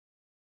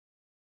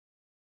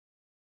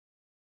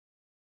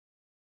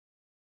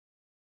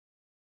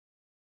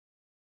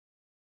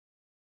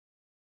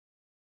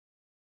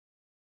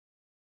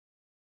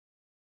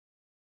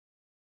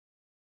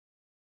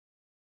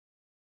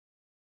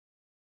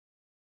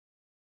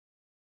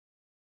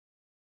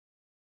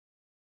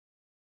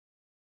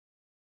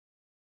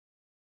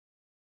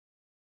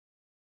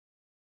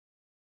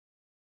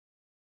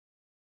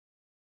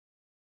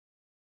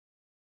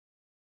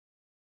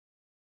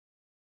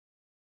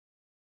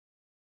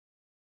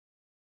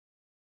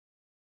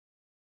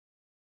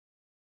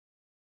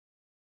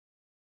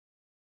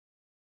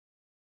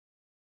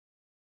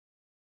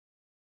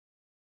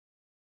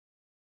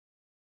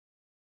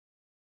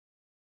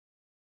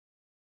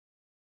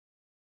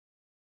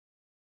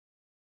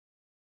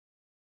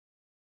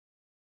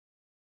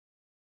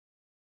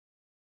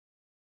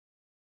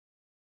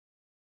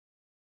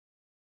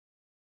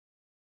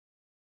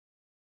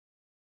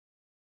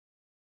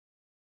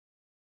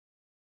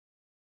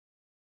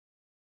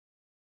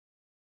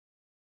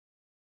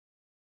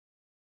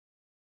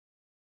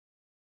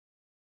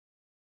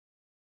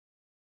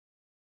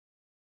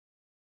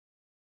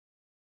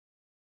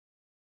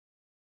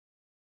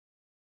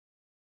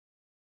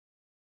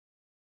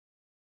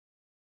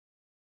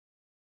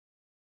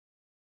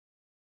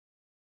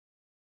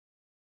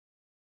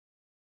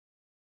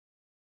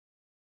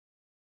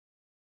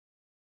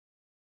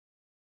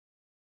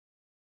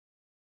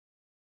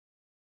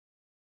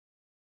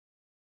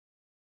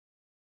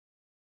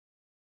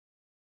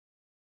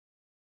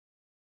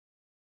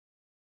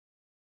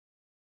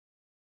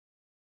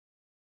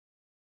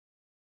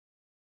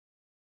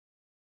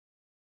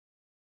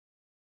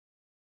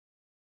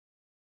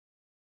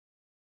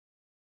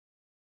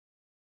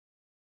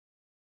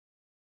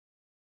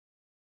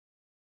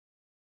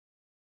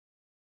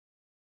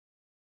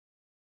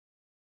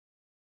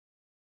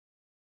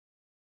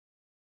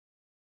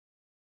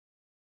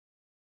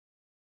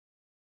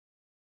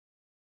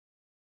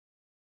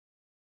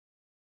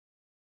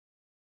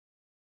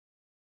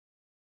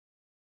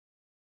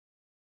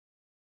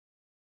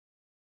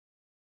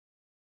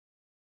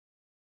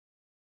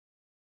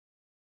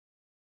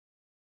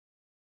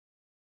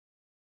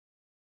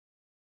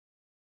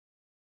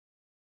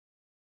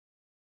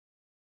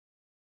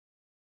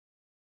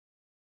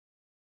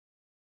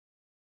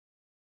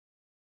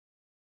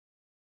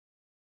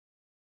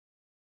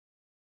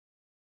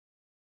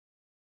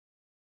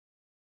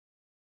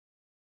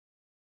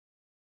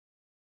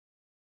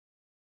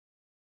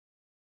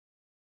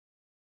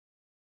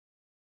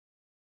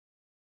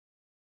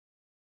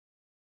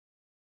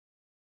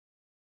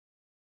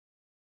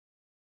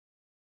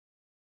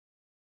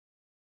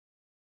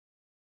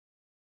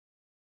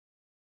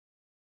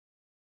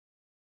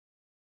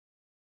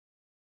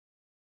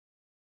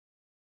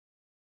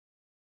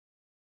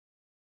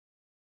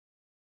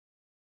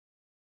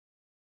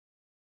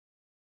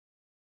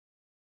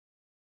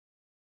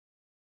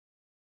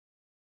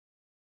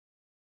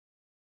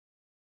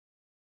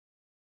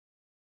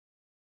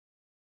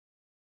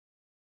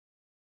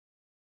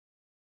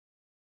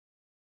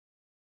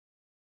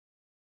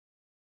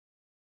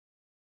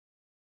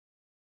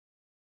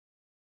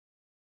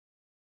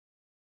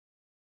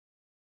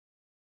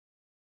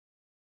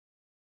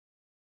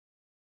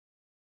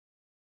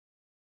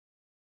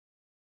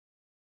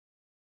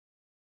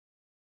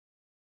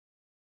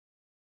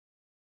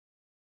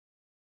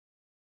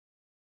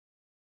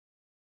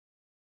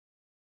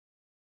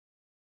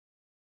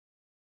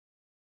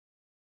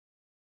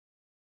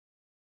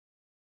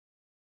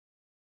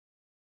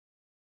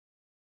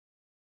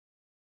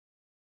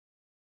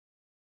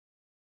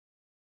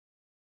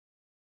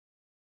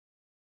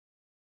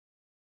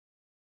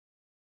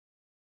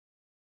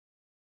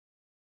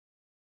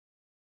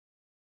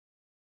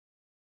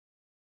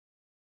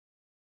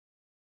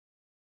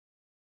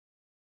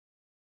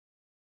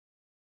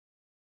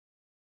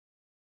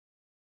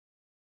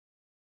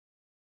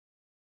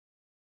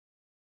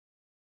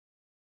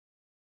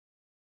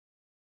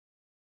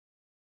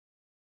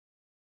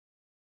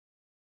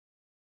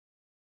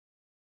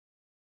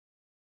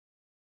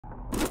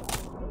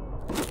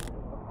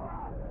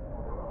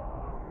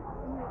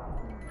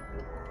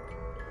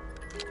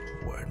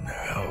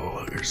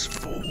is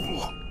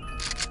full.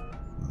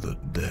 The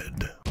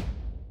dead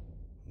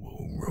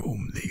will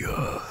roam the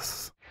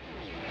earth.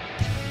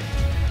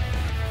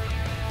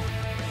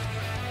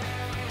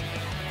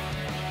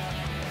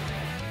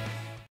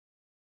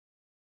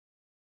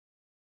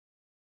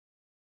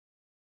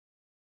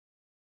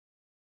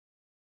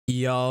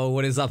 Yo,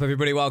 what is up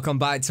everybody? Welcome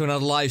back to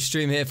another live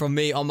stream here from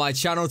me on my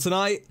channel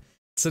tonight.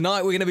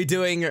 Tonight we're going to be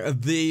doing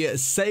the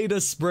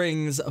CEDAR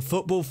Springs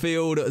Football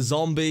Field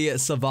Zombie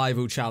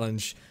Survival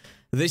Challenge.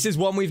 This is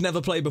one we've never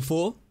played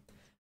before.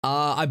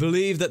 I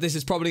believe that this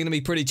is probably going to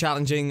be pretty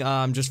challenging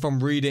just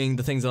from reading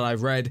the things that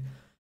I've read.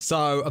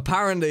 So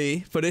apparently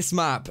for this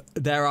map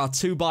there are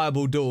 2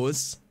 buyable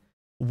doors.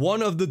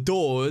 One of the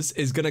doors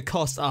is going to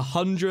cost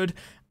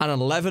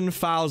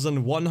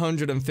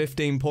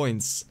 111,115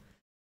 points.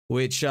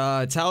 Which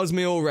tells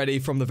me already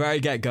from the very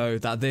get-go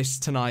that this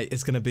tonight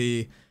is going to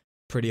be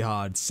pretty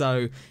hard.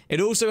 So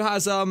it also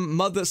has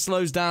mud that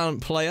slows down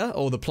player,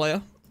 or the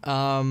player.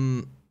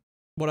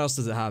 What else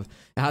does it have?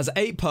 It has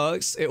 8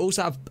 perks. It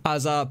also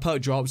has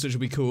perk drops, which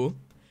will be cool.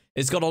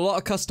 It's got a lot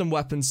of custom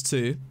weapons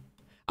too.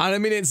 And I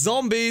mean, it's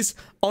zombies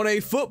on a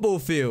football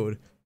field.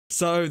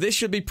 So this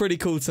should be pretty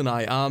cool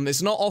tonight.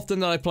 It's not often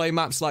that I play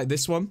maps like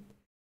this one,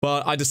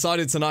 but I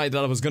decided tonight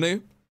that I was going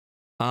to.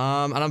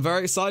 And I'm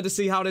very excited to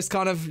see how this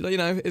kind of, you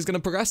know, is going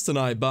to progress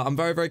tonight. But I'm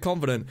very, very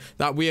confident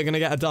that we are going to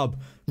get a dub.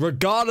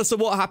 Regardless of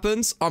what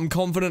happens, I'm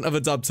confident of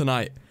a dub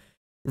tonight.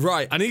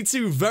 Right, I need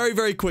to very,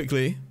 very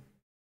quickly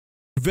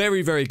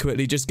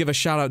just give a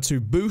shout out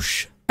to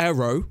Boosh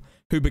Arrow,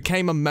 who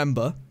became a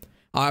member.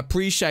 I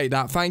appreciate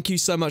that. Thank you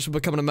so much for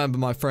becoming a member,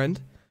 my friend.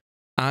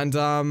 And,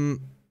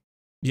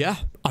 yeah,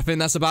 I think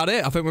that's about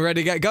it. I think we're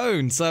ready to get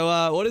going.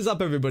 So, what is up,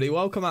 everybody?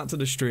 Welcome out to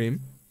the stream.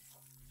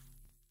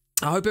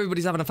 I hope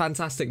everybody's having a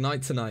fantastic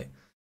night tonight.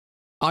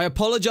 I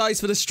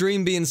apologize for the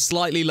stream being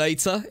slightly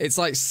later. It's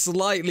like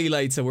slightly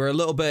later. We're a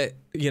little bit,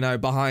 you know,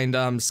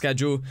 behind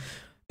schedule.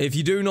 If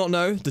you do not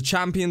know, the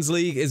Champions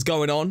League is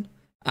going on.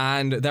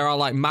 And there are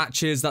like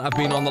matches that have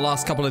been on the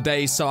last couple of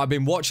days. So I've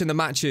been watching the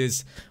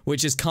matches,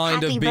 which is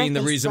kind of been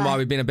the reason why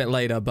we've been a bit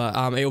later.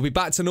 But it will be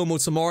back to normal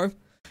tomorrow.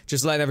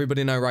 Just letting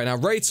everybody know right now.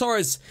 Ray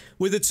Torres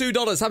with the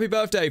 $2. Happy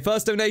birthday.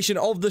 First donation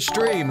of the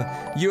stream.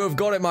 You have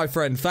got it, my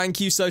friend. Thank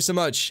you so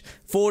much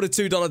for the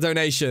 $2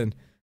 donation.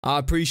 I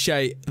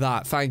appreciate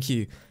that. Thank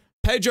you.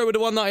 Pedro with the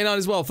 $1.99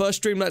 as well. First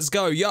stream, let's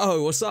go.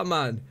 Yo, what's up,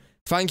 man?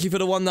 Thank you for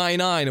the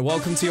 $1.99.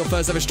 Welcome to your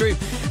first ever stream.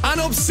 And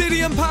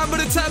Obsidian Pan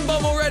with a 10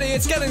 bomb already.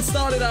 It's getting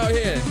started out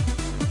here.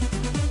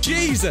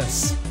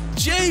 Jesus.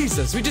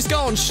 Jesus. We just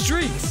go on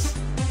streaks.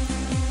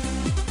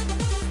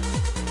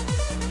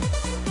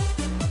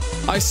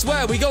 I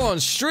swear, we go on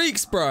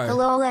streaks, bro.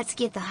 Hello, let's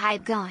get the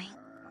hype going.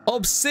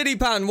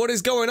 Obsidian, what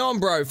is going on,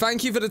 bro?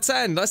 Thank you for the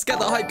 10. Let's get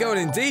the hype going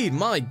indeed.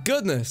 My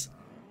goodness.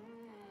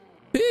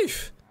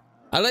 Beef.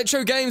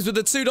 Electro Games with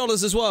the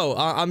 $2 as well.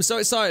 I'm so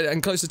excited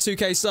and close to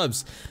 2K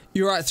subs.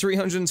 You're at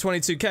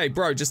 322K.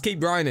 Bro, just keep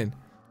grinding.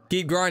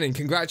 Keep grinding.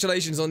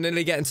 Congratulations on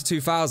nearly getting to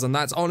 2,000.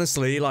 That's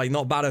honestly, like,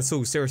 not bad at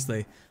all.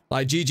 Seriously.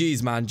 Like,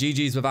 GG's, man.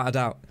 GG's without a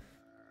doubt.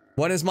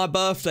 When is my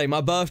birthday?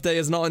 My birthday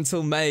is not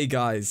until May,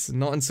 guys.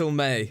 Not until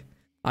May.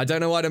 I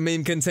don't know why the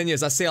meme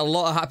continues. I see a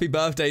lot of happy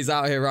birthdays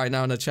out here right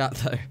now in the chat,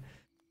 though.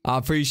 I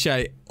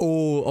appreciate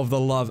all of the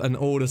love and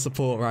all the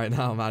support right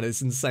now, man.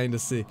 It's insane to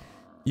see.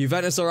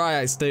 Juventus or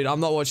Ajax, dude. I'm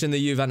not watching the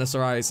Juventus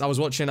or Ajax. I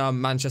was watching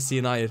Manchester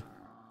United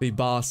beat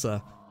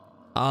Barca.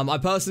 I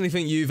personally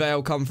think Juve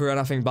will come through, and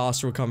I think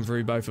Barca will come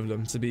through, both of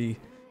them, to be...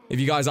 If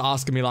you guys are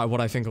asking me, like,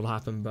 what I think will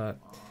happen, but...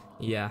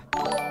 Yeah.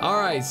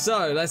 Alright,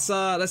 so, let's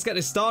get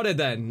this started,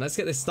 then. Let's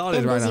get this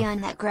started right now. Busy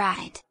on that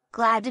grind.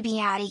 Glad to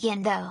be out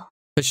again, though.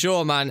 For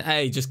sure, man.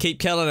 Hey, just keep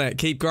killing it.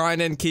 Keep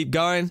grinding. Keep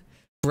going.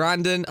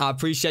 Brandon, I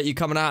appreciate you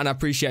coming out, and I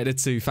appreciate it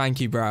too.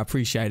 Thank you, bro. I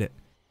appreciate it.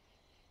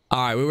 All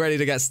right, we're ready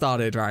to get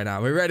started right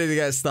now. We're ready to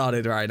get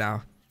started right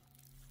now.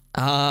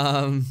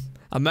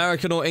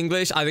 American or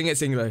English? I think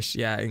it's English.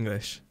 Yeah,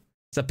 English.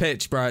 It's a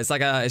pitch, bro. It's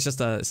like it's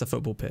a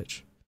football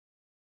pitch.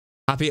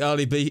 Happy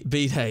early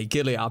B-Day,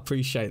 Gilly. I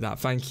appreciate that.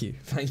 Thank you.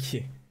 Thank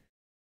you.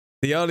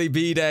 The early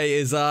B-Day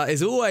is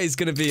always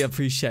going to be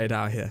appreciated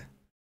out here.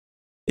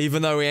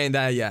 Even though we ain't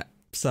there yet.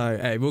 So,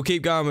 hey, we'll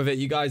keep going with it.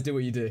 You guys do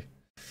what you do.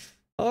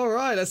 All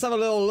right, let's have a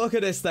little look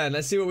at this then.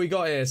 Let's see what we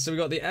got here. So we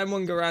got the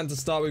M1 Garand to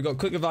start. We've got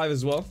Quick Revive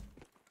as well.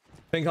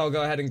 I think I'll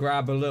go ahead and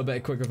grab a little bit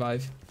of Quick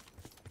Revive.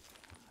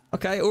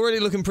 Okay, already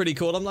looking pretty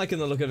cool. I'm liking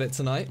the look of it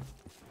tonight.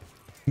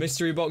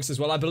 Mystery box as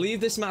well. I believe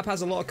this map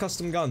has a lot of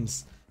custom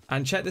guns.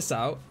 And check this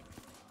out.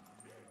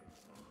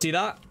 See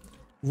that?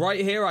 Right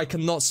here, I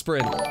cannot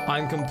sprint.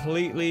 I'm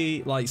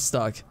completely, like,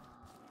 stuck.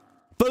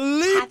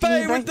 Felipe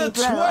with the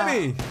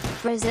 20!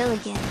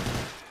 Brazilian.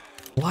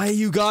 Why are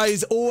you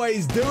guys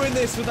always doing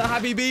this with the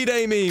Happy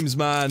B-Day memes,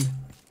 man?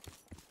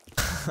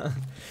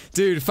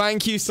 Dude,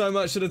 thank you so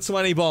much for the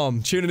 20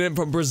 bomb. Tuning in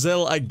from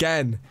Brazil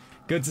again.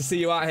 Good to see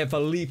you out here,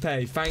 Felipe.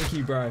 Thank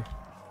you, bro.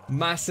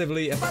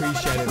 Massively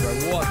appreciated, bro.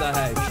 What the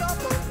heck?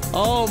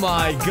 Oh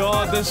my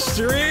god, the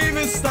stream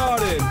is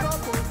starting.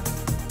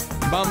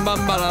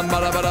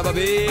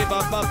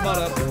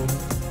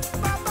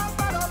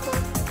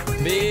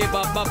 Let's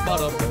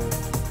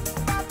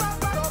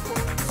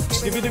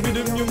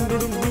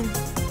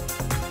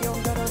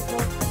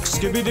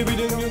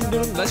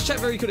check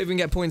very quickly if we can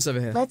get points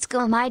over here. Let's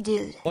go, my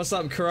dude. What's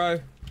up,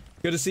 Crow?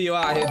 Good to see you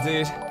out here,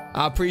 dude.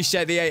 I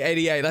appreciate the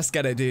 888. Let's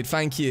get it, dude.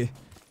 Thank you.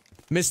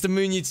 Mr.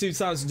 Moon, you 2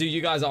 times. Dude,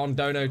 you guys are on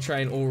Dono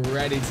Train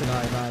already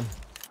tonight, man.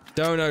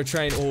 Dono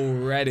Train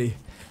already.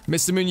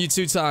 Mr. Moon, you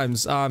 2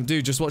 times.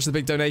 Dude, just watch the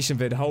big donation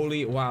vid.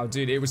 Holy wow,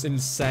 dude. It was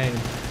insane.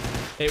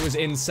 It was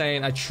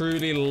insane. A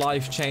truly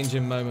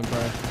life-changing moment, bro.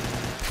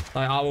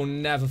 Like, I will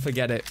never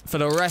forget it. For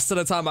the rest of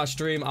the time I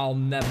stream, I'll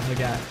never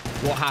forget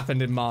what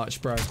happened in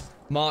March, bro.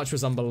 March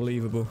was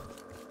unbelievable.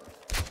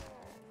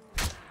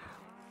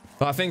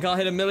 But I think I'll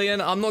hit 1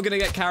 million. I'm not going to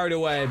get carried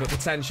away, but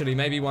potentially,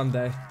 maybe one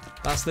day.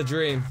 That's the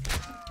dream.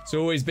 It's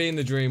always been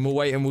the dream. We'll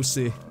wait and we'll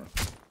see.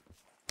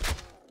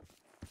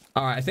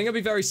 Alright, I think it'd be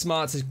very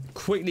smart to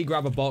quickly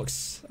grab a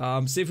box.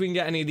 See if we can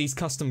get any of these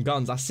custom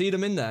guns. I see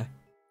them in there.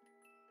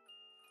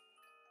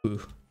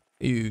 Ooh.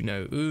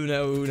 Uno.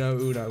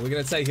 We're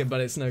gonna take it,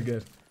 but it's no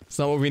good. It's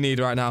not what we need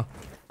right now.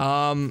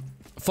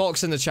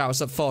 Fox in the chat.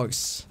 What's up,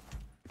 Fox?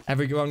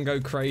 Everyone go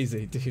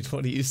crazy. Dude,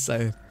 what are you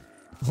saying?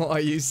 What are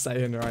you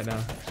saying right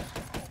now?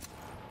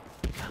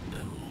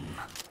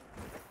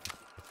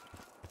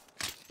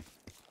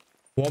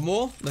 One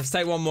more? Let's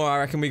take one more. I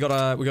reckon we got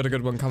a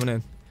good one coming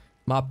in.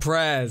 My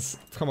prayers.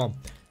 Come on.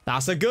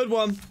 That's a good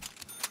one.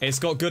 It's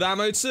got good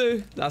ammo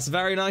too. That's a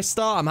very nice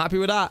start. I'm happy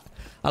with that.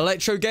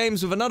 Electro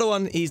Games with another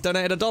one. He's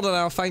donated $1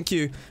 now. Thank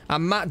you.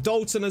 And Matt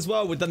Dalton as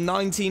well with the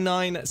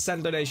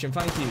 99-cent donation.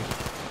 Thank you.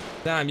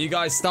 Damn, you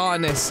guys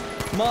starting this.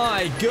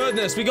 My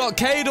goodness. We got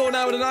Kador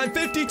now with a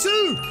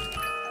 952.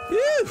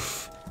 Phew.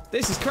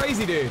 This is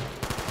crazy, dude.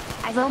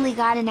 I've only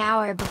got an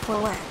hour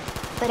before work,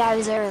 but I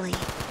was early.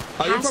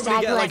 Oh, you'll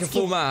probably get like a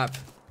full map.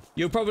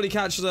 You'll probably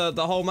catch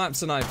the whole map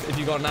tonight if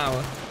you got an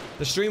hour.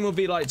 The stream will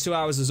be like 2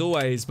 hours as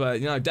always, but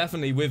you know,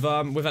 definitely with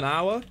an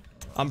hour,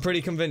 I'm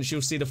pretty convinced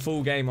you'll see the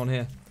full game on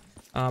here.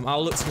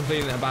 I'll look to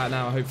complete it in about an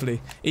hour,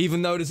 hopefully.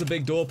 Even though there's a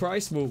big door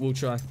price, we'll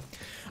try.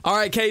 All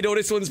right, Kador,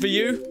 this one's for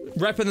you.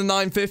 Repping the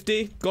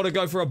 950. Got to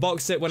go for a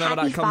box sit whenever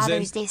that comes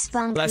in.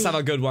 Let's have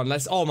a good one.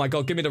 Oh my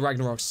god, give me the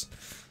Ragnaroks.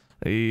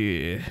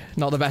 Yeah.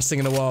 Not the best thing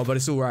in the world, but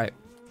it's all right.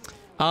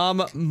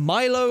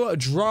 Milo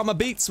Drama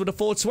Beats with a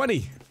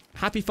 420.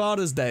 Happy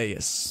Father's Day.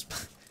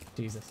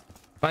 Jesus.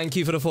 Thank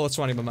you for the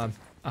 420, my man.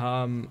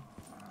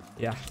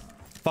 Yeah.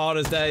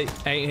 Father's Day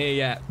ain't here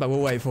yet, but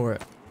we'll wait for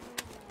it.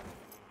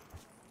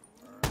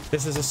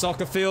 This is a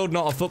soccer field,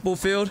 not a football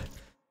field.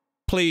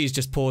 Please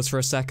just pause for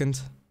a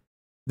second.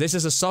 This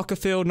is a soccer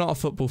field, not a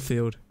football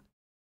field.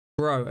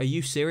 Bro, are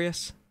you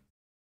serious?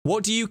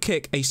 What do you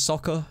kick a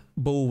soccer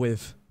ball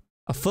with?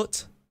 A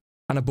foot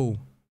and a ball.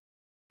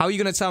 How are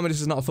you going to tell me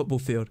this is not a football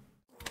field?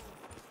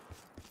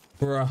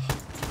 Bruh.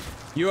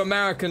 You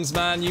Americans,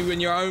 man, you in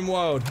your own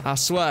world. I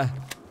swear.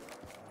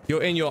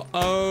 You're in your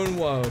own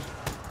world.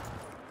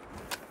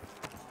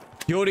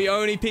 You're the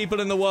only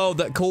people in the world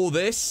that call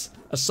this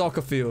a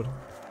soccer field.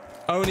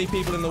 Only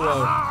people in the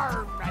world.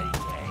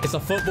 It's a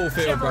football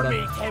field,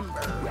 brother.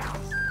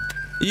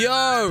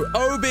 Yo,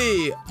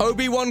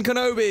 Obi-Wan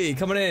Kenobi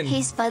coming in.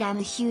 Hey Spud, I'm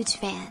a huge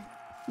fan.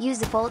 Use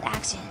the bolt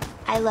action.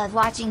 I love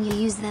watching you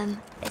use them.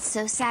 It's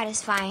so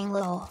satisfying,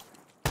 lol.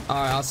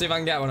 Alright, I'll see if I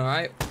can get one,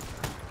 alright?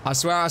 I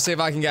swear I'll see if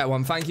I can get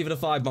one. Thank you for the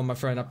 5 bomb, my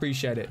friend. I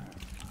appreciate it.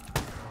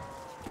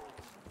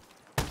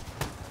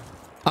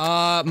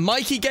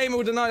 Mikey Gamer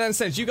with the 99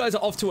 cents. You guys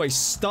are off to a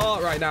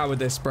start right now with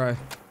this, bro.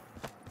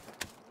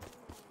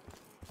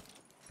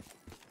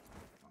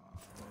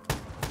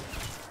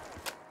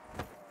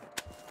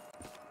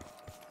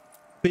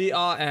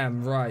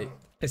 BRM, right.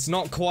 It's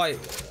not quite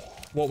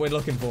what we're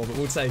looking for, but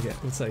we'll take it.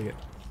 We'll take it.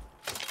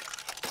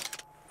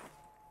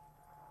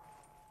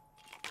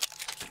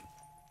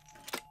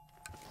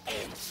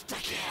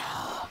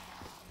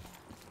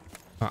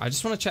 Alright, I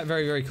just want to check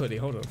very, very quickly.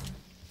 Hold on.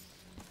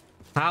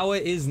 Power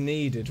is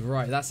needed.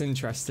 Right, that's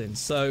interesting.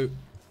 So...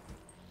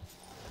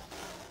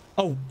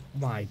 Oh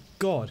my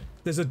god.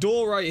 There's a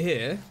door right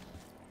here.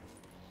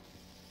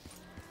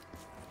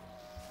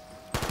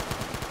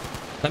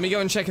 Let me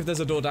go and check if there's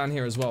a door down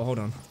here as well. Hold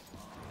on.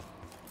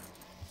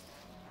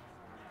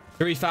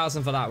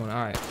 3,000 for that one.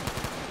 Alright.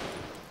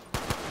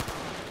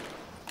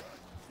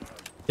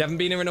 You haven't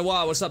been here in a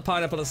while. What's up,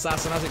 Pineapple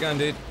Assassin? How's it going,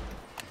 dude?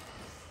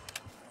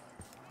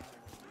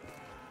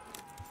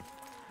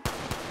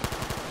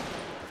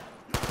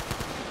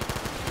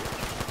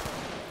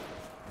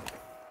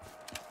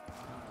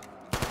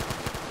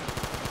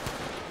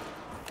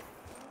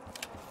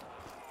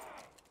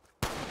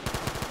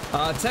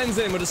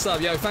 Tenzin with a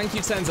sub. Yo, thank you,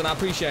 Tenzin. I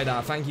appreciate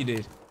that. Thank you,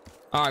 dude.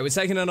 Alright, we're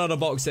taking another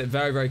box hit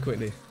very, very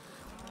quickly.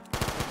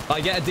 If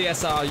I get a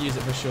DSR, I'll use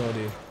it for sure,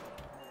 dude.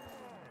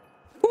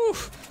 Whew.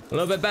 A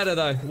little bit better,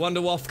 though.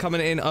 Wonder Waff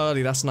coming in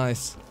early. That's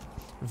nice.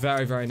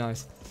 Very, very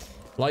nice.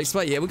 Light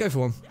spike? Yeah, we'll go for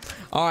one.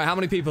 Alright, how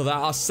many people? There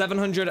are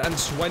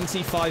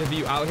 725 of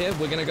you out here.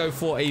 We're going to go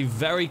for a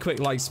very quick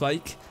light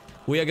spike.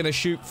 We are going to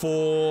shoot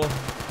for...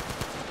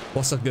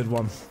 What's a good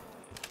one?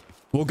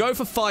 We'll go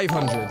for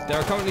 500. There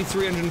are currently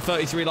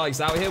 333 likes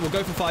out here. We'll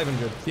go for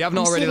 500. If you have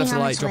not already left a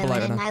like, drop a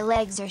like. My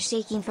legs are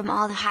shaking from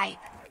all the hype.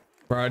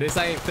 Bro, this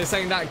ain't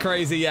that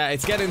crazy yet.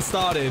 It's getting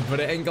started, but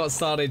it ain't got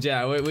started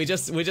yet. We're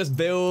just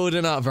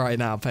building up right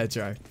now,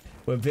 Pedro.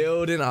 We're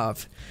building up.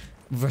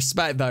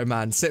 Respect though,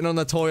 man. Sitting on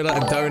the toilet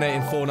and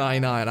donating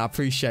 $4.99. I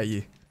appreciate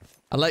you.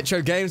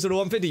 Electro Games with the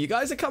 150. You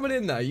guys are coming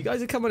in though. You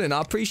guys are coming in.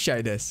 I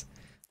appreciate this.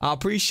 I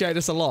appreciate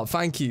this a lot.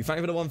 Thank you. Thank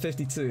you for the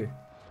 152.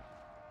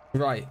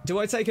 Right. Do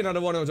I take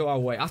another one or do I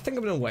wait? I think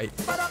I'm gonna wait.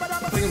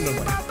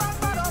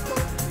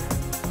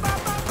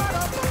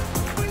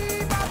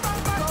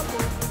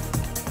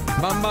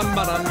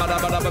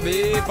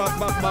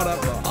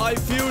 Eye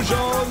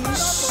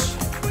fusions.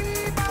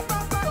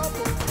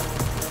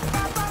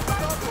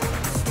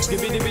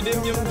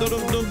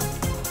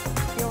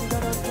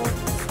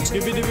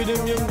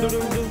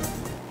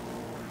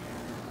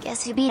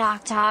 Guess who beat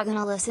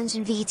Octagonal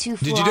Ascension V2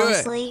 flawlessly? Did you do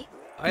it?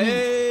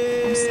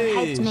 Hey! I'm so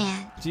hyped,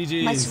 man.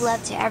 GG's. Much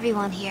love to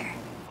everyone here.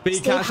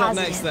 Speed Cash up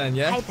next then,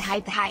 yeah? Hype,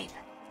 hype, hype.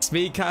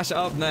 Speed Cash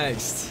up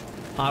next.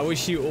 I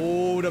wish you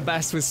all the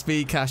best with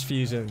Speed Cash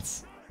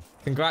Fusions.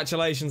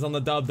 Congratulations on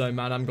the dub though,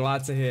 man. I'm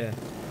glad to hear.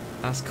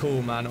 That's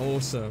cool, man.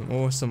 Awesome,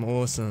 awesome,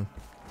 awesome.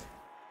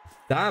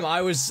 Damn,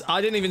 I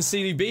didn't even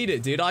see you beat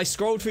it, dude. I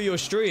scrolled through your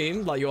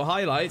stream, like your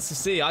highlights, to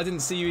see. I didn't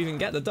see you even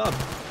get the dub.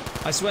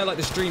 I swear, like,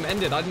 the stream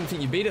ended. I didn't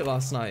think you beat it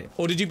last night.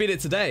 Or did you beat it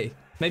today?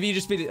 Maybe you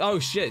just beat it. Oh,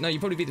 shit. No, you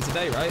probably beat it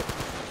today, right?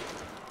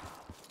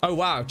 Oh,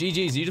 wow.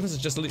 GG's. You must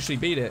have just literally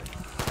beat it.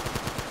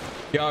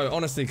 Yo,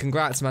 honestly,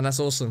 congrats, man. That's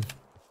awesome.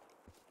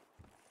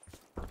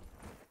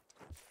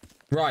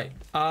 Right.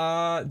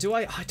 I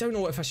don't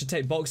know if I should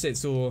take box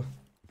hits or...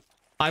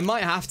 I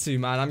might have to,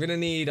 man. I'm gonna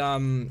need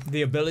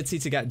the ability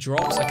to get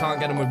drops. I can't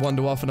get them with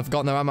Wonder Off, and I've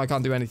got no ammo. I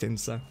can't do anything,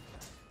 so...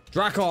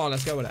 Drakon,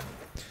 let's go with it.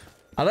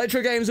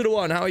 Electro Games are the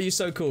one. How are you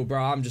so cool,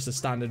 bro? I'm just a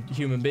standard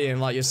human being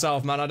like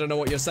yourself, man. I don't know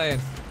what you're saying.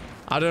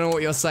 I don't know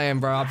what you're saying,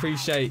 bro. I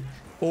appreciate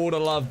all the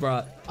love,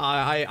 bro.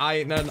 I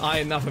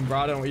ain't nothing, bro.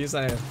 I don't know what you're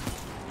saying.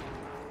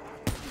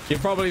 You're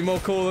probably more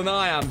cool than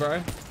I am,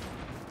 bro.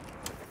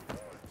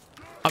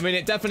 I mean,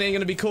 it definitely ain't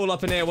gonna be cool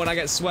up in here when I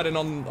get sweating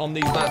on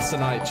these mats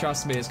tonight.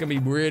 Trust me, it's gonna be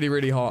really,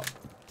 really hot.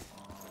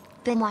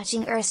 Been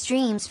watching Earth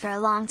streams for a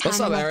long time.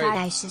 What's up, and I Eric? thought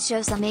I should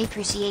show some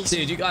appreciation.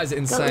 Dude, you guys are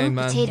Go insane,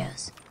 man.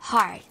 potatoes.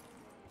 Hard.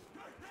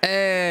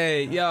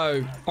 Hey,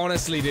 yo,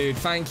 honestly, dude,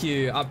 thank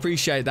you. I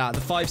appreciate that. The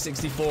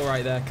 564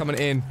 right there coming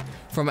in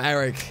from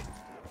Eric.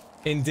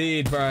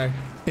 Indeed, bro.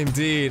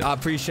 Indeed, I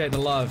appreciate the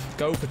love.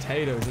 Go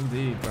potatoes,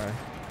 indeed, bro.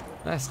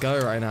 Let's go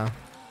right now.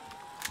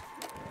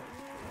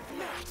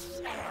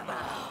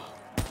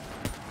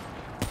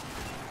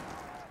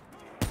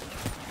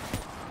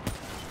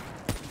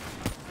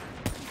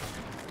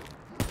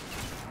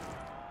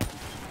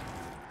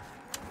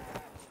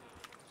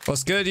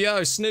 What's good,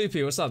 yo,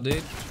 Snoopy? What's up,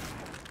 dude?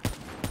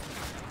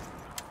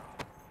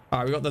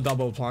 Alright, we got the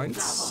double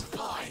points.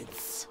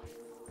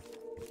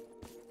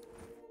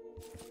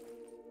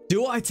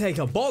 Do I take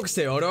a box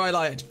here or do I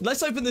like...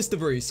 Let's open this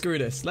debris. Screw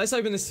this. Let's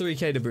open this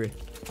 3K debris.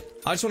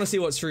 I just want to see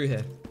what's through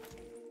here.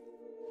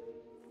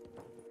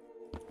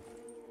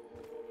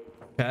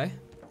 Okay.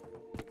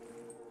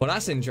 Well,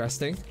 that's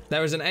interesting.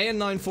 There is an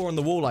AN94 on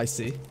the wall, I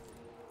see.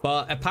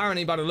 But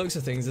apparently, by the looks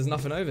of things, there's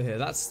nothing over here.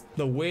 That's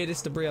the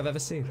weirdest debris I've ever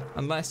seen.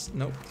 Unless...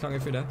 Nope, can't go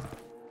through there.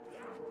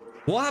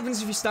 What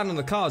happens if you stand on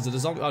the cars? Oh,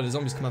 the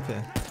zombies come up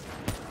here.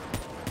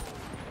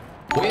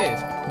 Weird.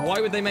 Why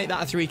would they make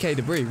that a 3K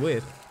debris?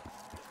 Weird.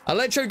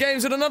 Electro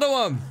Games with another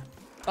one.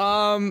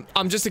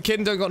 I'm just a kid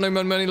and don't got no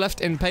more money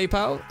left in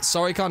PayPal.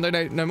 Sorry, can't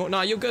donate no more.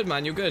 Nah, you're good,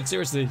 man. You're good.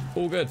 Seriously.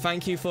 All good.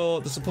 Thank you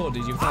for the support,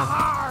 dude. You're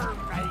fine.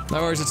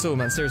 No worries at all,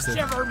 man. Seriously.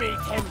 Shiver me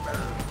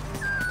timber.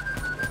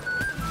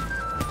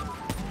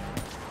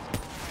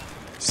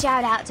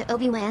 Shout out to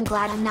Obi-Wan.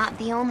 Glad I'm not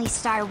the only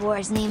Star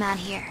Wars name out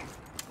here.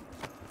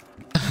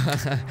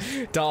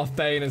 Darth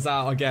Bane is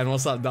out again.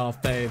 What's up,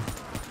 Darth Bane?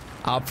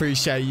 I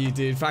appreciate you,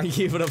 dude. Thank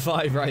you for the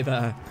 5 right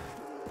there.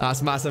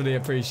 That's massively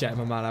appreciated,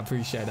 my man. I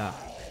appreciate that.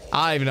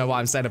 I don't even know why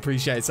I'm saying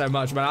appreciate so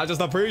much, man. I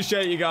just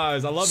appreciate you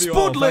guys. I love you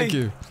all. Thank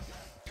you.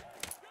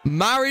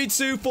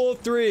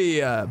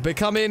 Mary243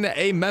 becoming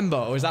a member.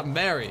 Or is that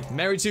Mary?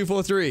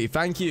 Mary243.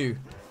 Thank you.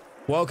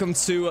 Welcome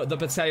to the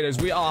potatoes.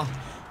 We are...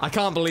 I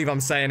can't believe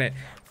I'm saying it.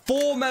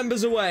 4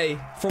 members away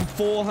from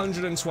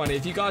 420.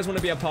 If you guys want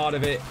to be a part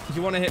of it, if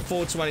you want to hit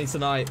 420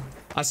 tonight,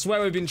 I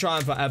swear we've been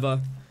trying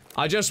forever.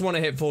 I just want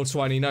to hit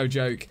 420, no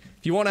joke.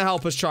 If you want to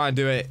help us try and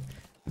do it,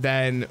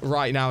 then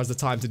right now is the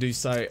time to do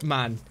so.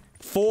 Man,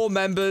 4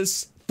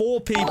 members, 4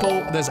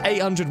 people. There's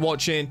 800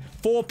 watching,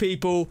 4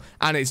 people,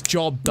 and it's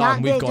job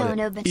done. We've got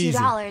it. But Easy.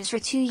 $2 for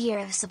 2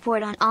 years of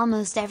support on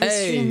almost every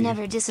stream.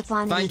 Never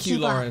disappointed. Thank you,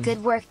 Keep Lauren. up.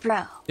 Good work,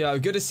 bro. Yo,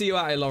 good to see you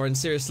out here, Lauren.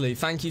 Seriously,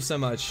 thank you so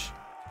much.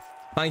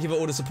 Thank you for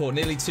all the support.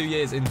 Nearly 2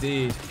 years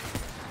indeed.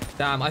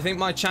 Damn, I think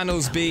my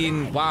channel's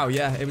been... Wow,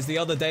 yeah. It was the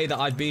other day that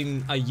I'd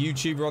been a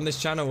YouTuber on this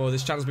channel. Well,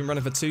 this channel's been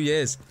running for 2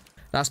 years.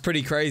 That's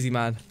pretty crazy,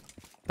 man.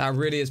 That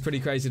really is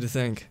pretty crazy to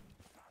think.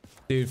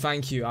 Dude,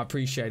 thank you. I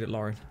appreciate it,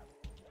 Lauren.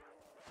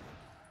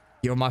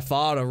 You're my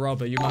father,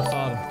 Robert. You're my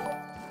father.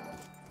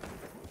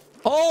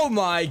 Oh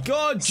my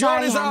God, John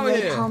Sorry, is I'm out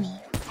late, here.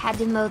 homie. Had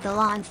to mow the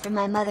lawn for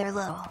my mother,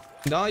 Lowell.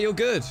 No, you're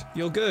good.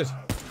 You're good.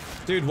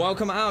 Dude,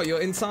 welcome out.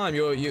 You're in time.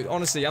 You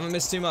honestly, you haven't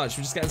missed too much.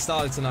 We're just getting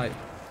started tonight.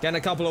 Getting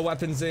a couple of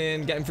weapons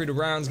in, getting through the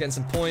rounds, getting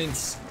some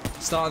points.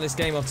 Starting this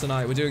game off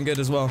tonight. We're doing good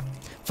as well.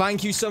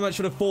 Thank you so much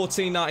for the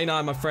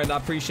 $14.99, my friend. I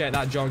appreciate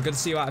that, John. Good to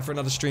see you out for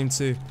another stream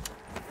too.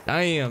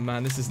 Damn,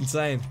 man, this is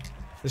insane.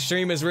 The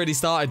stream has really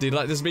started, dude.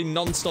 Like, there's been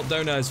non-stop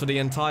donos for the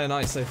entire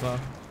night so far.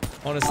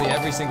 Honestly,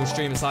 every single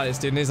stream is like this,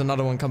 dude. And there's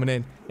another one coming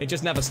in. It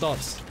just never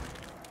stops.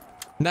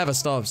 Never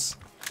stops.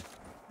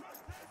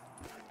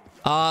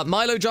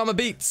 Milo Drama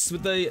Beats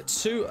with the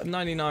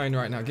 $2.99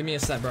 right now. Give me a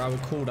sec, bro. I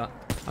would call that.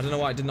 I don't know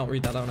why I did not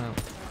read that out now.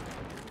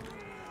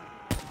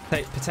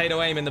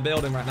 Potato aim in the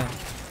building right now.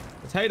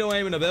 Potato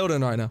aim in the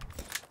building right now.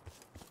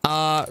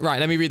 Right,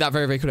 let me read that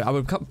very, very quickly. I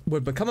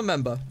would become a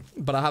member,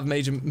 but I have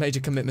major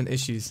commitment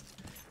issues.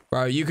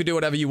 Bro, you could do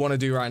whatever you want to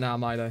do right now,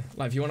 Milo.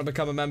 Like, if you want to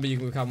become a member, you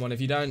can become one.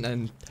 If you don't,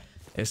 then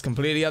it's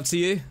completely up to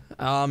you.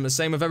 The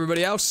same with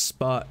everybody else,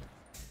 but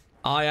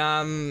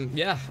I'm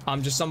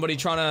just somebody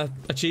trying to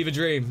achieve a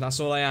dream. That's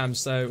all I am.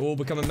 So all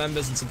becoming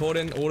members and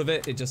supporting, all of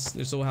it,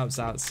 it all helps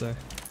out. So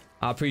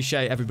I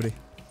appreciate everybody.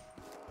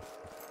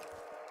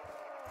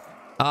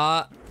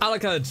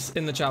 Alikad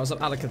in the chat. What's up,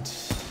 Alikad?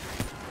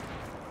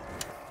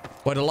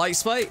 What, a light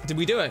spike? Did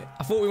we do it?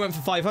 I thought we went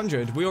for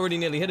 500. We already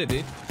nearly hit it,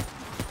 dude.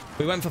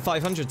 We went for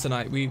 500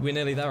 tonight. We're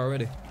nearly there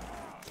already.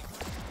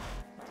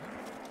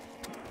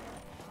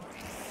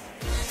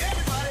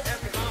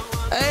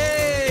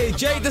 Hey,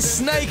 Jake the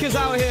Snake is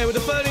out here with a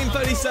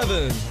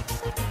 1337.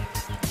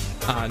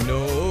 I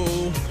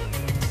know.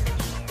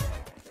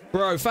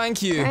 Bro,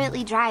 thank you.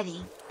 Currently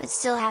driving, but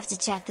still have to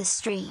check the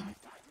stream.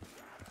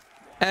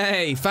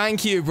 Hey,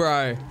 thank you,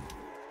 bro.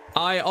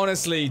 I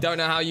honestly don't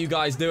know how you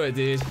guys do it,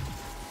 dude.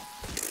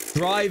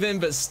 Driving,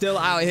 but still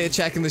out here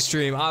checking the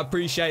stream. I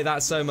appreciate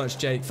that so much,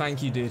 Jake.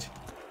 Thank you, dude.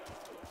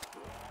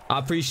 I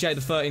appreciate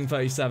the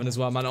 1337 as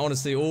well, man.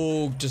 Honestly,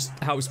 all just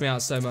helps me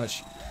out so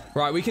much.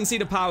 Right, we can see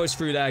the powers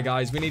through there,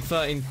 guys. We need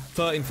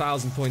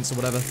 13,000 points or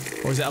whatever.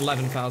 Or is it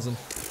 11,000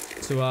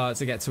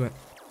 to get to it?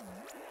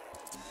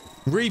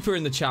 Reaper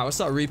in the chat. What's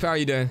up, Reaper? How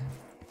you doing?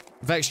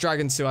 Vex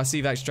Dragon 2. I see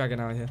Vex Dragon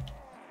out here.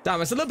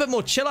 Damn, it's a little bit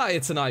more chill out here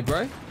tonight,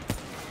 bro.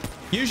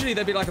 Usually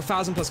there'd be like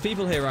 1,000+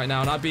 people here right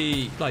now, and I'd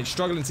be like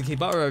struggling to keep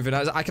up with it.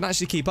 I can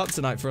actually keep up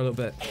tonight for a little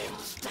bit.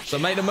 So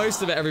make the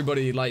most of it,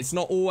 everybody. Like, it's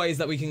not always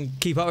that we can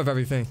keep up with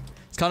everything.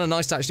 It's kind of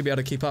nice to actually be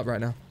able to keep up right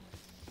now.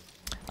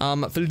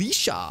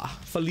 Felicia,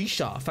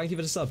 thank you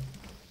for the sub.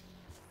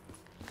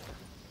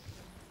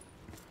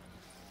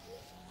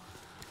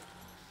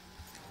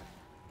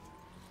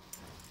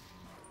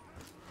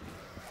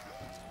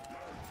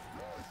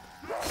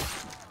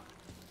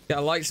 Get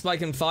a light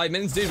spike in 5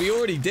 minutes. Dude, we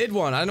already did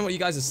one. I don't know what you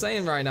guys are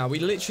saying right now. We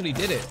literally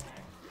did it.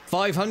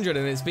 500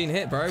 and it's been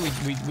hit, bro.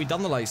 We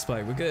done the light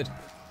spike. We're good.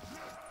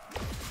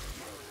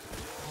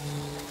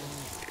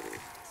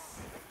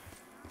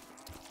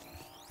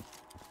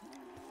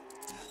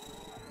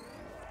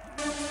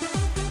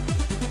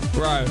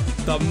 Bro,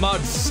 the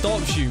mud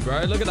stops you,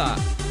 bro. Look at that.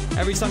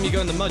 Every time you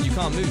go in the mud, you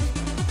can't move.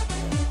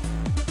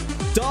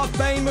 Darth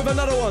Bane with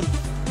another one.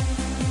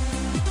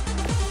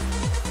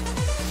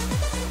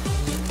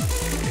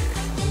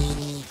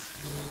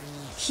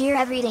 Here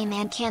everyday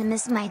man, can't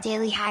miss my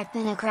daily hype.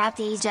 In a crap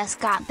day just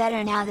got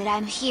better now that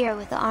I'm here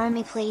with the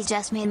army. Play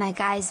just made my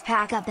guys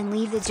pack up and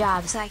leave the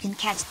job so I can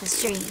catch the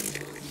stream.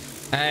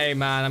 Hey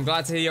man, I'm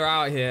glad to hear you're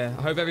out here.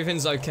 I hope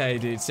everything's okay,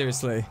 dude.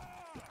 Seriously.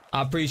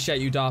 I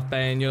appreciate you, Darth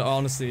Bane. You're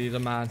honestly the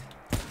man.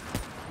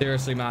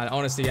 Seriously, man.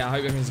 Honestly, yeah, I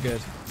hope everything's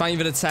good. Thank you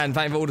for the 10.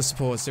 Thank you for all the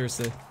support,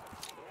 seriously.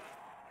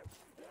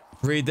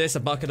 Read this, a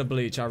bucket of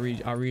bleach. I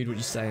read what you're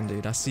saying,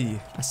 dude. I see you.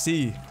 I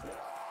see you.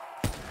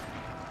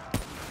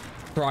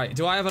 Right,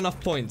 do I have enough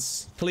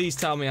points? Please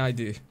tell me I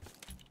do.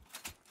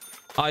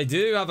 I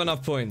do have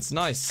enough points.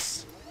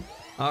 Nice.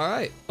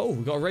 Alright. Oh,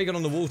 we got a ray gun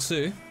on the wall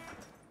too.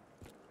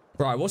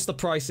 Right, what's the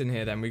price in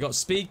here then? We got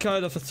speed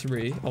coder for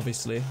 3,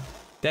 obviously.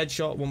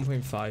 Deadshot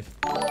 1.5.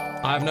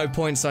 I have no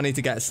points, so I need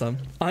to get some.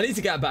 I need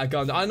to get a better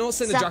gun. I'm not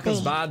saying the Dracon's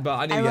bad, but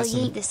I need to get some.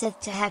 I will yeet the Sith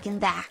to heck and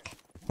back.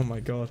 Oh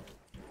my god.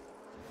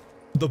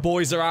 The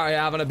boys are out here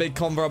having a big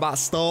convo about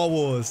Star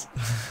Wars.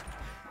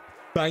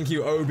 Thank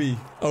you, Obi.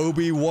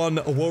 Obi-Wan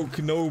Woke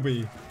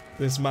Nobi.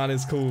 This man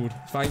is called.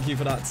 Thank you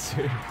for that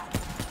too.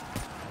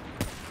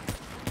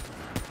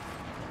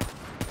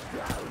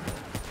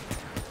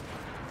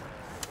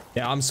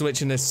 Yeah, I'm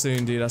switching this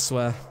soon, dude. I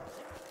swear.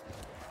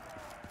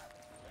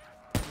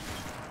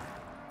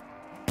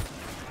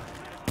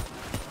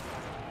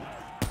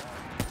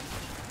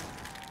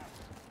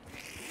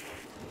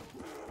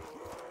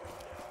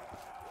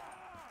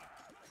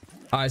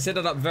 Alright, set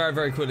it up very,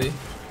 very quickly.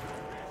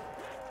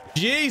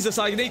 Jesus,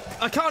 I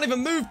can't even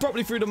move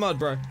properly through the mud,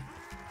 bro.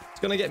 It's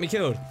gonna get me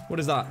killed. What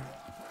is that?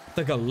 It's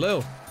like a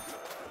lil.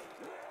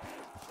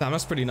 Damn,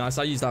 that's pretty nice.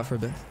 I use that for a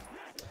bit.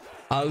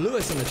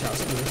 Lewis in the chat.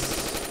 Lewis.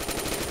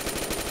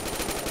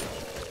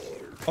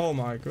 Oh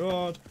my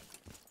god.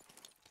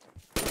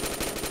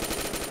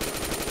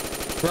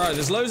 Bro,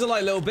 there's loads of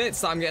like little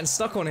bits that I'm getting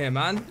stuck on here,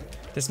 man.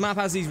 This map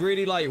has these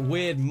really like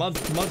weird mud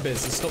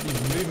bits that stop you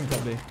from moving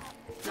properly.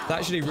 It's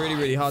actually really,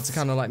 really hard to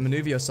kind of like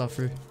maneuver yourself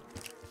through.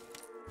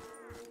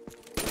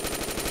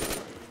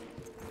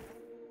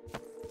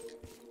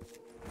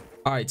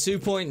 All right,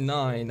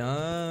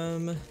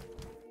 2.9.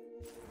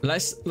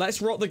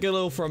 Let's rock the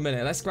Galil for a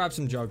minute. Let's grab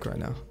some Jug right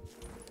now.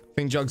 I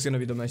think Jug's gonna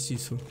be the most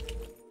useful.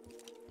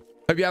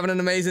 Hope you're having an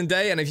amazing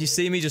day, and if you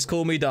see me, just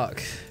call me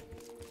Duck.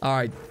 All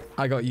right,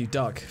 I got you,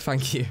 Duck.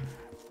 Thank you.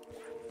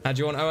 How do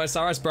you want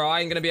OSRS, bro?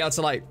 I ain't gonna be able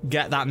to like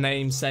get that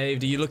name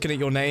saved. Are you looking at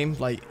your name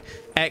like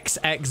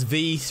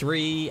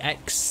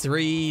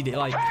XXV3X3?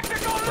 Like,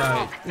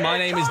 right? My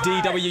name is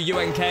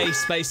DWUNK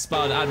space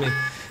Spud admin.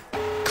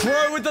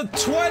 Crow with the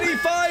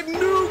 25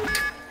 nuke.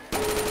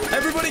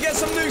 Everybody get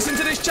some nukes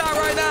into this chat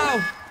right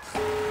now.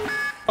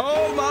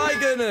 Oh my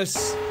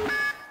goodness.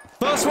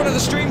 First one of the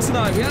stream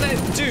tonight. We had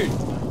it, dude.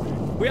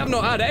 We have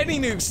not had any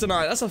nukes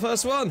tonight. That's our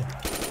first one.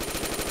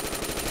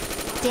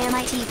 Damn,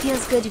 it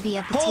feels good to be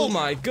a potato. Oh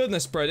my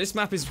goodness, bro. This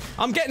map is...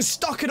 I'm getting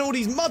stuck in all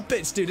these mud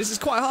bits, dude. This is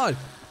quite hard.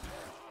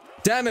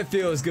 Damn, it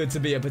feels good to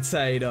be a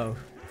potato.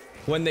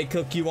 When they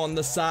cook you on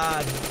the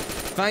side.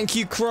 Thank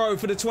you, Crow,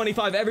 for the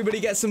 25. Everybody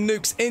get some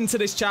nukes into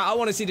this chat. I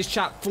want to see this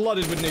chat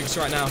flooded with nukes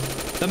right now.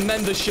 The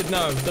members should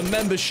know. The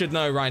members should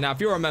know right now. If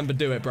you're a member,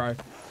 do it, bro.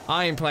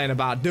 I ain't playing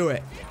about. Do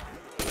it.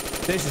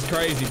 This is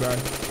crazy, bro.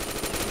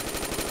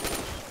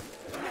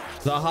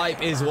 The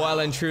hype is well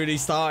and truly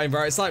starting,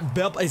 bro. It's like,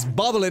 it's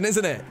bubbling,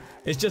 isn't it?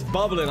 It's just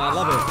bubbling. I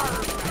love it.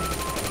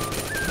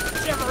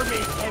 Shiver me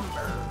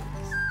timbers.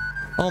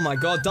 Oh my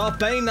god, Darth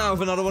Bane now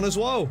with another one as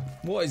well.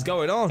 What is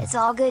going on? It's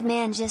all good,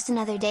 man. Just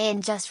another day,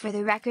 and just for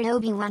the record,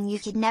 Obi-Wan, you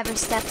could never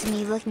step to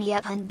me. Look me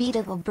up,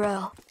 unbeatable,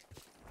 bro.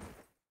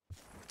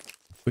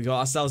 We got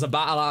ourselves a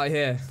battle out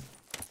here.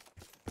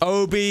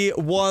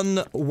 Obi-Wan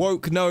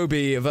Woke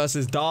Nobi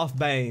versus Darth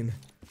Bane.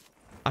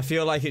 I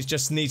feel like it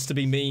just needs to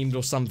be memed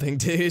or something,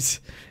 dude.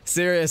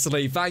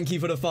 Seriously, thank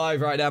you for the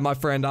 5 right there, my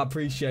friend. I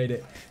appreciate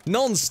it.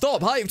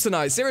 Non-stop hype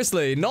tonight.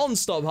 Seriously,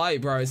 non-stop hype,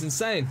 bro. It's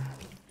insane.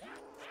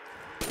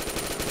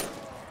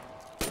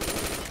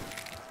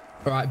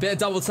 Alright, bit of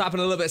double tap and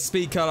a little bit of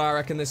speed color, I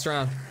reckon, this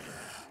round.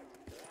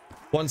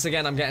 Once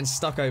again, I'm getting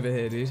stuck over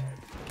here, dude.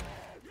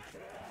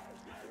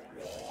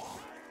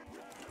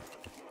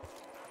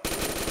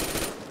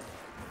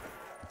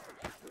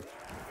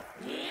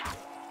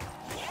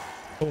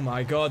 Oh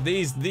my god,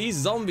 these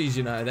zombies,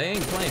 you know, they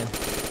ain't playing.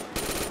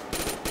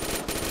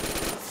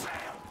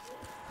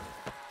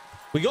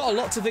 We got a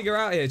lot to figure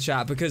out here,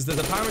 chat, because there's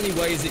apparently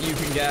ways that you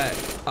can get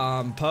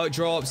perk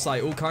drops,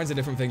 like all kinds of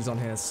different things on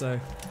here, so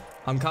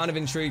I'm kind of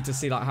intrigued to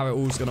see like how it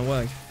all's gonna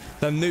work.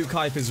 The nuke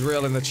hype is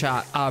real in the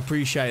chat. I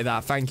appreciate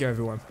that. Thank you,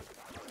 everyone.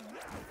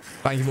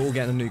 Thank you for all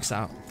getting the nukes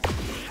out.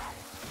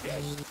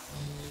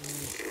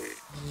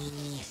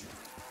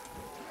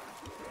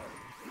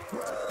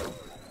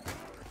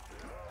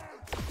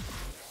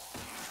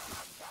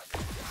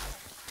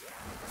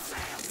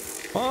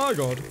 Oh my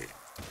god.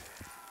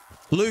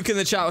 Luke in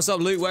the chat. What's up,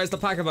 Luke? Where's the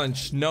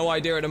pack-a-punch? No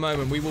idea at the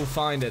moment. We will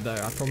find it, though.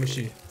 I promise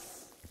you.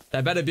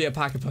 There better be a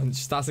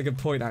pack-a-punch. That's a good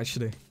point,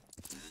 actually.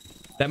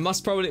 There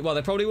must probably... Well,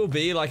 there probably will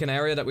be, like, an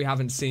area that we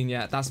haven't seen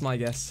yet. That's my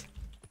guess.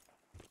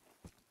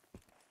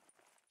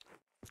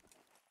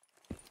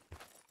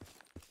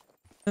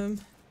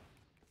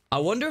 I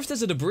wonder if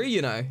there's a debris,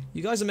 you know.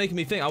 You guys are making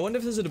me think. I wonder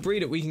if there's a debris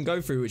that we can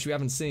go through, which we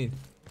haven't seen.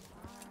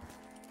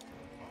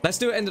 Let's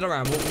do it end of the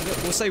round.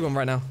 We'll save one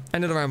right now.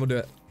 End of the round, we'll do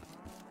it.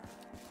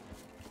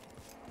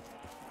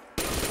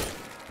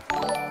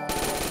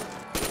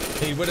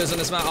 Need winners on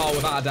this map? Oh,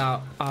 without a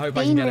doubt. I hope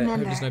I can get it. I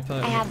hope there's no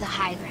perk. I have the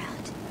high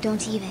ground.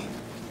 Don't even.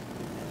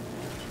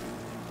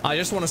 I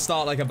just want to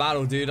start like a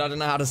battle, dude. I don't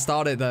know how to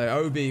start it, though.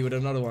 Obi with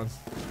another one.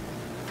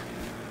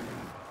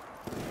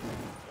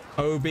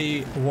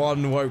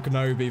 Obi-Wan Woke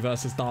Nobi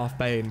versus Darth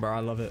Bane, bro. I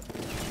love it.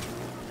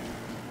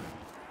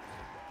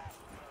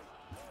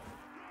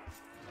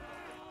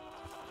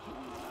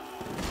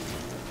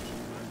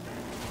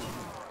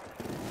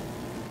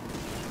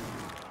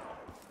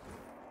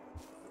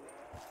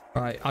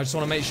 Alright, I just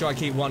want to make sure I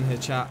keep one here,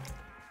 chat.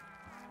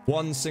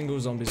 One single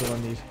zombie is all I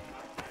need.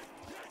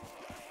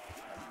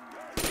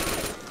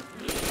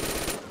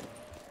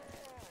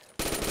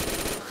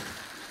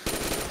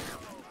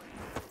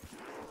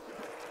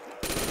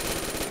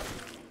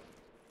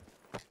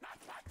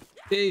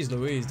 Jeez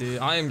Louise, dude.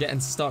 I am getting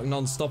stuck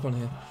non-stop on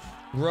here.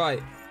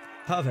 Right.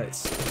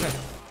 Perfect. Okay.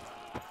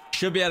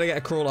 Should be able to get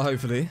a crawler,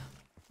 hopefully.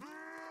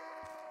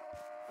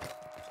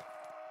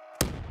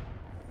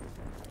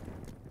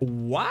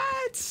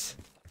 What?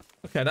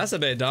 Okay, that's a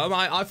bit dumb.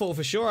 I thought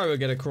for sure I would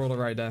get a crawler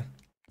right there.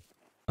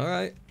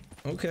 Alright.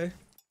 Okay.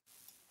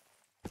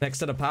 Next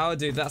to the power,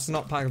 dude, that's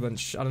not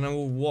Pack-a-Punch. I don't know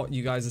what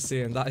you guys are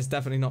seeing. That is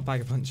definitely not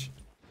Pack-a-Punch.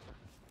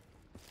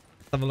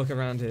 Let's have a look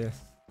around here.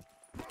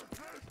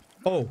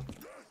 Oh.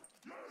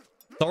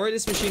 Sorry,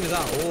 this machine is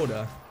out of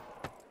order.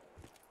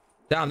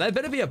 Damn, there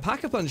better be a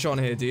Pack-a-Punch on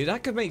here, dude.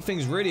 That could make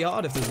things really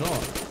hard if there's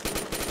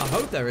not. I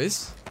hope there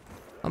is.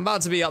 I'm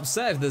about to be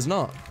upset if there's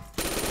not.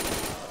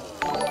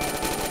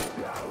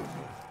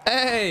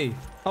 Hey,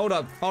 hold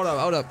up.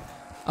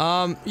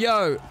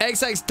 Yo,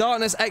 XX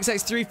Darkness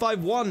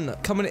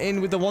XX351 coming in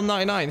with the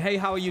 199. Hey,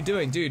 how are you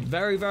doing, dude?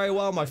 Very, very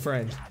well, my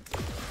friend.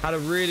 Had a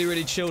really,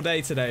 really chill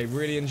day today.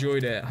 Really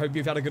enjoyed it. Hope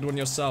you've had a good one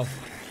yourself.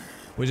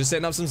 We're just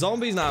setting up some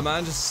zombies now,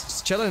 man.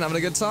 Just chilling, having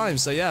a good time.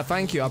 So yeah,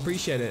 thank you. I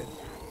appreciate it.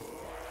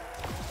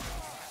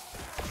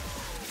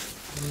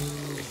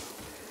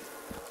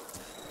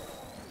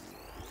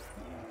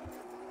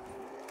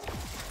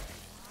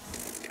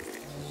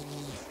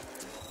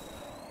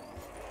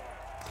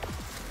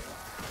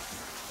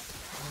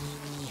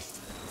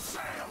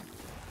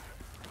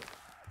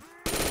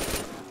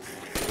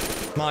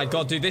 My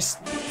god, dude, this...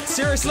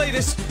 Seriously,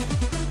 this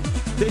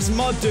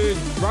mud, dude.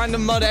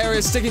 Random mud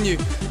areas sticking you.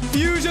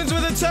 Fusions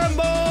with a 10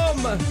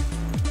 bomb!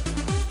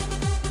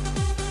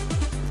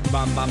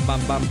 Bam, bam, bam,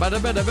 bam, bada,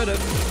 bada, bada.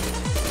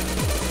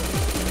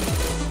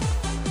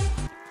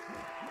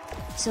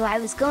 So I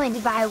was going to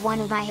buy one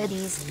of my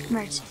hoodies,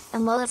 merch,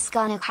 and well, it's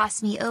gonna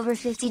cost me over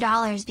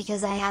 $50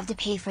 because I have to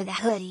pay for the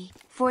hoodie,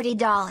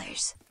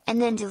 $40,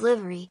 and then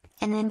delivery,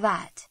 and then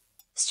VAT.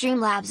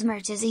 Streamlabs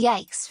merch is a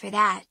yikes for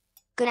that.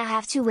 Gonna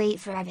have to wait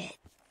for a bit.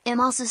 I'm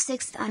also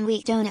 6th on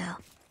week dono.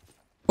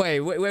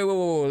 Wait. Let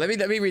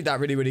me read that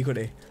really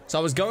quickly. So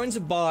I was going to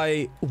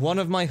buy one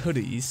of my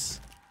hoodies,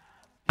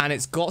 and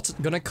it's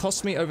gonna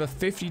cost me over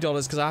 $50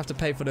 because I have to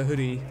pay for the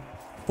hoodie,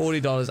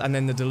 $40, and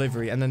then the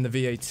delivery, and then the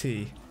VAT.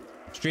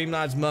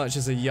 Streamlabs merch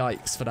is a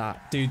yikes for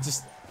that. Dude,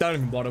 just don't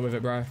even bother with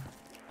it, bro.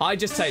 I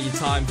just take your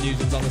time,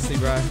 Fusions, honestly,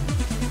 bro.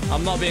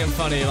 I'm not being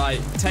funny,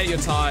 like, take your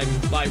time.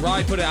 Like,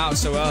 Ryan put it out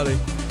so early.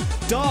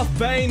 Darth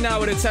Bane now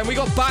with a 10. We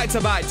got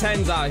back-to-back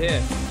 10s out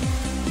here.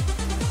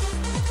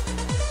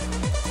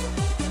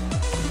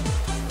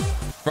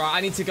 Bro,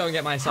 I need to go and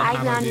get myself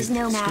ammo, High dude. is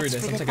no match Screw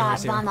this, for I'm the taking a thought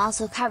risk here. bomb,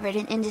 also covered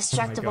in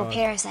indestructible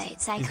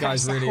parasites. I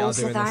crushed the whole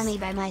Sith army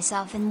by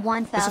myself in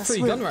one fell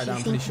swoop. Right now,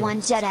 you think sure. one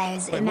Jedi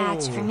is a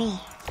match for me?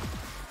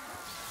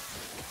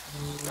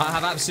 I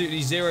have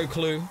absolutely zero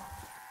clue.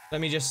 Let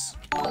me just...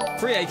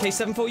 Free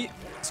AK-7 for you.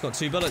 It's got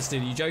 2 bullets,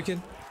 dude. Are you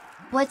joking?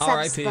 What's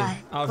up, Spud?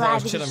 I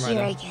Glad was to be chilling right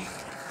here now. again.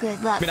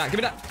 Good luck. Give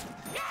me that.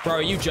 Bro,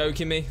 are you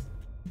joking me?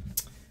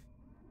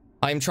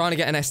 I am trying to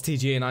get an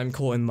STG and I'm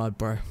caught in mud,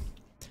 bro.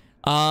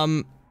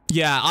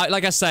 Yeah,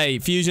 like I say,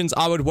 Fusions,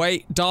 I would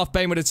wait. Darth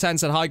Bane with a 10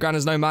 said high ground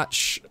is no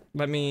match.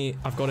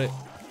 I've got it.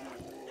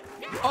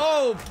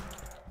 Oh!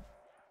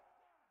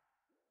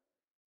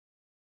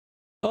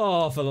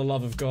 Oh, for the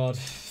love of God.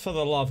 For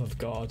the love of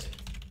God.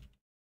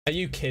 Are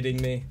you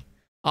kidding me?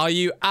 Are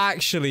you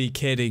actually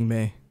kidding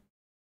me?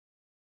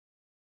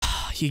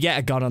 You get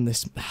a gun on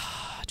this.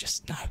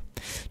 Just no.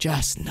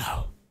 Just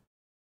no.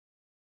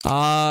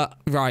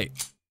 Right.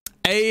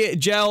 A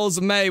Gels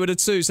May with a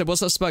 2 said,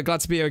 what's up, Spud? Glad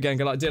to be here again.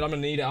 Good luck. Dude, I'm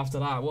gonna need it after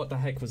that. What the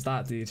heck was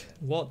that, dude?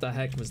 What the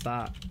heck was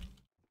that?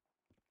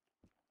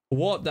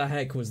 What the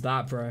heck was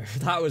that, bro?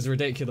 That was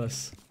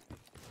ridiculous.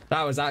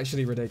 That was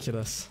actually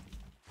ridiculous.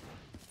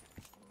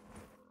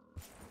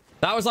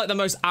 That was like the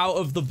most out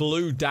of the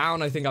blue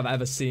down I think I've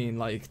ever seen.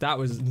 Like, that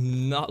was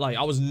not like,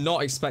 I was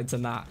not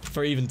expecting that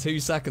for even 2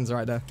 seconds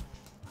right there.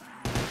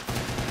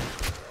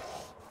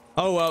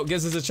 Oh well,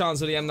 gives us a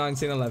chance for the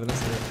M1911. Let's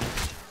do it.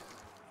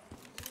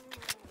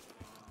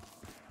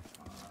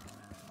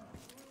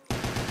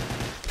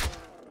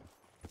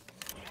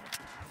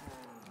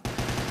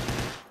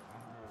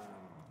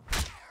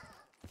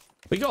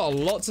 We got a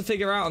lot to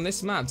figure out on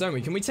this map, don't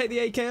we? Can we take the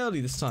AK early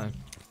this time?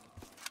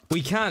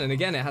 We can, and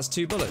again, it has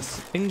 2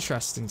 bullets.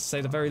 Interesting, to say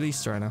the very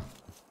least right now.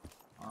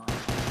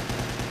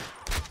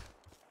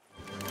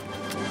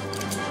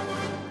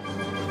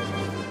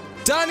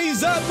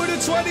 Danny's up with a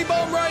 20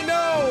 bomb right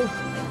now!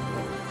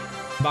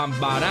 Bam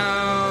ba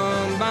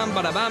dam, bam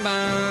ba da bam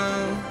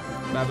bam.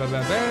 Bam bam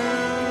bam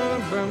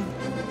bam bam.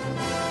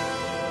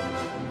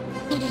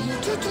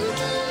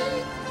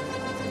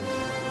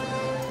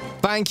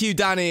 Thank you,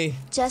 Danny.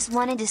 Just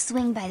wanted to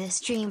swing by the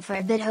stream for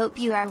a bit. Hope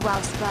you are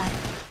well, Spud.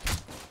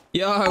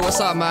 Yo, what's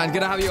up, man?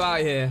 Good to have you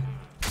out here.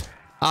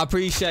 I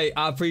appreciate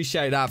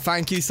that.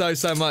 Thank you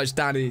so much,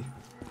 Danny.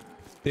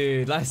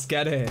 Dude, let's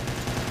get it.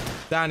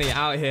 Danny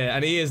out here,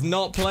 and he is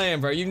not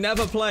playing, bro. You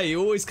never play. You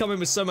always come in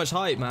with so much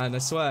hype, man. I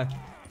swear.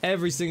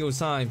 Every single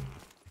time.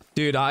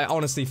 Dude, I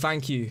honestly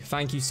thank you.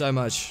 Thank you so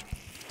much.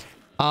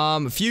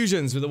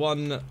 Fusions with the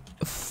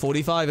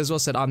 145 as well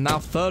said, I'm now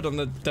 3rd on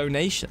the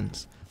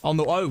donations. On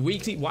the,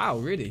 weekly. Wow,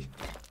 really?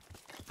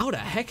 How the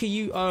heck are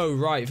you? Oh,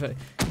 right.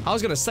 I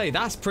was going to say,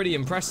 that's pretty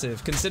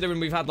impressive,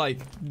 considering we've had, like,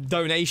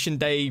 donation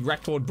day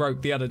record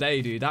broke the other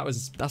day, dude.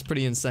 That's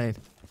pretty insane.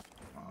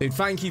 Dude,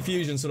 thank you,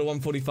 Fusions, for the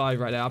 145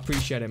 right there. I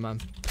appreciate it,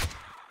 man.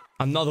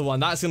 Another one.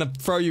 That's going to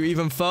throw you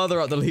even further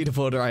up the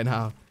leaderboard right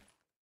now.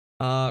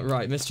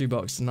 Right, mystery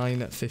box,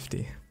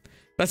 950.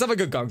 Let's have a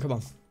good gun, come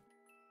on.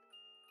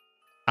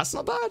 That's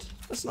not bad.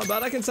 That's not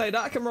bad. I can say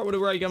that. I can rock with a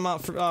ray gun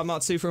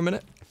Mark II for a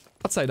minute.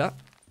 I'd say that.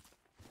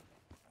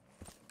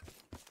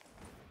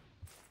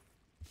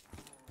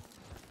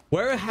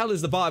 Where the hell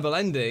is the Bible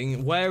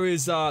ending? Where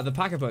is the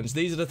Pack-a-Punch?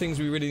 These are the things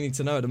we really need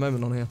to know at the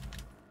moment on here.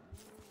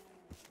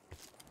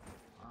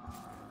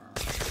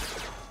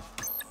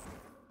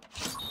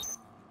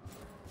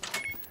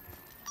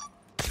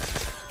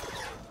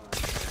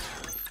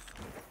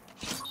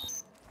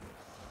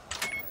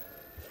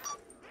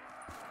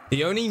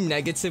 The only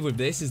negative with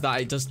this is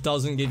that it just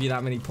doesn't give you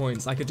that many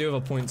points. I could do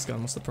with a points gun.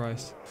 What's the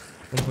price?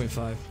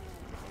 1.5.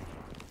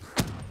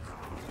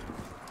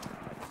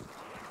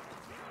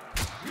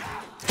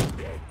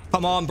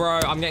 Come on, bro.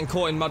 I'm getting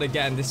caught in mud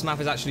again. This map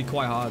is actually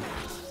quite hard.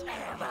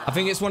 I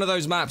think it's one of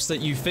those maps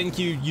that you think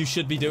you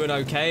should be doing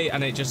okay,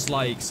 and it just,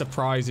 like,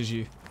 surprises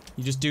you.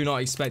 You just do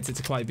not expect it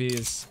to quite be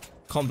as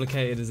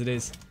complicated as it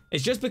is.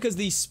 It's just because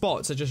these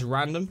spots are just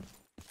random.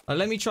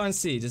 Let me try and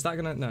see. Is that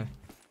gonna... No.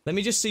 Let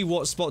me just see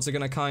what spots are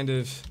gonna kind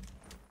of...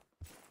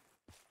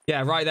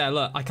 Yeah, right there.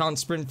 Look, I can't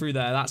sprint through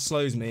there. That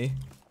slows me.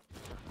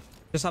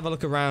 Just have a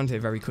look around here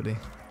very quickly.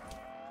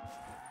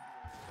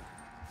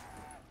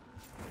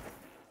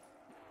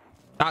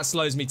 That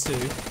slows me too.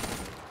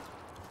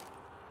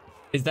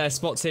 Is there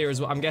spots here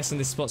as well? I'm guessing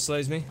this spot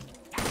slows me.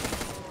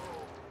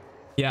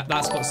 Yeah,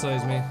 that spot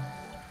slows me.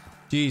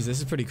 Jeez, this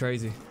is pretty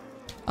crazy.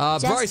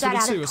 Bryce, got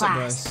out of what's up,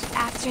 class. Bryce?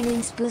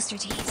 Afternoon's booster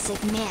tea,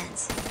 sick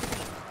mans.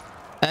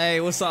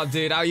 Hey, what's up,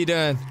 dude? How you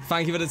doing?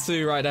 Thank you for the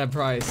 2 right there,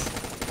 Bryce.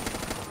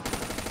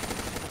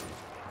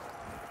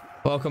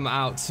 Welcome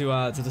out to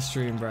the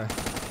stream, bro.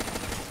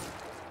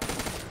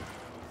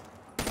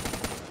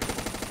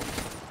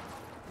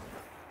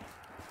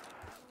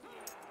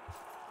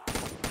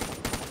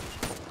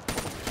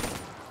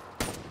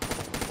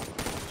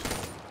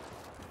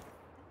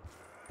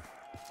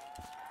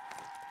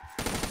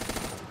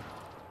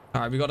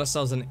 All right, we got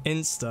ourselves an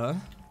Insta.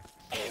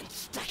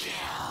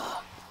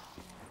 Insta-kill.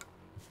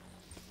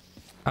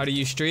 How do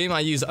you stream? I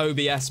use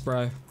OBS,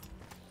 bro.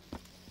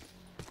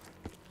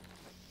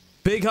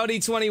 Big Hoodie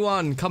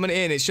 21 coming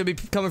in. It should be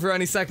coming through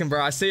any second,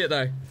 bro. I see it,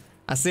 though.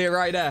 I see it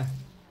right there.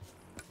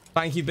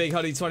 Thank you, Big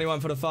Hoodie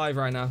 21 for the 5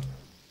 right now.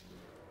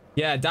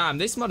 Yeah, damn.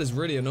 This mod is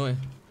really annoying.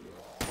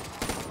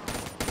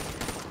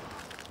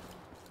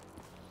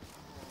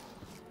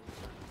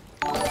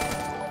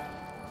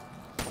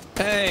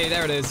 Hey,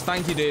 there it is.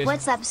 Thank you, dude.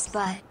 What's up,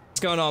 Spud? What's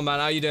going on, man?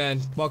 How you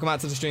doing? Welcome out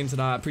to the stream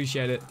tonight. I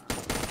appreciate it.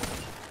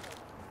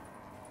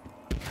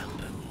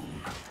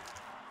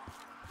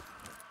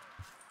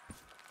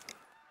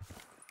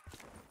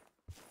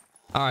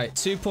 All right,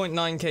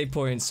 2.9k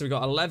points. So we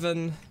got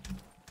 11.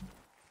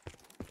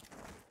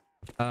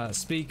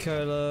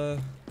 Speaker.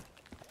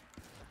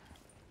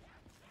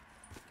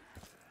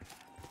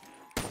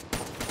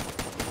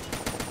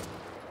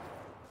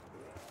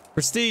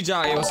 Prestige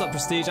out here. What's up,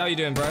 Prestige? How you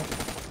doing, bro?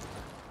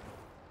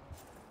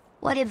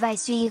 What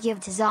advice do you give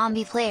to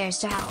zombie players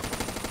to help?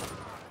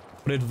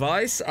 What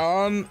advice?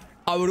 I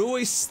would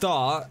always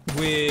start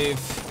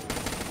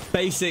with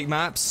basic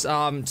maps.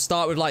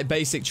 Start with like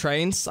basic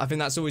trains. I think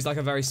that's always like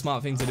a very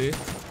smart thing to do.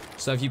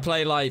 So if you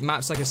play like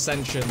maps like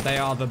Ascension, they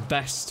are the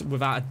best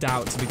without a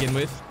doubt to begin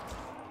with.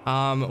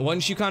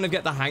 Once you kind of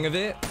get the hang of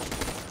it,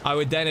 I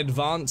would then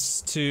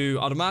advance to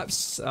other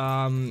maps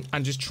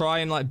and just try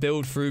and like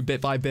build through bit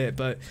by bit.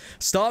 But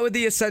start with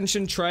the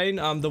Ascension train,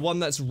 the one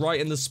that's right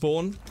in the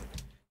spawn.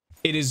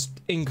 It is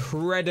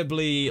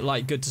incredibly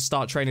like good to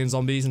start training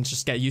zombies and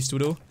just get used to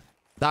it all.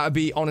 That would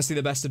be honestly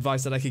the best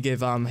advice that I could give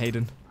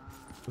Hayden,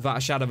 without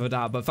a shadow of a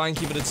doubt. But thank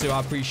you for the 2.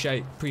 I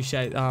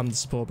appreciate the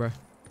support, bro.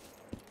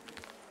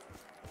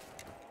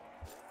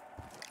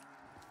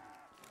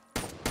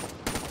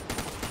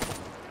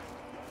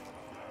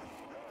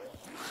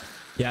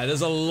 Yeah, there's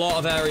a lot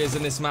of areas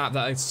in this map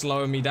that are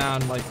slowing me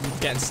down, like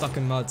getting stuck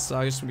in mud, so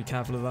I just want to be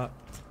careful of that.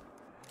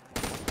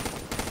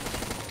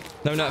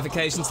 No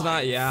notification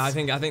tonight? Yeah, I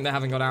think they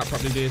haven't got out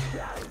properly, dude.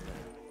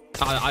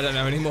 I don't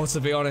know anymore, to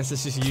be honest.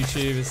 It's just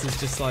YouTube. This is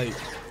just like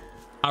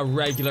a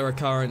regular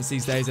occurrence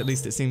these days. At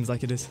least it seems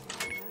like it is.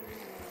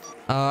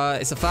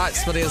 It's a fact.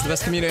 Spuddley is the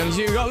best community on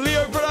YouTube. We've got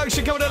Leo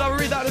Production coming in. I'll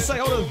read that in a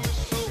second. Hold on.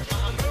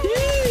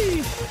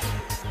 Yee!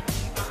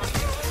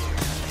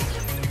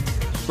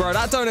 Bro,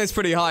 that donate's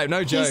pretty hype.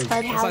 No joke. It's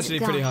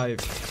actually pretty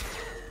hype.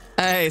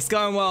 Hey, it's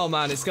going well,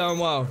 man. It's going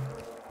well.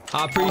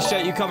 I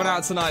appreciate you coming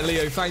out tonight,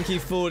 Leo. Thank you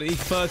for the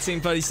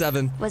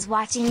 1337. Was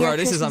watching your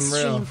Christmas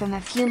stream from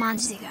a few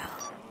months ago.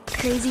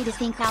 Crazy to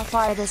think how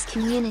far this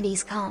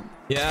community's come.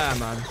 Yeah,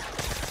 man.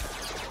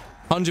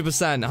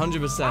 100%,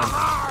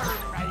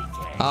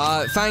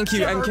 100%. Thank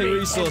you, MK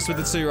Resource, with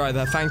the 2 right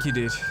there. Thank you,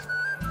 dude.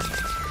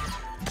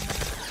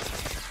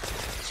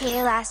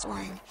 Okay, last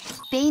one.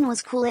 Bane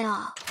was cool and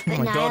all, but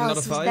oh Nihilus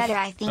was better,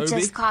 I think, Obi?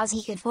 just cause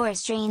he could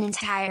force drain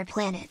entire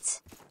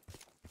planets.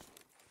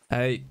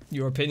 Hey,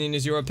 your opinion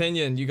is your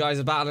opinion. You guys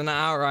are battling that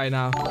out right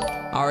now.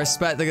 I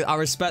respect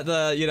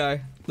the, you know,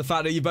 the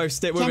fact that you both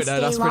stick with it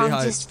there. That's pretty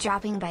hype. Just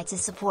dropping by to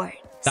support.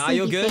 Nah,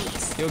 you're good.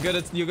 You're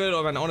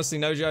good, man. Honestly,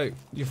 no joke.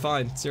 You're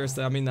fine.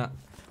 Seriously, I mean that.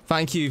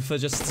 Thank you for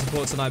just the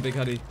support tonight, Big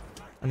Hoodie.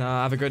 And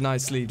have a good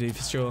night's sleep, dude,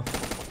 for sure.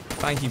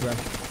 Thank you, bro.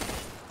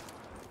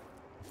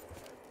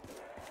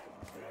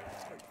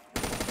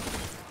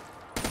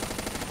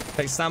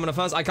 Take stamina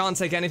first. I can't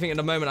take anything at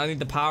the moment. I need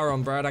the power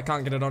on, bro. I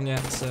can't get it on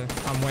yet, so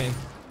I'm waiting.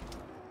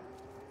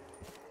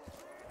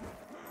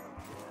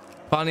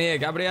 Funny here,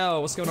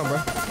 Gabriel. What's going on, bro?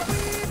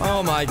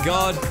 Oh my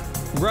god.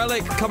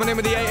 Relic coming in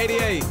with the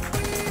 888.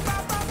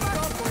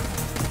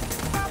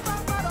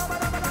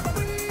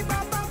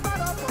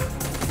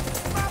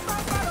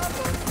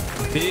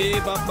 Have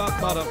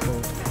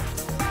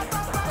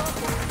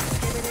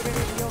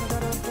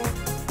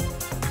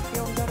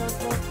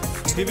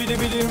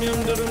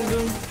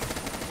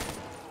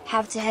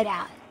to head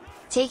out.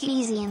 Take it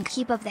easy and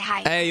keep up the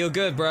hype. Hey, you're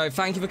good, bro.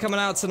 Thank you for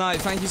coming out tonight.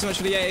 Thank you so much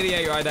for the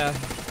 888 right there.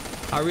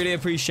 I really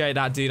appreciate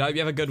that, dude. I hope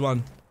you have a good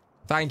one.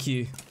 Thank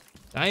you.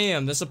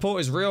 Damn, the support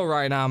is real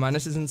right now, man.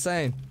 This is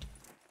insane.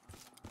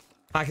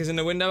 Hackers in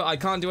the window. I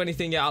can't do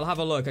anything yet. I'll have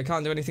a look. I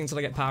can't do anything till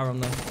I get power on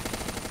there.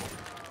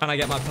 And I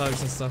get my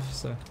perks and stuff,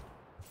 so.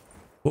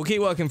 We'll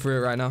keep working through it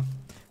right now.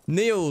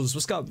 Niels,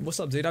 what's up? What's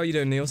up, dude? How are you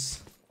doing,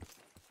 Niels?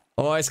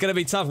 Oh, it's gonna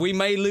be tough. We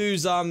may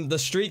lose the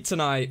streak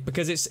tonight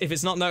because if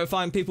it's not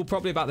notifying people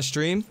properly about the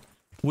stream,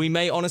 we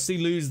may honestly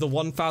lose the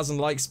 1,000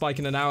 like spike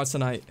in an hour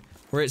tonight.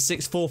 We're at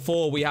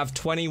 644. We have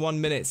 21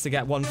 minutes to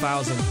get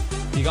 1,000.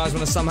 If you guys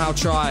want to somehow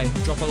try,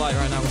 drop a like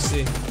right now. We'll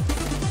see.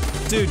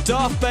 Dude,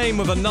 Darth Bane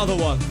with another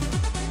one.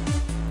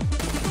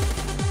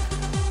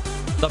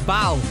 The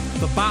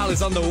battle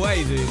is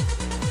underway, dude.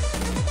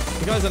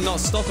 You guys are not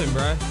stopping,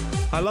 bro.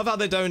 I love how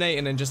they're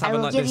donating and just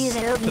having like this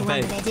debate. I will give you the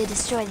Obi-Wan that I did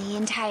destroy the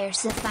entire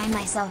Sith by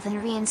myself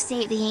and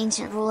reinstate the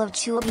ancient rule of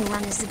 2.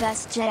 Obi-Wan is the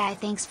best Jedi.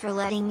 Thanks for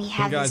letting me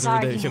have this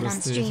argument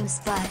on stream,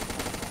 Spud.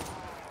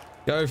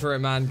 Go for it,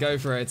 man. Go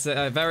for it. It's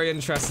very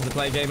interesting to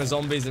play a game of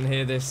zombies and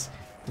hear this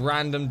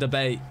random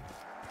debate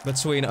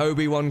between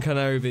Obi-Wan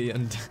Kenobi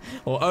and...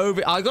 Or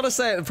I gotta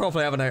say it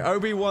properly, haven't I?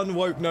 Obi-Wan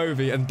Woke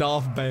Novi and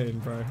Darth Bane,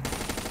 bro.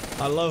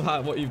 I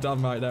love what you've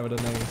done right there with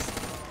the names.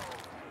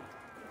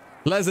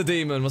 Leather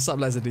Demon. What's up,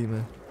 Leather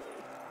Demon?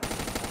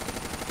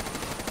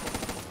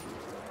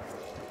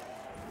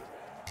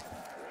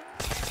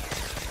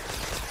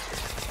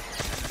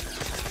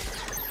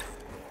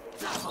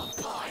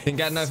 Didn't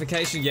get a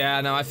notification? Yeah,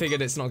 no, I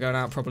figured it's not going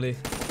out properly.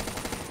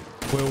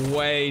 We're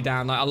way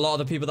down. Like, a lot of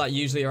the people that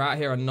usually are out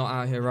here are not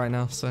out here right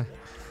now, so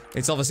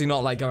it's obviously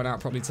not like going out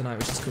properly tonight,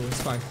 which is cool.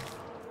 It's fine.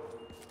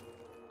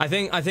 I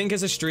think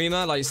as a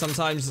streamer, like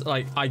sometimes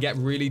like I get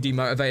really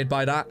demotivated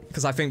by that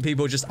because I think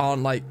people just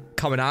aren't like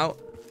coming out.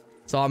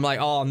 So I'm like,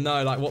 oh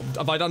no, like what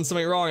have I done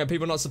something wrong? Are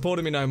people not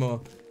supporting me no more?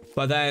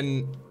 But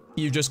then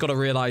you just got to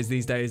realize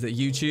these days that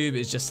YouTube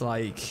is just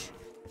like,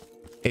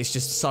 it's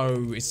just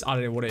so, I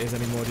don't know what it is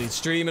anymore, dude.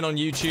 Streaming on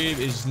YouTube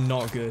is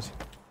not good.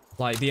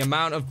 Like the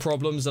amount of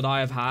problems that I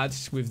have had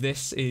with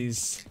this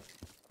is,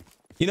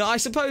 you know, I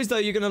suppose though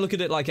you're going to look at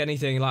it like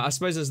anything. Like I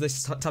suppose there's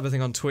this type of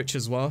thing on Twitch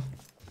as well.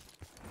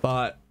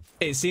 But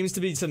it seems to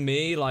be to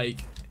me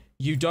like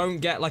you don't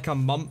get like a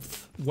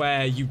month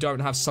where you don't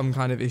have some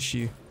kind of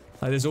issue.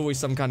 Like there's always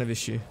some kind of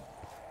issue.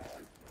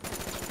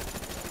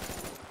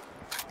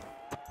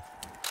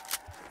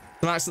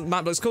 The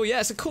map looks cool. Yeah,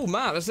 it's a cool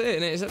map. That's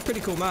it. It's a pretty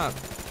cool map.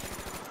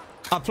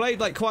 I played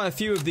like quite a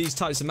few of these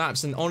types of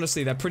maps and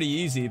honestly they're pretty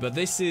easy, but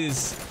this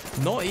is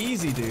not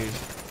easy, dude.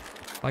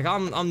 Like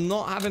I'm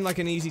not having like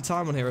an easy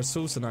time on here at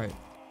all tonight.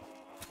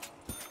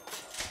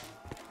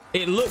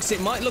 It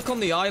might look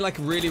on the eye like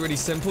really, really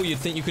simple. You'd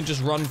think you can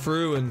just run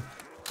through and,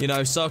 you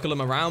know, circle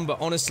them around,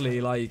 but honestly,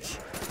 like,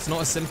 it's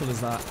not as simple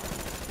as that.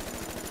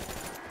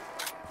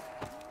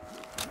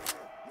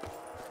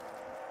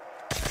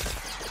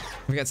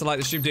 We get to like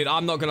the stream, dude.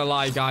 I'm not gonna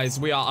lie, guys.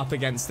 We are up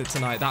against it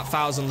tonight. That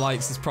 1,000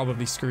 likes is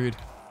probably screwed.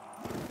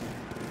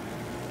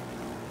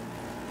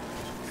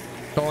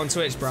 Go on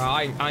Twitch, bro.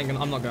 I'm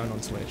not going on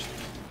Twitch.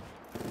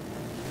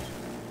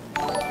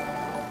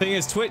 Thing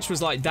is, Twitch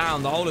was like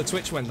down. The whole of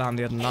Twitch went down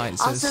the other night.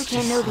 So also,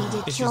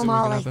 Kenobi did kill them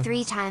all like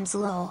 3 times,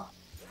 lol.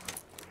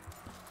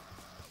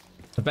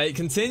 Debate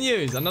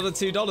continues. Another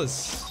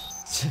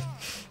 $2.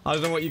 I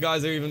don't know what you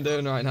guys are even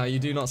doing right now. You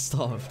do not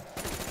stop.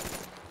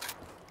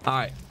 All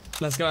right,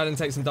 let's go ahead and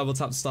take some double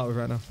tap to start with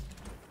right now.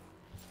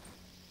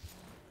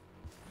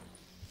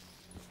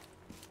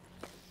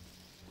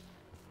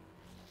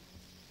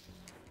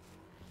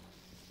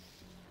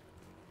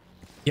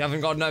 You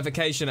haven't got a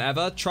notification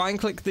ever? Try and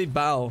click the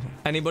bell.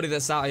 Anybody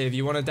that's out here, if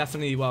you want to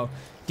definitely, well,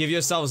 give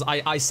yourselves,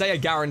 I say a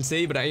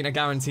guarantee, but it ain't a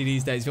guarantee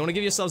these days. If you want to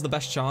give yourselves the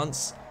best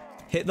chance,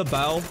 hit the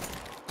bell,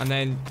 and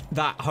then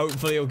that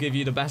hopefully will give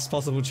you the best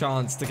possible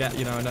chance to get,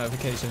 you know, a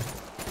notification.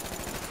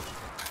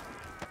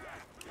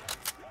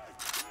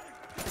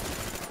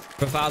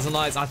 For 1,000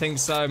 likes, I think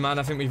so, man.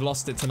 I think we've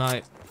lost it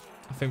tonight.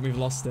 I think we've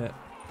lost it.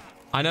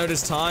 I know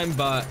there's time,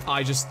 but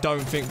I just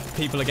don't think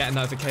people are getting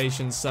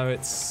notifications, so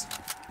it's...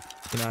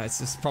 You know, it's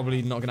just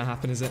probably not going to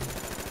happen, is it?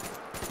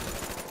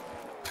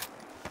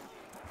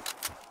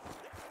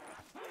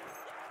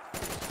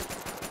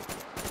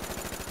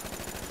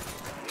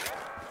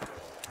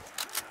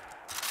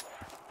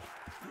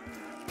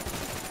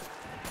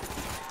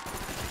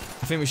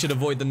 I think we should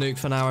avoid the nuke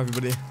for now,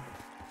 everybody.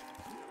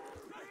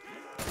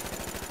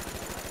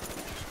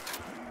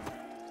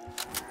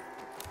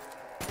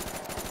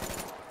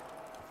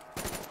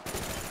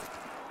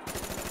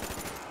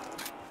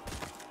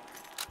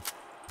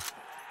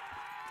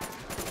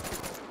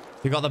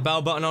 You got the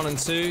bell button on and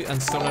still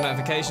no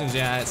notifications.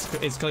 Yeah,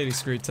 it's clearly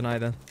screwed tonight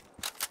then.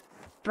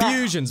 Bro,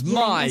 Fusions, you're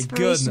my an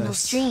inspirational goodness.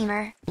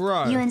 Streamer.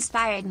 Bro. You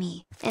inspired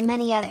me, and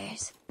many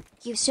others.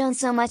 You've shown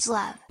so much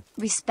love,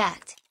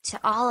 respect, to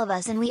all of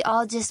us, and we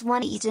all just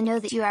want you to know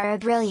that you are a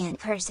brilliant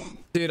person.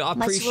 Dude, I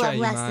Much appreciate love,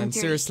 you, less man. than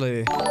 3.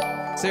 Seriously.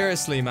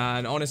 Seriously,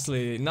 man.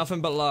 Honestly,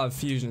 nothing but love,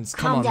 Fusions.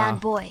 Come Calm on down, now.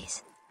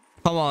 boys.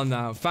 Come on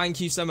now. Thank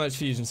you so much,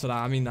 Fusions, for that.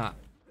 I mean that.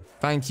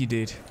 Thank you,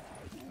 dude.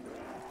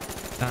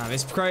 Damn,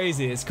 it's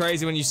crazy. It's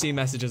crazy when you see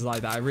messages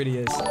like that. It really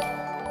is.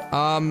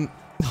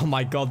 Oh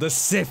my god, the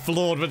Sith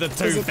Lord with the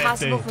 250. Is it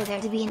possible for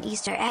there to be an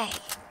Easter egg?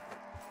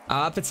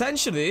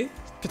 Potentially.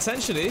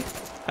 Potentially.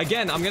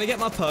 Again, I'm gonna get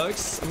my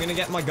perks. I'm gonna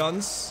get my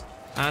guns.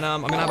 And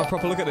I'm gonna have a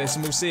proper look at this,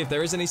 and we'll see if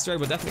there is an Easter egg.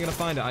 We're definitely gonna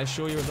find it. I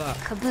assure you of that.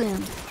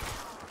 Kaboom.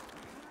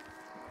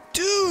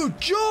 Dude,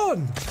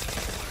 John!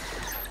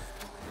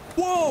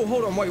 Whoa,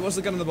 hold on, wait, what's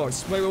the gun in the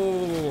box? Wait,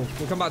 whoa.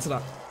 We'll come back to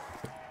that.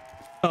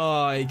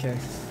 Oh, AK.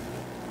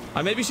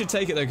 I maybe should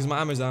take it though, because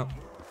my ammo's out.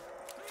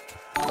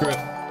 Screw it.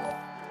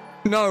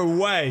 No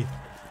way.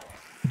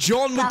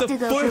 John with the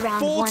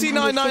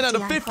 49.9 out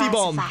of 50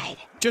 bomb.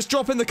 Just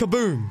dropping the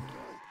kaboom.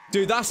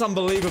 Dude, that's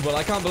unbelievable.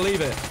 I can't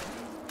believe it.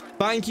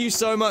 Thank you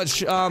so much,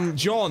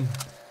 John.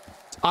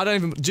 I don't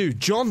even... Dude,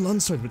 John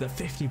Lunsford with a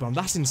 50 bomb.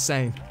 That's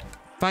insane.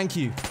 Thank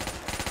you.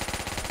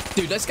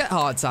 Dude, let's get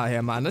hearts out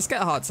here, man. Let's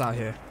get hearts out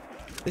here.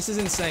 This is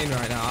insane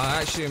right now.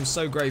 I actually am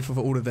so grateful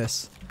for all of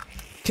this.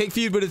 Kick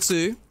feud with a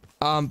 2.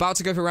 About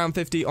to go for round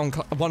 50 on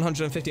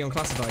 150 on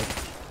classified.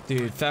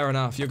 Dude, fair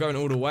enough. You're going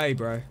all the way,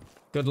 bro.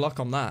 Good luck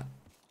on that.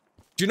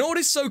 Do you know what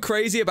is so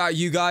crazy about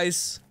you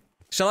guys?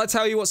 Shall I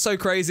tell you what's so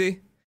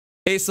crazy?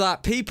 It's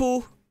that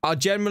people are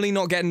generally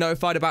not getting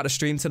notified about the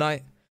stream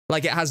tonight.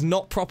 Like, it has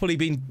not properly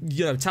been,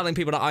 you know, telling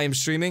people that I am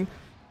streaming.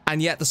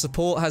 And yet the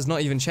support has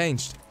not even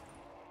changed.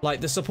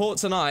 Like, the support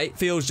tonight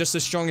feels just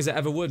as strong as it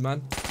ever would,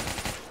 man.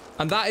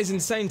 And that is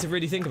insane to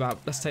really think about.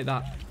 Let's take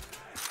that.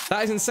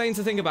 That is insane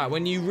to think about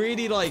when you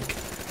really, like,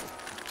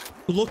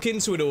 look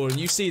into it all and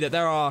you see that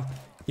there are,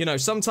 you know,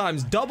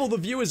 sometimes double the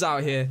viewers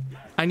out here,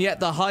 and yet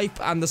the hype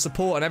and the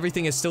support and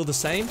everything is still the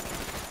same.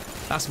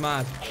 That's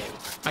mad.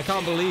 I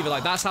can't believe it.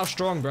 Like, that's how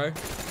strong, bro.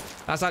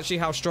 That's actually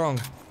how strong.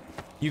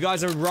 You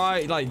guys are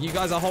right. Like, you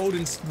guys are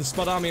holding the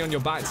Spud Army on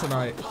your back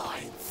tonight.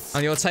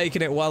 And you're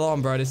taking it well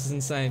on, bro. This is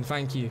insane.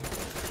 Thank you.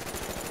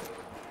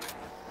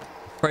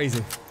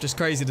 Crazy. Just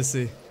crazy to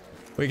see.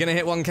 We're gonna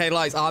hit 1K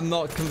likes. I'm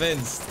not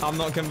convinced. I'm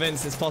not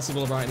convinced it's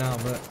possible right now,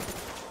 but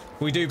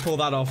we do pull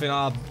that off in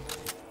our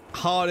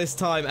hardest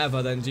time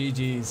ever, then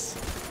GG's.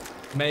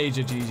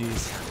 Major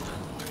GG's.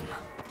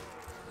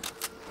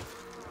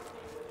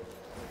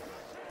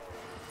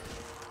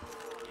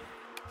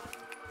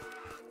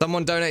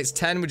 Someone donates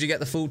 10, would you get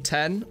the full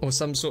 10 or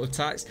some sort of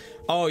tax?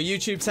 Oh,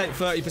 YouTube take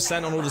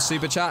 30% on all the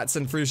super chats,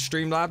 and through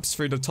Streamlabs,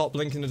 through the top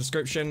link in the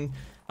description,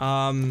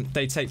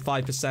 they take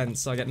 5%,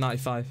 so I get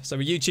 95. So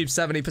with YouTube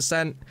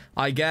 70%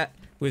 I get,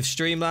 with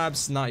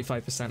Streamlabs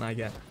 95% I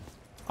get.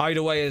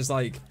 Either way is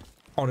like,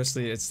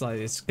 honestly, it's like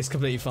it's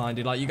completely fine,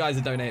 dude. Like, you guys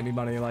are donating me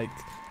money, like,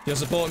 you're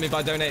supporting me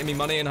by donating me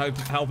money and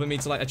helping me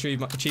to like achieve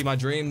my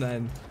dream,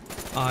 then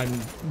I'm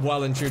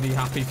well and truly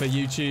happy for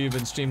YouTube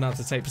and Streamlabs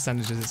to take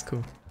percentages. It's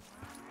cool.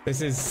 This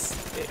is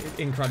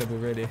incredible,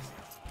 really.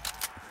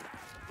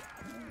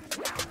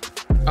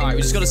 Alright,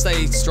 we just gotta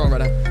stay strong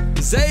right now.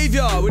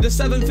 Xavier with a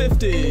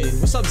 750.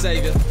 What's up,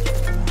 Xavier?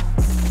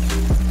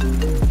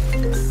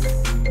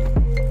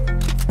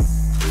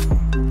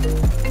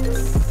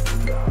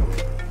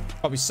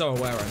 Probably so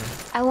aware right now.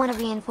 I want to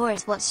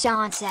reinforce what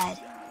Sean said.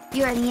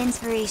 You are the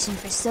inspiration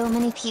for so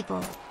many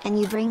people, and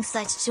you bring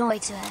such joy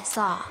to us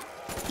all.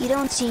 You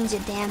don't change a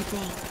damn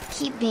thing.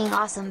 Keep being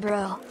awesome,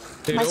 bro.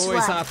 Dude, Much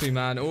always love. happy,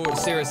 man.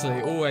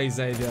 Seriously, always,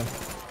 Xavier.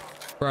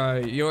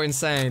 Bro, you're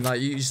insane.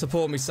 Like, you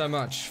support me so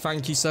much.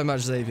 Thank you so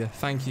much, Xavier.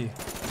 Thank you.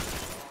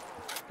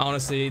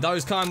 Honestly,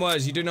 those kind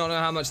words, you do not know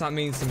how much that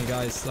means to me,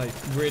 guys. Like,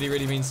 really,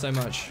 really means so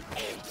much.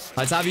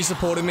 Like, to have you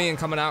supporting me and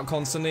coming out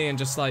constantly and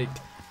just, like,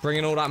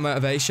 bringing all that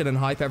motivation and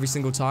hype every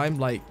single time.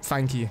 Like,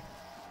 thank you.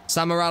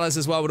 Sam Morales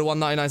as well with a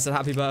 199 said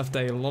happy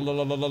birthday.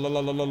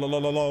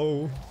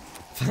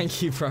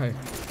 Thank you, bro.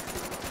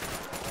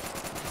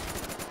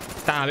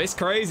 Damn, it's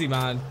crazy,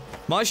 man.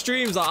 My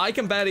streams, like, I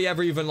can barely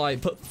ever even,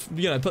 like, put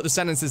the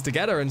sentences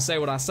together and say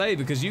what I say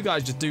because you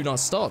guys just do not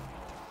stop.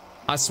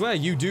 I swear,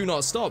 you do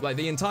not stop. Like,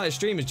 the entire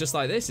stream is just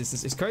like this.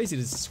 It's crazy.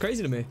 It's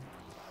crazy to me.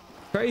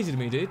 Crazy to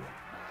me, dude.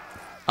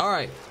 All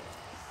right.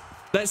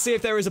 Let's see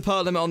if there is a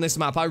perk limit on this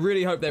map. I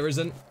really hope there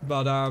isn't,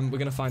 but we're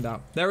going to find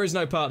out. There is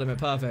no perk limit.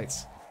 Perfect.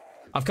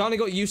 I've kind of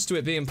got used to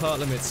it being perk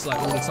limits, like,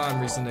 all the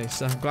time recently,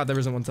 so I'm glad there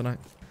isn't one tonight.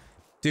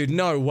 Dude,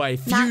 no way.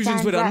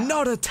 Fusions with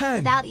another 10.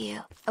 Without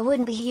you, I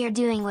wouldn't be here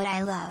doing what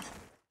I love.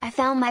 I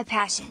found my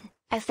passion.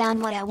 I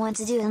found what I want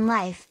to do in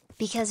life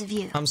because of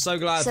you. I'm so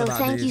glad for that,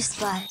 thank dude. you,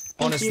 Spud.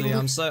 Honestly,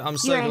 I'm so You're glad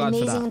for that. You're an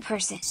amazing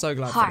person. So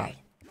glad for that.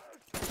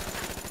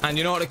 And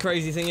you know what the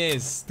crazy thing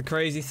is? The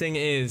crazy thing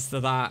is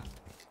that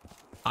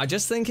I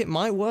just think it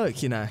might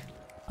work, you know.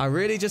 I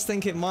really just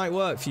think it might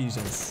work,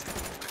 Fusions.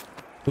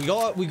 We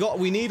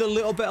need a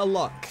little bit of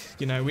luck,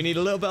 you know. We need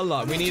a little bit of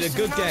luck. We need a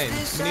good game.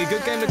 We need a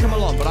good game to come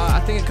along, but I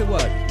think it could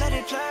work.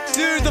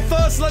 Dude, the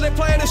first Let It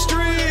Play in a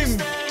stream.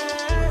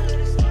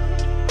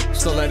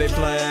 So let it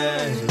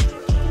play.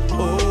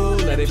 Oh,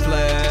 let it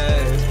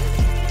play.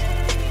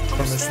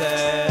 From the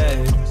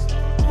stage.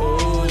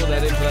 Oh,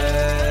 let it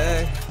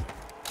play.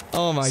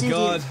 Oh my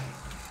god.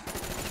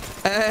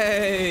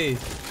 Hey.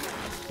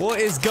 What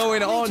is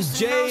going on,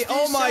 Jay?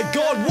 Oh my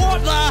god,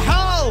 what the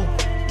hell?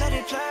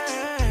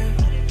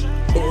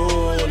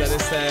 Oh, let it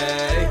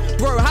play.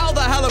 Bro, how the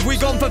hell have we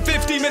gone for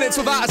 50 minutes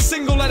without a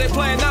single let it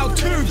play, and now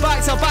 2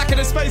 back-to-back in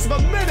the space of a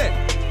minute?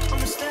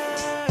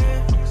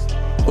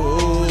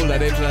 Oh,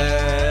 let it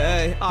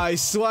play. I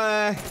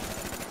swear.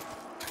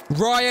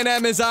 Ryan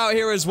M is out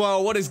here as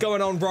well. What is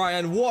going on,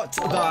 Brian? What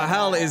the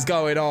hell is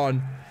going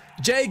on?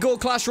 Jay Gore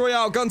Clash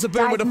Royale, Gun to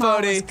Boom with a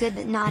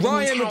 30.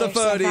 Ryan with the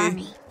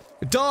 30.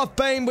 Darth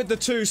Bane with the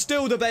 2,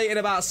 still debating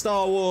about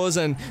Star Wars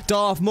and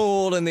Darth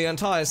Maul and the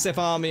entire Sith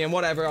army and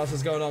whatever else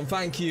is going on.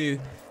 Thank you.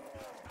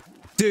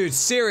 Dude,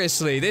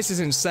 seriously, this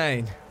is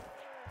insane.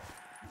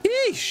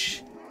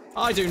 Yeesh.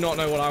 I do not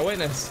know what I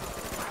witnessed.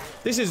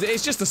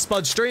 It's just the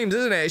Spud streams,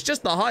 isn't it? It's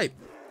just the hype.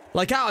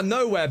 Like out of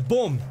nowhere,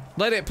 boom.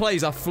 Let it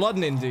plays are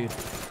flooding in, dude.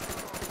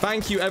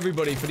 Thank you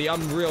everybody for the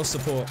unreal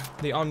support.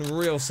 The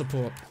unreal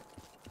support.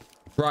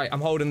 Right,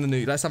 I'm holding the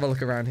nuke. Let's have a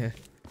look around here.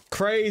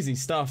 Crazy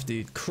stuff,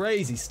 dude.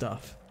 Crazy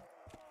stuff.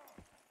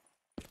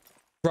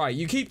 Right,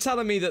 you keep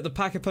telling me that the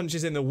Pack-a-Punch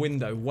is in the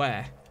window.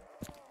 Where?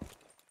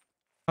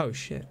 Oh,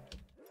 shit.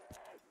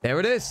 There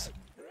it is.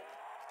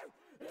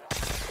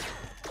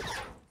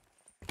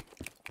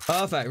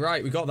 Perfect.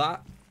 Right, we got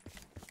that.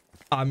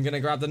 I'm gonna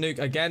grab the nuke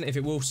again if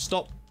it will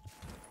stop.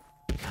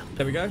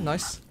 There we go.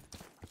 Nice.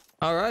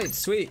 All right,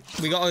 sweet.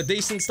 We got a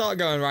decent start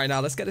going right now.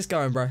 Let's get this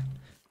going, bro.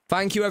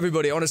 Thank you,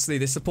 everybody. Honestly,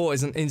 this support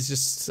is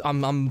just...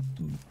 I'm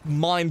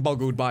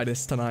mind-boggled by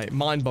this tonight.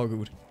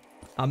 Mind-boggled.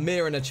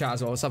 Amir in the chat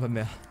as well. What's up,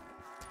 Amir?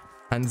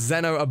 And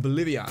Zeno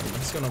Oblivion.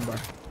 What's going on, bro?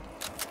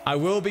 I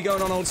will be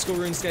going on old school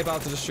RuneScape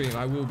after the stream.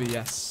 I will be,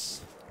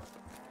 yes.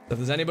 So if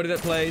there's anybody that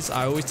plays,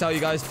 I always tell you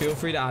guys, feel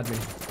free to add me.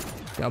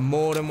 You're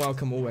more than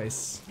welcome,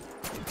 always.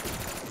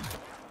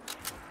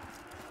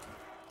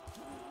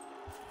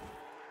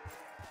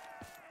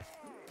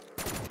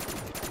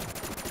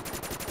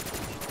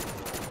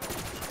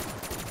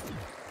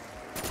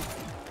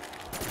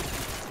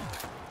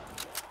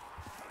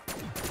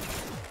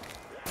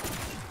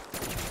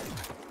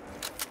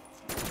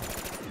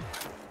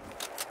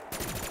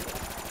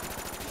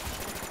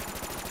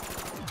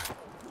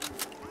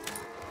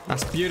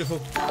 That's beautiful.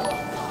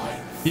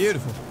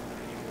 Beautiful.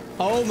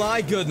 Oh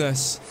my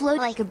goodness. Float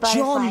like a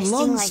butterfly,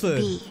 sting like a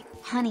bee.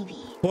 Honeybee.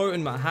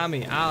 Quoting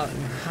Muhammad oh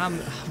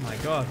my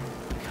god.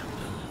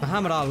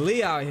 Muhammad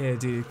Ali out here,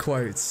 dude.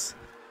 Quotes.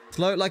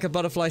 Float like a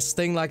butterfly,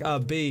 sting like a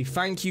bee.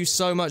 Thank you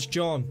so much,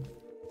 John.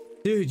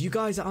 Dude, you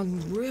guys are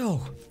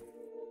unreal.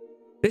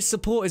 This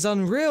support is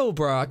unreal,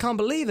 bro. I can't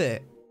believe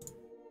it.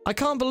 I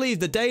can't believe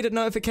the day that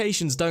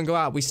notifications don't go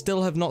out, we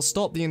still have not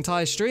stopped the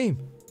entire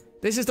stream.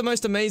 This is the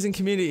most amazing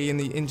community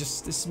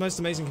this is the most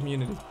amazing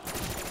community.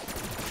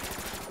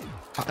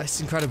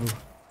 It's incredible.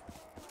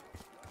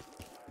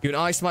 You and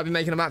Ice might be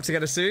making a map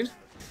together soon.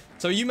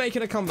 So are you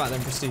making a comeback then,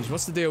 Prestige?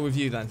 What's the deal with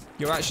you then?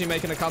 You're actually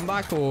making a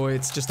comeback, or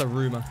it's just a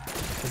rumor?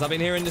 Because I've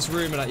been hearing this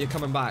rumor that you're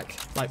coming back,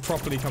 like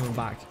properly coming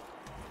back.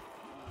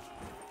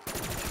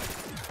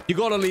 You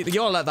gotta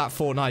let that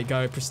Fortnite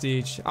go,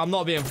 Prestige. I'm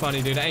not being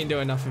funny, dude. It ain't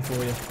doing nothing for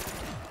you.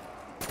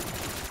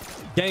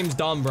 Game's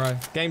done, bro.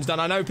 Game's done.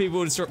 I know people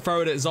would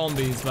throw it at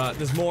zombies, but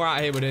there's more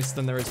out here with this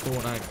than there is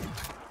Fortnite.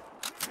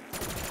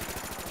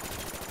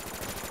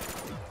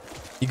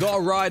 You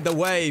gotta ride the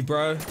wave,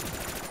 bro.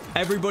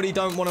 Everybody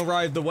don't want to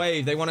ride the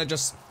wave. They want to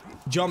just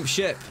jump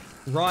ship.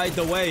 Ride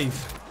the wave.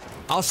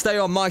 I'll stay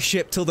on my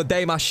ship till the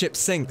day my ship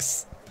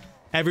sinks.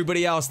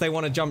 Everybody else, they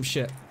want to jump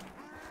ship.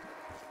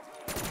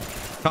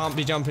 Can't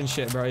be jumping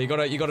shit, bro. You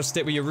gotta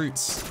stick with your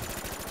roots.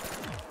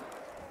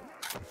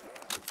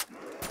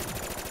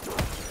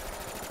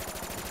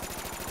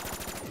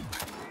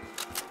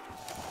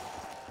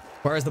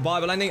 Where is the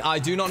Bible ending? I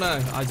do not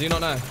know. I do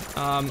not know.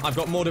 I've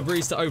got more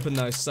debris to open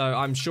though, so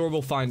I'm sure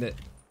we'll find it.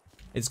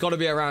 It's got to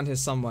be around here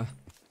somewhere.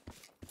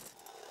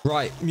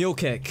 Right, mule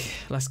kick.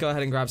 Let's go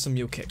ahead and grab some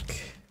mule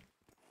kick.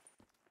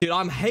 Dude,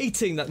 I'm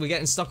hating that we're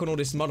getting stuck on all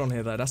this mud on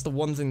here though. That's the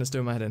one thing that's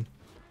doing my head in.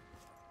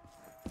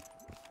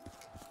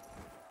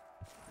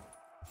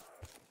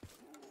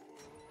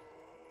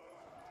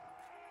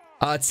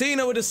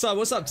 Tina with a sub.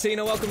 What's up,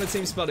 Tina? Welcome to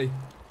Team Spuddy.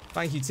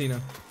 Thank you, Tina.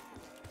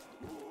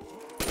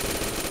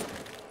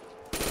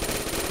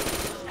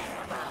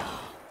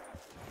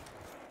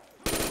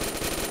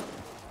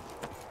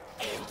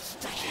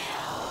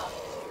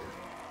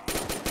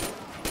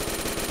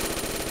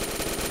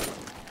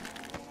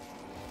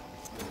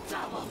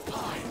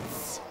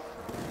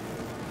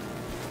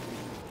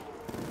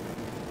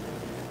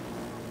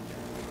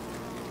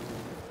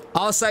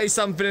 I'll say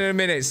something in a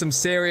minute. Some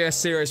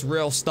serious,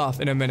 real stuff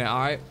in a minute,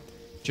 alright?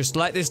 Just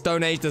let this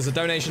donate. There's a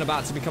donation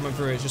about to be coming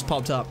through. It's just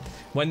popped up.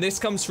 When this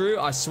comes through,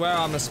 I swear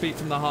I'm gonna speak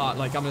from the heart.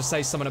 Like, I'm gonna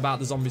say something about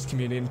the zombies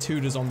community and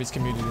to the zombies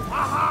community.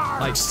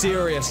 Like,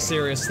 serious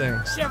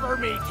things. Shiver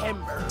me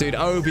timber. Dude,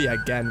 Obi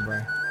again,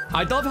 bro.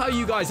 I love how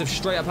you guys have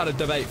straight up had a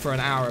debate for an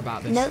hour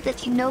about this. Note that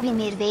Kenobi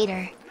made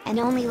Vader, and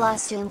only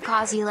lost to him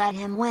cause he let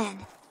him win.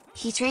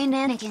 He trained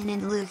Anakin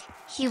and Luke.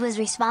 He was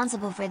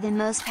responsible for the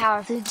most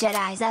powerful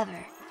Jedis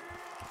ever.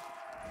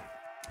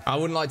 I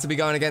wouldn't like to be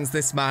going against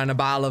this man in a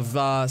battle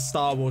of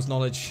Star Wars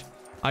knowledge.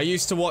 I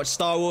used to watch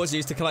Star Wars, I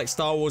used to collect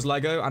Star Wars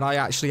Lego, and I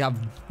actually have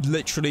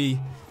literally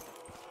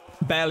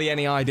barely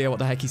any idea what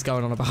the heck he's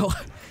going on about.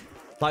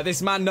 Like,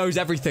 this man knows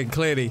everything,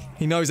 clearly.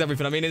 He knows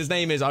everything. I mean, his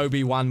name is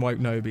Obi-Wan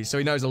Kenobi, so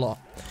he knows a lot.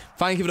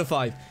 Thank you for the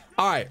 5.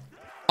 Alright,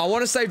 I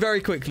want to say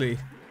very quickly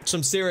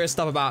some serious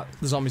stuff about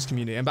the zombies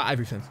community and about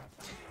everything.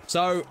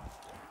 So,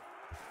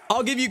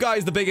 I'll give you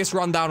guys the biggest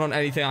rundown on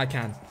anything I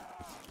can.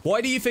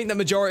 Why do you think the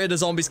majority of the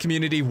zombies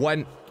community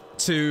went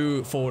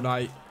to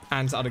Fortnite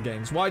and to other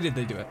games? Why did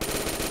they do it?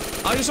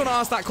 I just want to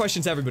ask that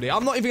question to everybody.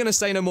 I'm not even going to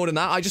say no more than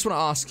that. I just want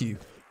to ask you.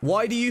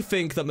 Why do you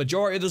think that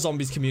majority of the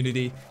zombies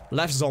community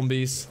left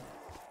zombies?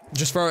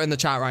 Just throw it in the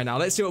chat right now.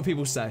 Let's see what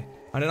people say.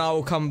 And then I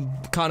will come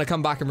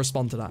back and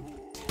respond to that.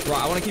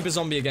 Right, I want to keep a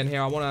zombie again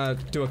here. I want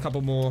to do a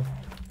couple more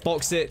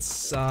box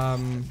hits. Get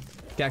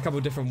a couple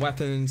of different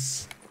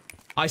weapons.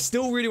 I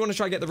still really want to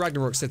try to get the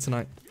Ragnarok sit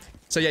tonight.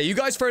 So yeah, you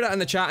guys throw that in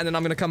the chat and then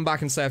I'm going to come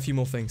back and say a few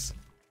more things.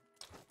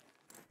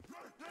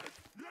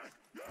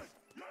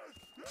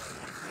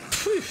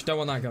 Whew, don't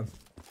want that gun.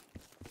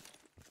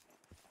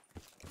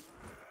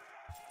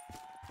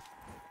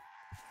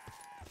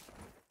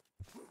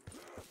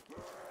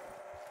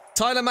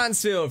 Tyler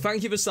Mansfield,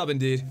 thank you for subbing,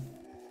 dude.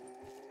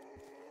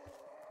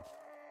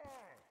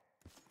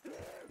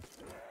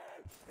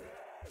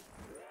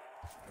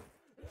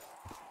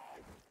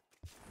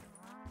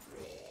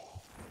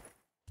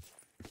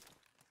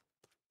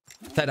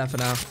 Take that for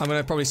now. I'm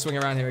gonna probably swing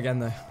around here again,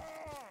 though.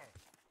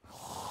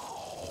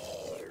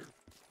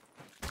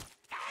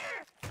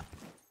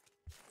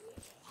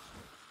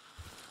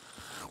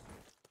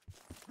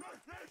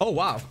 Oh,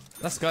 wow.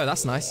 Let's go.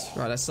 That's nice.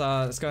 Right, let's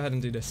go ahead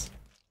and do this.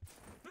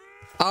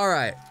 All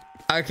right.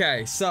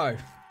 Okay, so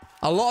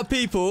a lot of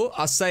people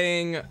are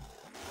saying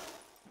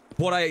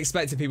what I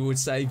expected people would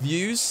say.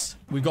 Views.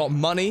 We've got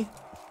money.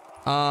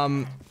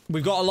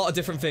 We've got a lot of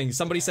different things.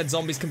 Somebody said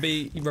zombies can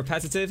be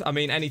repetitive. I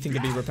mean, anything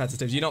can be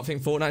repetitive. Do you not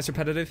think Fortnite's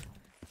repetitive?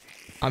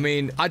 I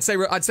mean, I'd say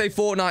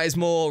Fortnite is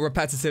more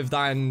repetitive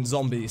than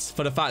zombies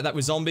for the fact that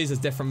with zombies there's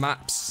different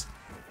maps,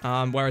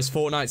 whereas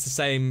Fortnite's the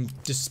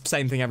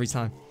same thing every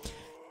time.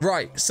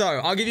 Right. So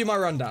I'll give you my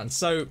rundown.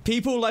 So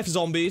people left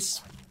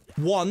zombies.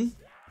 One.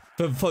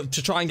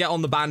 To try and get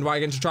on the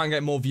bandwagon, to try and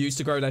get more views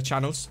to grow their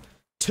channels.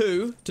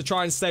 2, to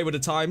try and stay with the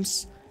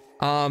times.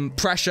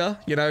 Pressure,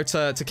 you know,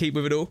 to keep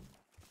with it all.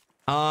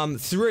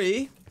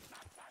 3,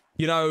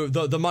 you know,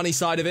 the money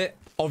side of it.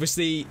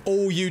 Obviously,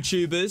 all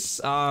YouTubers,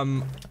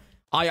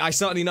 I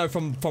certainly know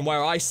from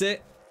where I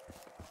sit,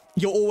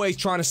 you're always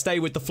trying to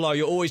stay with the flow.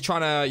 You're always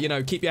trying to, you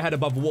know, keep your head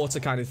above water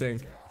kind of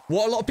thing.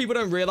 What a lot of people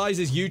don't realize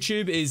is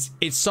YouTube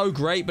it's so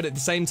great, but at the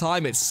same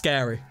time, it's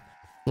scary.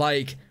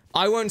 Like,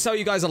 I won't tell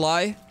you guys a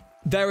lie.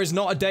 There is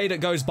not a day that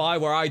goes by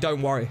where I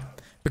don't worry.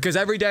 Because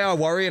every day I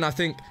worry and I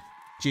think,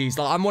 geez,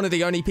 like, I'm one of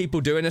the only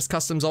people doing this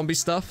custom zombie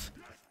stuff.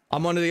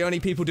 I'm one of the only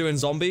people doing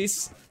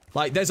zombies.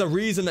 Like, there's a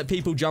reason that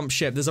people jump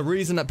ship. There's a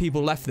reason that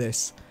people left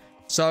this.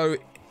 So,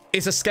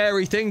 it's a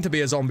scary thing to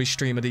be a zombie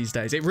streamer these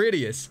days. It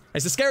really is.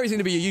 It's a scary thing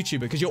to be a YouTuber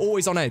because you're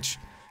always on edge.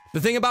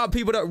 The thing about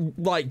people that,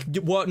 like,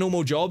 work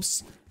normal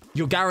jobs,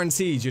 you're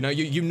guaranteed, you know?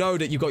 You know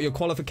that you've got your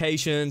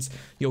qualifications.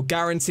 You're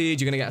guaranteed.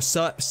 You're going to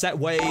get a set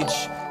wage.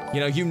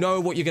 You know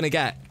what you're gonna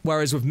get.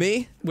 Whereas with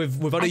me, with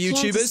other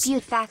YouTubers, can't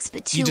dispute facts,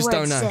 but you just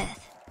don't know.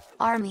 Sith.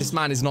 Army. This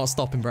man is not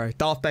stopping, bro.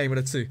 Darth Bane with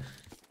a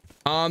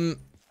 2.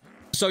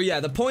 So yeah,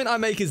 the point I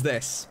make is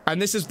this,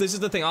 and this is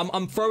the thing.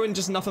 I'm throwing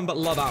just nothing but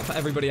love out for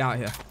everybody out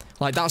here.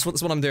 Like that's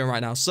what I'm doing right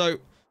now. So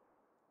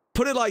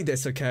put it like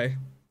this, okay?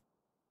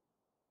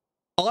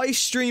 I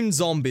streamed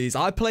zombies.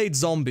 I played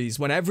zombies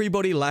when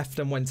everybody left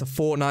and went to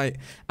Fortnite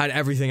and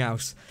everything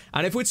else.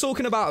 And if we're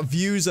talking about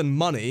views and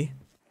money,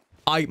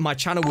 my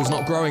channel was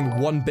not growing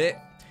one bit.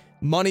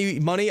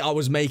 Money, I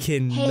was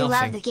making nothing.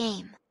 Love the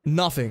game.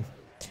 Nothing.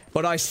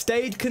 But I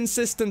stayed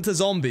consistent to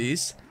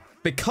zombies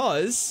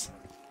because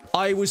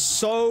I was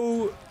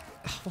so...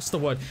 What's the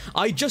word?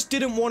 I just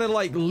didn't want to,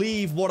 like,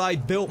 leave what I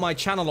built my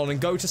channel on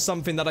and go to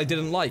something that I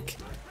didn't like.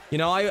 You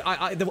know,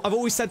 I've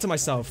always said to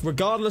myself,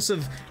 regardless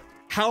of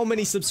how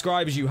many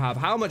subscribers you have,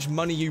 how much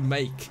money you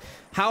make,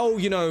 how,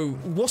 you know,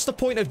 what's the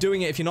point of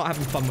doing it if you're not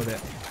having fun with it?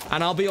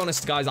 And I'll be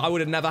honest, guys, I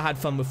would have never had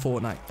fun with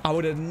Fortnite. I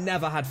would have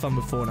never had fun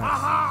with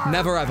Fortnite.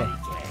 Never, ever.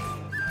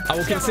 I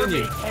will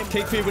continue.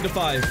 Kick feed with the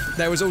 5.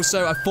 There was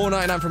also a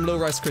 $4.99 from Lil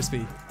Rice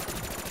Crispy.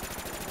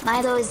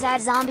 My though is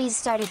that zombies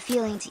started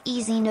feeling too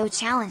easy, no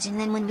challenge, and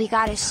then when we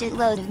got a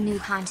shitload of new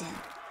content.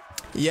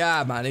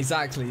 Yeah, man,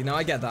 exactly. You know,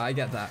 I get that. I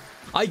get that.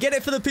 I get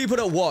it for the people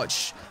that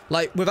watch.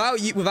 Like, without,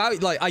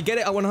 like, I get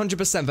it at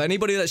 100%. For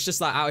anybody that's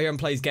just, like, out here and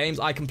plays games,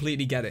 I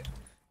completely get it.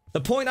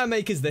 The point I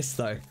make is this,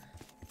 though.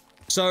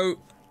 So,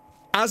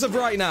 as of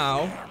right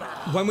now,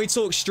 when we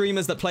talk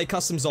streamers that play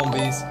custom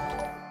zombies,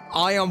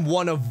 I am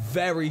one of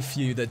very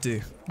few that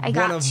do. I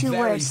got 2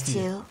 words,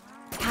 too.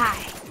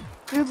 Hi.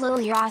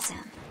 Rublo, you're awesome.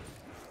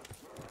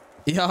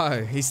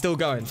 Yo, he's still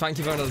going. Thank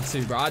you for another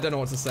 2, bro. I don't know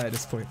what to say at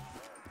this point.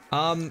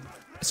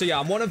 So yeah,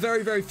 I'm one of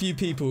very, very few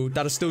people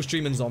that are still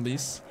streaming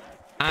zombies.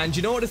 And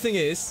you know what the thing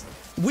is?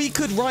 We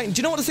could write... Do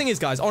you know what the thing is,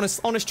 guys?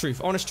 Honest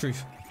truth.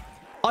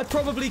 I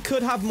probably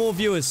could have more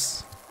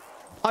viewers.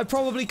 I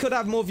probably could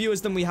have more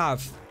viewers than we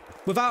have.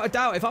 Without a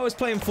doubt, if I was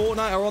playing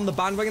Fortnite or on the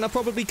bandwagon, I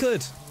probably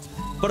could.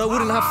 But I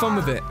wouldn't have fun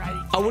with it.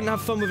 I wouldn't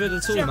have fun with it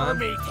at all,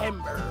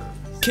 man.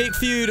 Kick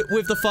feud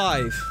with the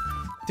 5.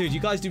 Dude,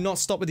 you guys do not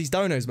stop with these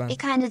donos, man. It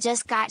kinda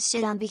just got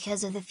shit on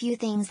because of the few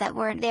things that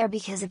weren't there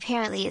because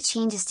apparently it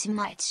changes too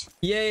much.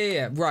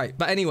 Yeah, right.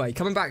 But anyway,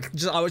 coming back,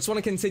 I just want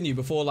to continue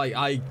before, like,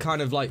 I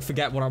kind of, like,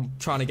 forget what I'm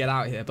trying to get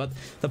out here. But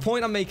the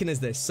point I'm making is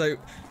this. So,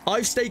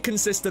 I've stayed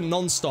consistent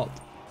non-stop.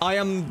 I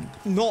am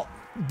not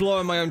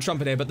blowing my own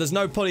trumpet here, but there's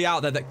nobody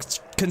out there that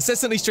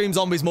consistently streams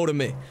zombies more than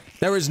me.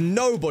 There is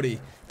nobody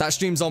that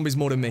streams zombies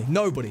more than me.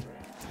 Nobody.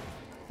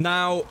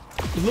 Now,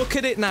 look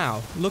at it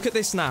now. Look at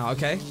this now,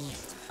 okay?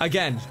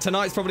 Again,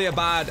 tonight's probably a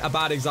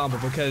bad example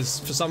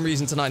because for some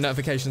reason tonight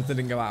notifications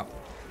didn't go out.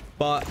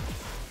 But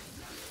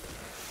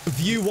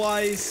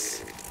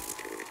view-wise,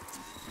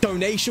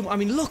 donation, I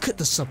mean, look at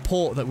the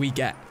support that we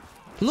get.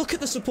 Look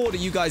at the support that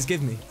you guys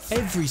give me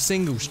every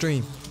single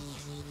stream.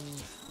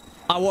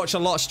 I watch a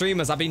lot of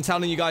streamers. I've been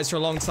telling you guys for a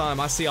long time.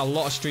 I see a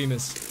lot of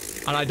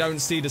streamers and I don't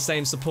see the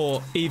same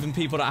support. Even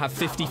people that have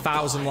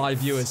 50,000 live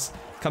viewers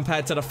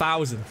compared to the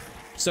 1,000.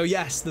 So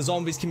yes, the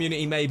zombies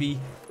community maybe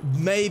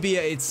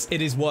it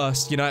is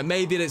worst, you know,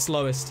 maybe at its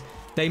lowest.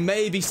 They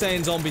may be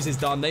saying zombies is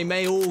done. They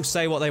may all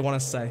say what they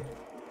want to say.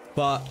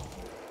 But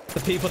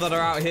the people that are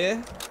out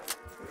here,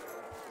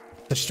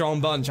 it's a strong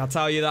bunch, I'll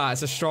tell you that.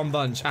 It's a strong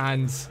bunch.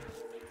 And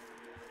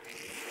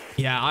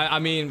yeah, I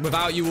mean,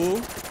 without you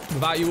all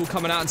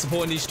coming out and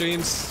supporting these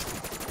streams,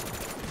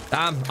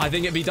 damn, I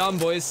think it'd be done,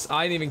 boys.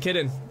 I ain't even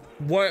kidding.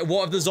 What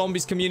have the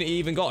zombies community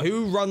even got?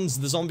 Who runs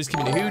the zombies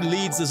community? Who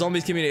leads the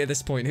zombies community at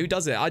this point? Who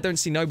does it? I don't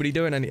see nobody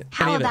doing any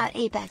How of it. about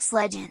Apex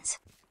Legends?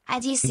 I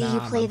do see you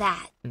play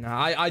that. No,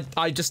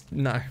 I just,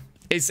 no.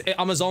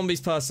 I'm a zombies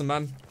person,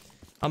 man.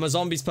 I'm a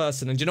zombies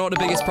person. And do you know what the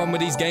biggest problem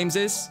with these games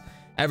is?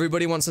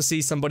 Everybody wants to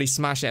see somebody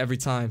smash it every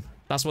time.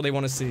 That's what they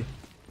want to see.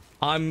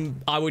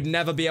 I would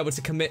never be able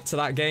to commit to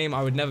that game.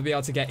 I would never be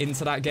able to get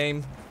into that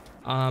game.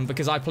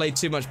 Because I played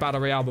too much Battle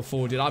Royale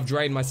before, dude. I've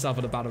drained myself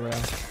at the Battle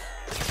Royale.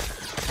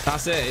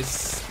 That's it.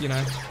 It's, you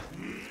know,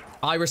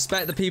 I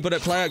respect the people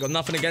that play. I got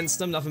nothing against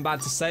them, nothing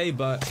bad to say,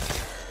 but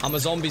I'm a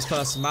zombies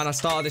person, man. I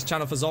started this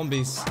channel for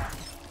zombies.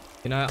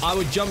 You know, I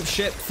would jump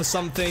ship for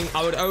something.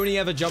 I would only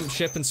ever jump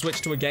ship and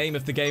switch to a game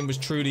if the game was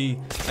truly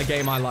a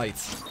game I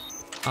liked.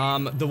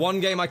 The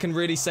one game I can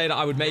really say that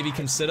I would maybe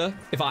consider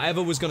if I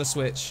ever was going to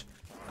switch,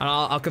 and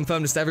I'll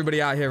confirm this to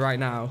everybody out here right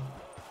now.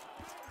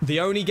 The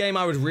only game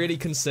I would really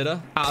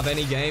consider out of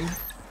any game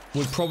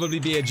would probably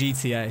be a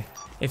GTA.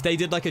 If they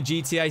did like a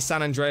GTA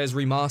San Andreas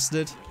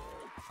remastered,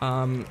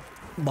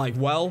 like,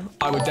 well,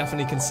 I would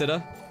definitely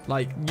consider.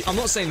 Like, I'm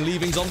not saying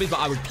leaving zombies, but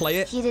I would play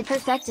it. He did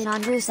perfected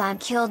on Rusan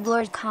killed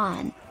Lord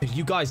Khan. Dude,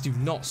 you guys do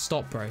not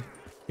stop, bro.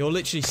 You're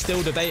literally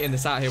still debating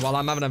this out here while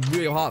I'm having a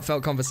real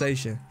heartfelt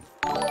conversation.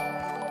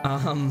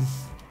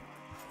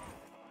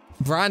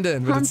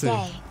 Brandon with a 2.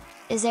 Day.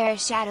 Is there a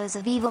Shadows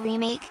of Evil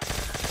remake?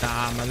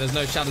 Nah, man, there's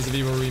no Shadows of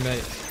Evil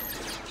remake.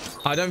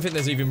 I don't think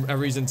there's even a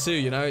reason to,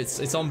 you know.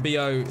 It's on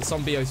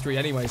BO3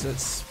 anyway, so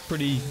it's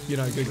pretty, you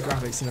know, good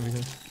graphics and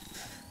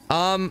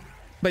everything.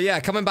 But yeah,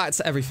 coming back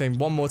to everything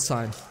one more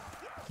time.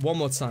 One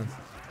more time.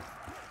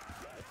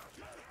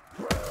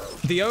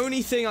 The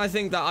only thing I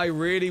think that I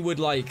really would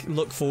like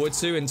look forward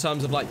to in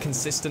terms of like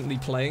consistently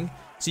playing.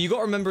 So you got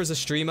to remember, as a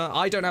streamer,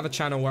 I don't have a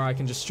channel where I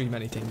can just stream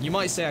anything. You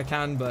might say I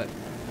can, but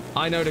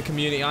I know the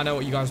community. I know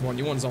what you guys want.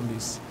 You want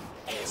zombies.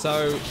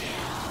 So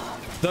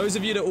those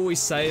of you that always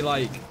say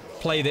like,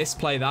 play this,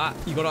 play that,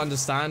 you got to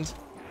understand,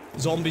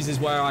 zombies is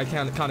where I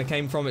kind of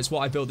came from. It's what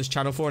I built this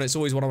channel for, and it's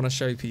always what I want to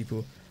show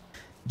people.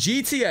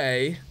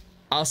 GTA,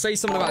 I'll say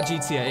something about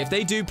GTA. If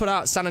they do put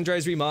out San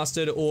Andreas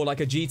Remastered or like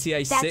a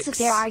GTA 6... That's a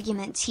fair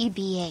argument,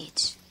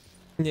 TBH.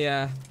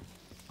 Yeah.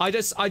 I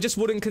just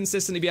wouldn't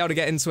consistently be able to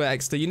get into it,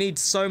 Extra. You need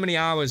so many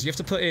hours. You have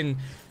to put in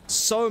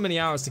so many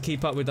hours to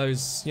keep up with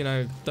those, you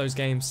know, those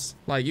games.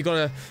 Like, you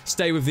gotta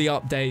stay with the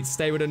updates,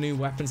 stay with the new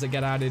weapons that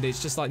get added.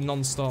 It's just like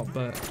non-stop,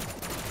 but...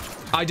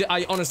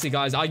 I honestly,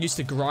 guys, I used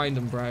to grind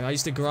them, bro. I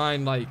used to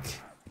grind, like,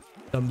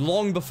 them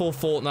long before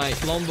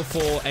Fortnite, long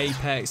before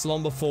Apex,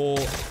 long before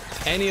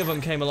any of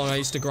them came along. I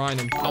used to grind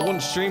them. I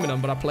wasn't streaming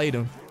them, but I played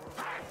them.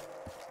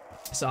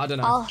 So, I don't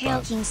know. All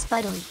hail King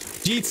Spuddley.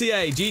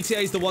 GTA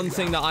is the one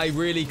thing that I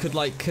really could,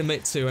 like,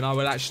 commit to, and I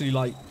would actually,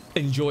 like,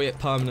 enjoy it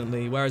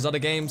permanently. Whereas other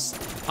games,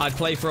 I'd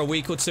play for a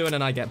week or two, and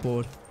then I get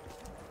bored.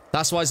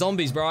 That's why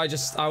zombies, bro. I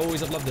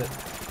always have loved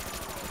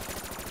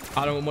it.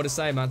 I don't know what to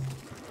say, man.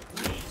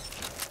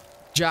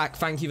 Jack,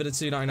 thank you for the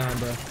 $2.99,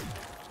 bro.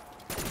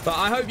 But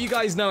I hope you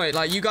guys know it.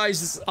 Like, you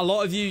guys, a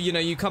lot of you, you know,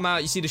 you come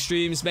out, you see the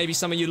streams. Maybe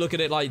some of you look at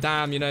it like,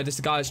 damn, you know, this is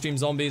a guy that streams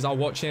zombies. I'll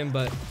watch him.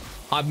 But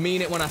I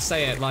mean it when I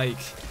say it. Like,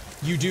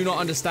 you do not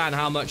understand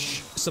how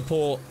much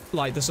support,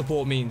 like, the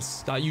support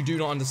means. Like, you do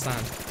not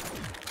understand.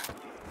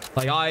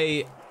 Like,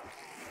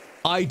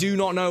 I do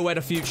not know where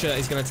the future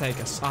is going to take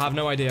us. I have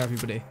no idea,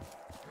 everybody.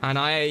 And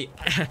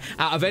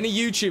out of any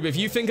YouTube, if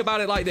you think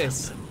about it like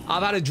this,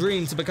 I've had a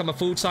dream to become a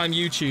full-time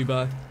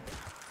YouTuber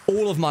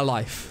all of my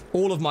life.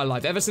 All of my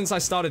life. Ever since I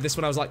started this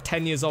when I was like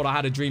 10 years old, I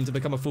had a dream to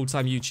become a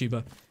full-time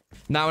YouTuber.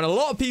 Now, in a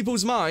lot of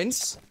people's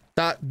minds,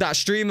 that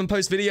stream and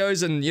post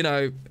videos and, you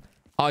know,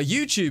 are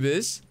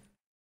YouTubers,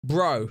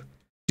 bro,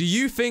 do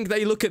you think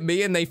they look at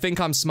me and they think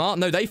I'm smart?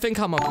 No, they think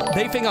I'm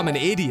an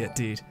idiot,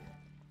 dude.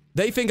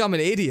 They think I'm an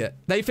idiot.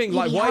 They think,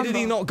 like, why did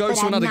he not go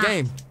to another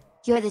game?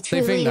 You're the true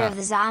leader of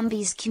the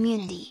zombies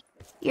community.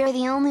 You're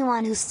the only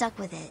one who stuck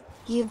with it.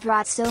 You've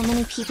brought so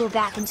many people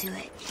back into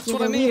it. You're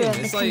the leader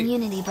of the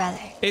community, brother.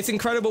 It's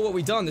incredible what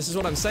we've done. This is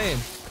what I'm saying.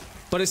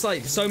 But it's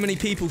like, so many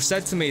people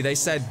said to me, they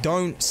said,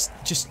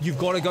 you've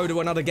got to go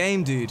to another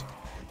game, dude.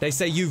 They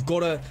say, you've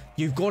got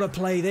to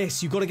play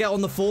this. You've got to get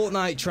on the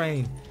Fortnite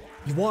train.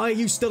 Why are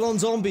you still on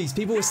zombies?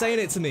 People were saying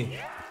it to me.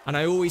 And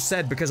I always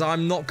said, because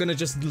I'm not going to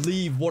just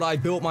leave what I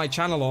built my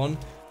channel on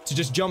to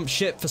just jump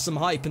ship for some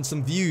hype and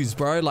some views,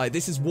 bro. Like,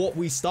 this is what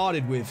we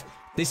started with.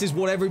 This is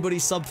what everybody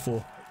subbed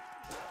for.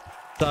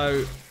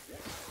 So,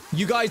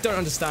 you guys don't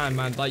understand,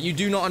 man. Like, you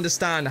do not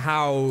understand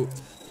how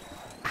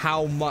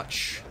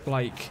much,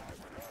 like,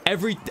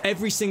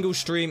 every single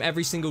stream,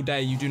 every single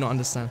day, you do not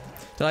understand.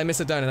 Did I miss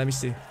a donut? Let me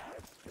see.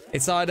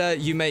 It's either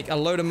you make a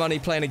load of money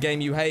playing a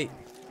game you hate,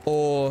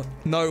 or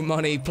no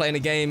money playing a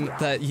game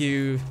that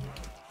you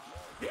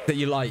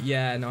like.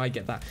 Yeah, no, I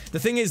get that. The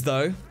thing is,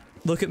 though,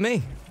 look at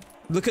me.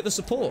 Look at the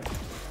support.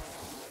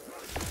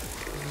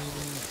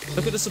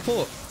 Look at the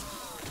support.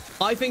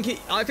 I think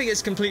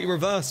it's completely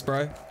reversed,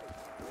 bro.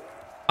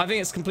 I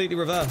think it's completely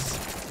reversed.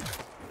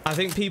 I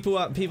think people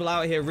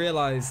out here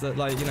realize that,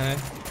 like, you know,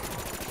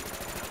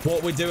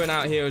 what we're doing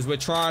out here is we're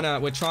trying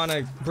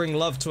to bring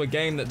love to a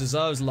game that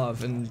deserves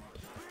love, and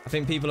I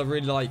think people have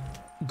really, like,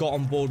 got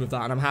on board with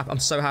that, and I'm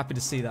so happy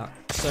to see that.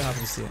 So happy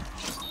to see it.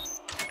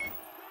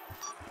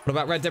 What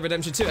about Red Dead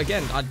Redemption 2?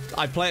 Again,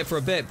 I'd play it for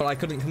a bit, but I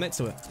couldn't commit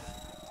to it.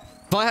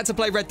 If I had to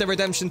play Red Dead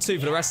Redemption 2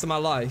 for the rest of my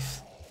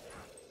life,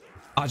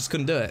 I just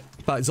couldn't do it.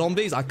 But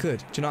zombies, I could.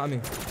 Do you know what I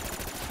mean?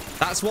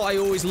 That's what I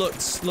always look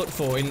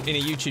for in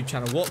a YouTube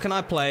channel. What can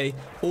I play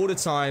all the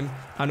time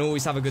and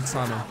always have a good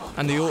time on?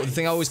 And the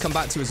thing I always come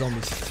back to is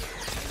zombies.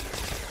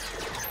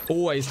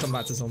 Always come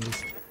back to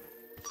zombies.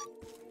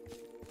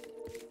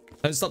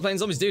 Don't stop playing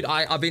zombies, dude.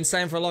 I've been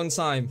saying for a long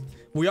time.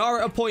 We are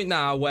at a point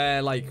now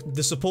where, like,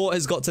 the support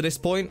has got to this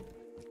point.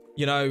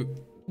 You know,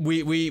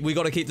 we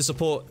got to keep the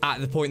support at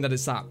the point that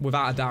it's at.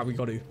 Without a doubt, we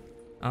got to.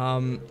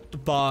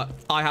 But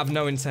I have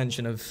no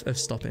intention of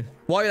stopping.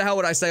 Why the hell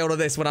would I say all of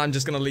this when I'm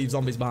just gonna leave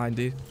zombies behind,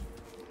 dude?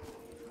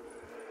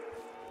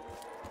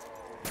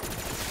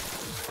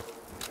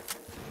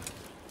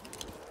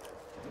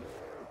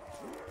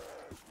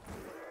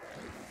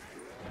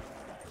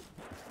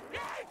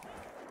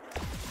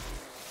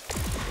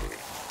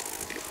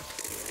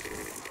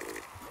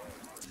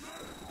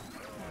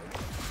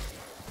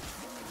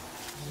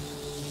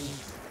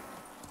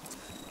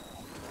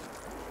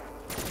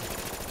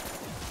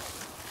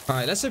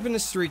 Alright, let's open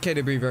this 3K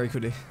debris very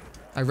quickly.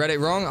 I read it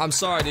wrong. I'm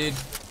sorry, dude.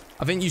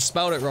 I think you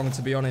spelled it wrong,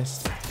 to be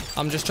honest.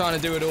 I'm just trying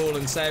to do it all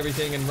and say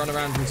everything and run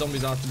around from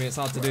zombies after me. It's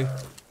hard to do.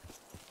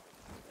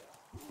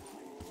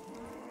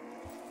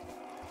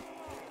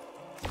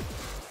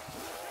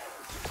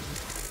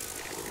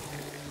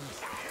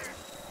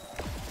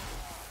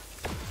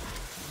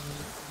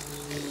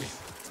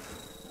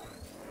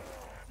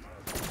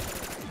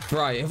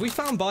 Right, have we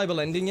found Bible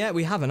ending yet?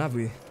 We haven't, have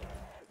we?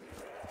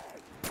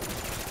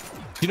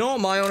 You know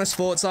what my honest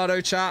thoughts are, though,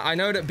 chat? I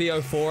know that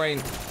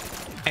BO4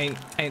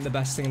 ain't the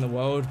best thing in the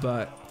world,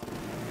 but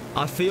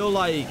I feel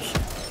like,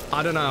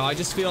 I don't know, I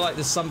just feel like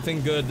there's something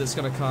good that's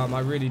gonna come.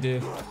 I really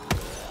do.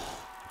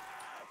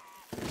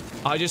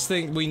 I just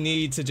think we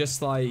need to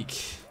just, like,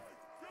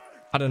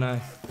 I don't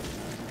know.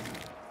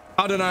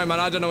 I don't know, man.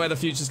 I don't know where the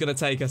future's gonna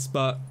take us,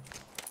 but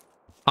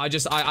I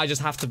just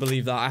have to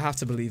believe that. I have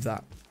to believe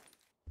that.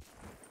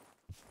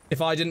 If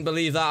I didn't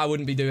believe that, I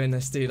wouldn't be doing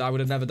this, dude. I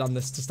would have never done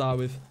this to start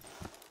with.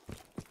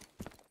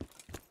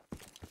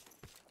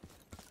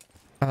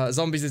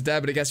 Zombies is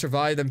dead, but it gets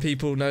revived, and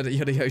people know that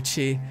you're the OG.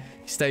 You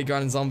stay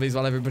grinding zombies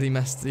while everybody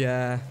messed.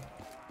 Yeah.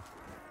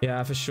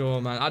 Yeah, for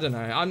sure, man. I don't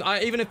know.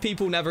 Even if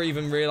people never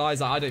even realize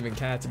that, I don't even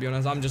care, to be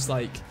honest. I'm just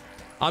like,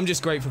 I'm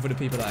just grateful for the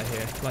people that are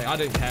here. Like, I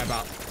don't care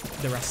about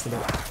the rest of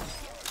it.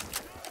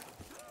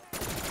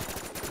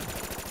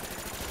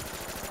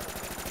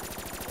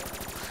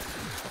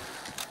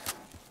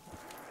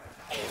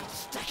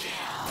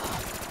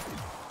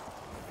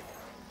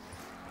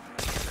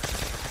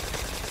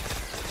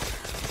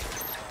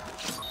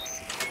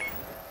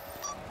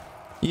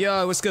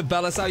 Yo, what's good,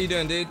 Bellas? How you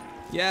doing, dude?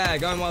 Yeah,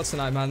 going well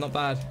tonight, man. Not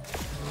bad.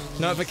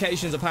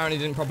 Notifications apparently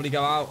didn't properly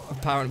go out.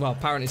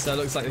 Apparently so.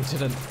 Looks like they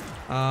didn't.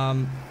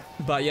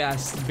 But yeah,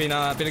 it's been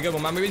a good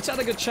one, man. We just had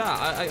a good chat.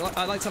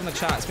 I liked having a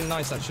chat. It's been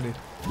nice, actually.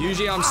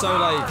 Usually I'm so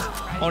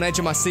like on edge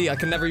of my seat I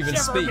can never even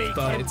speak,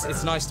 but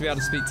it's nice to be able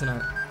to speak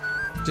tonight.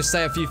 Just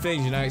say a few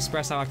things, you know,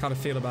 express how I kind of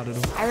feel about it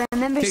all. I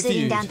remember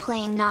sitting down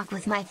playing Knock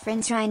with my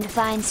friend trying to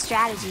find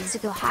strategies to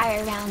go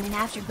higher round, and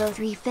after both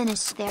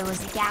re-finished there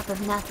was a gap of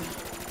nothing.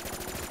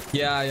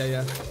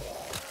 Yeah.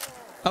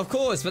 Of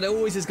course, but there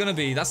always is going to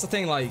be. That's the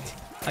thing, like,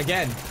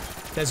 again,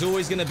 there's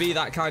always going to be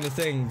that kind of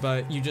thing,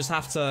 but you just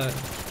have to,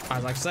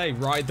 as I say,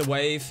 ride the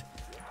wave.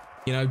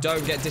 You know,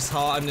 don't get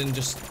disheartened and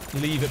just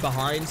leave it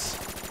behind.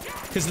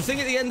 Because the thing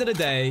at the end of the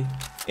day,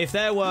 if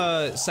there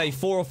were, say,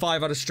 4 or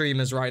 5 other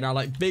streamers right now,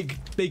 like big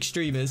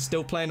streamers,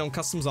 still playing on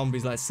custom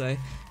zombies, let's say,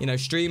 you know,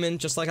 streaming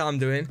just like I'm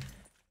doing,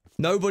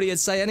 nobody would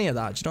say any of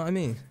that. Do you know what I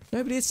mean?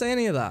 Nobody would say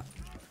any of that.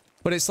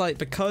 But it's like,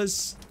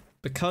 because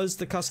the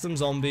custom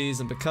zombies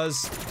and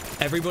because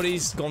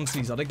everybody's gone to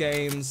these other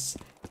games,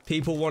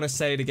 people want to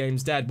say the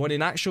game's dead. When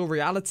in actual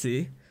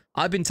reality,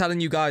 I've been telling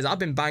you guys, I've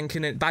been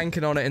banking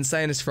on it and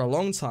saying this for a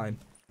long time.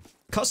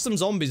 Custom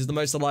zombies is the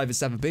most alive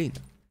it's ever been.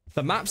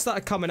 The maps that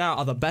are coming out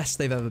are the best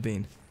they've ever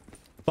been.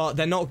 But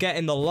they're not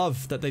getting the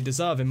love that they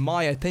deserve, in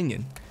my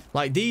opinion.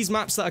 Like, these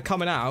maps that are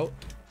coming out,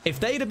 if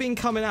they'd have been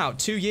coming out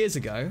 2 years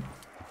ago,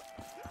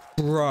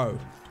 bro,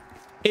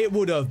 it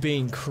would have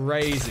been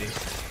crazy.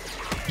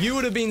 You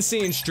would have been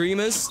seeing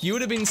streamers. You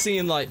would have been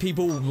seeing, like,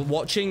 people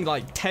watching,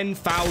 like,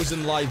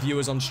 10,000 live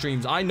viewers on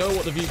streams. I know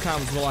what the view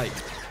counts were like,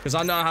 because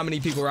I know how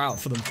many people are out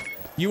for them.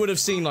 You would have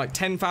seen, like,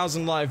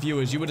 10,000 live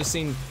viewers. You would have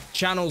seen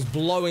channels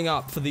blowing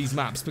up for these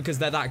maps because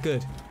they're that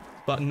good.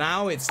 But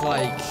now it's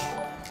like,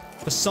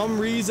 for some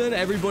reason,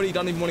 everybody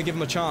doesn't even want to give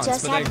them a chance.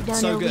 Just but they're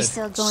so good.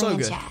 Still going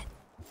in chat.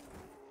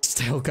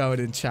 Still going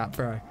in chat,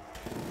 bro.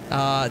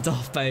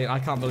 Darth Bane, I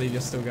can't believe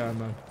you're still going,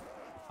 man.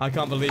 I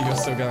can't believe you're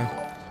still going.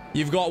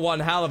 You've got one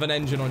hell of an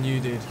engine on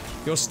you, dude.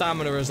 Your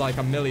stamina is like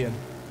 1,000,000.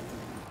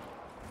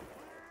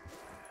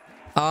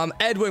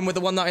 Edwin with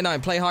the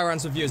 199. Play high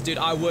rounds with viewers. Dude,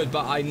 I would,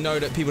 but I know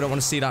that people don't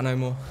want to see that no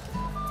more.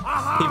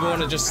 People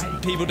want to just...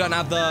 People don't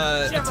have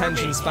the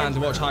attention span to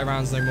watch high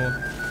rounds no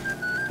more.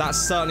 That's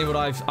certainly what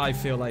I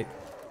feel like.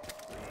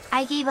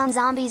 I gave on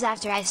zombies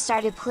after I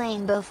started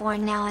playing Bo 4,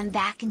 and now I'm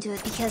back into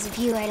it because of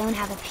you. I don't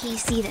have a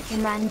PC that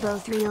can run Bo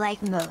 3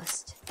 like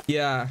most.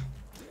 Yeah.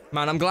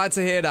 Man, I'm glad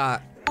to hear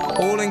that.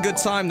 All in good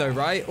time though,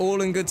 right?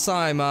 All in good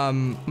time,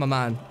 my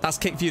man. That's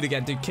kick feud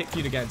again, dude. Kick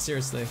feud again,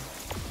 seriously.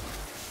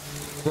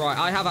 Right,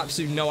 I have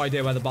absolutely no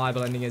idea where the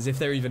Bible ending is, if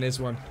there even is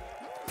one.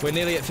 We're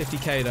nearly at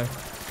 50k though.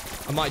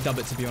 I might dub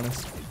it, to be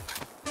honest.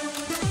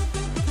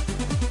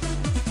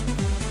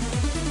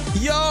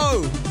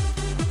 Yo!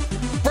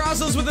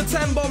 Brazzles with a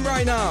 10 bomb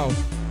right now.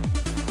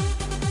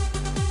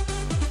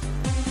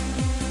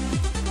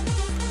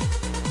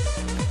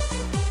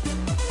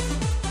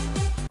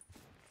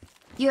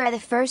 You are the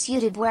first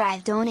YouTube where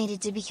I've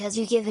donated to because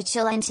you give a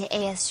chill end to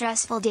a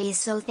stressful days,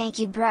 so thank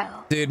you, bro.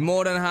 Dude,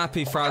 more than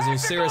happy, Frazzle,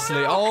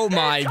 seriously. Oh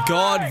my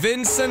god,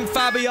 Vincent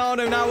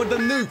Fabiano now with the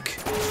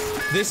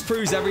nuke. This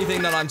proves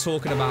everything that I'm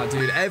talking about,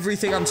 dude.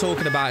 Everything I'm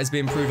talking about is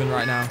being proven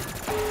right now.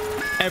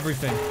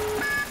 Everything.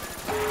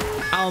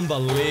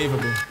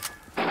 Unbelievable.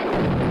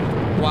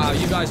 Wow,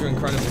 you guys are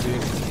incredible,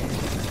 dude.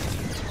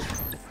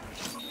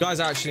 You guys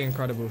are actually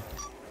incredible.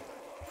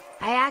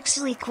 I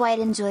actually quite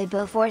enjoy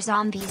Bo 4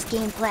 Zombies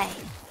gameplay.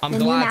 I'm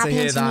glad to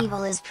hear that.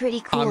 Evil is pretty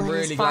cool. I'm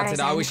really glad to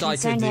that. I wish I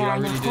could, dude. I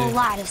really do. There aren't a whole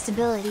lot of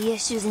stability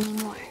issues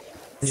anymore.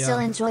 Yeah. Still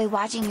enjoy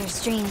watching your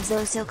streams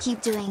though, so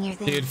keep doing your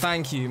thing. Dude,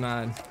 thank you,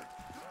 man.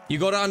 You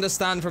got to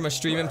understand from a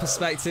streaming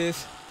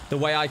perspective, the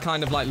way I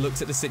kind of like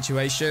looked at the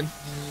situation.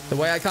 The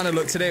way I kind of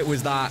looked at it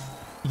was that,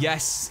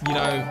 yes, you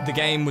know, the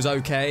game was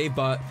okay,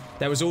 but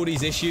there was all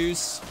these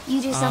issues.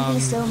 You do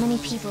something so many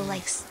people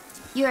like.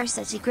 You are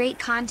such a great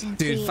content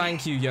creator. Dude,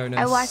 thank you, Jonas.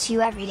 I watch you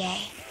every day.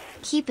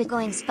 Keep it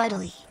going,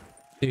 Spuddley.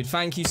 Dude,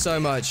 thank you so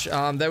much.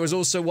 There was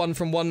also one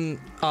from a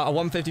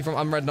 150 from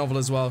Unread Novel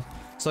as well.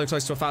 So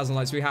close to 1,000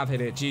 likes. We have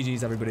hit it.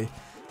 GG's, everybody.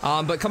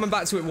 But coming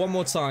back to it one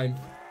more time.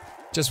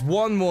 Just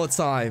one more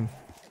time.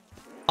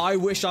 I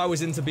wish I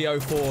was into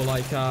BO4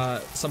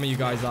 like some of you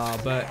guys are,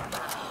 but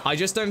I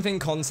just don't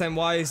think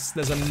content-wise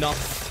there's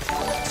enough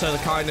to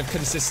kind of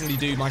consistently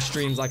do my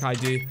streams like I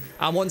do.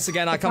 And once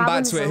again, I come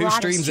back to it. Who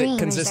streams it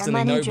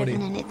consistently? Nobody.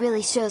 And it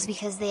really shows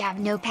because they have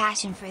no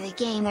passion for the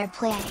game they're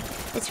playing.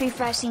 It's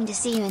refreshing to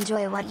see you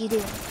enjoy what you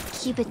do.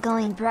 Keep it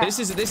going, bro. This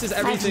is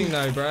everything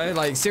though, bro.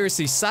 Like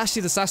seriously,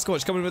 Sashi the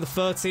Sasquatch coming with a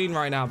 13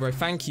 right now, bro.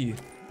 Thank you.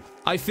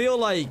 I feel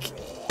like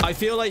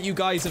you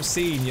guys have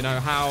seen, you know,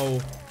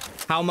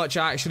 how much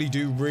I actually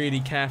do really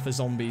care for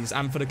zombies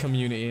and for the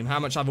community, and how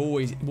much I've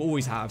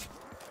always have.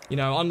 You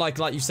know, unlike,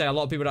 like you say, a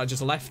lot of people that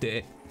just left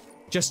it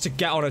just to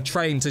get on a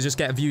train to just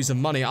get views and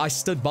money. I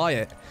stood by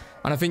it.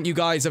 And I think you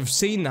guys have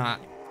seen that.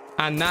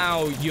 And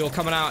now you're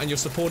coming out and you're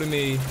supporting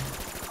me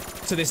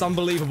to this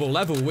unbelievable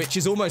level, which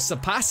is almost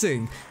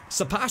surpassing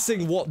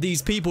what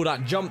these people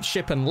that jumped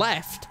ship and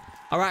left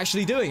are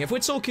actually doing. If we're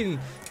talking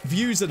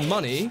views and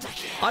money,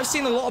 I've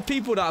seen a lot of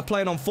people that are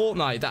playing on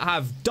Fortnite that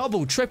have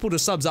double, triple the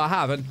subs I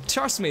have, and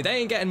trust me, they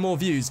ain't getting more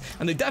views,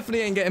 and they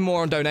definitely ain't getting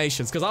more on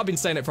donations, because I've been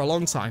saying it for a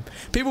long time.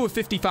 People with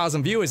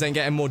 50,000 viewers ain't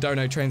getting more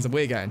dono trains than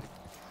we're getting.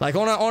 Like,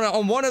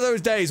 on one of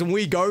those days when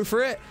we go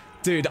for it,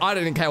 dude, I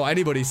don't care what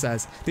anybody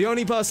says. The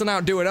only person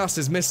outdoing us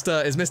is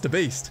Mr.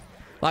 Beast.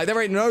 Like,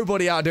 there ain't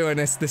nobody outdoing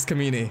this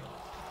community.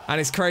 And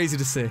it's crazy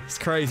to see. It's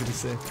crazy to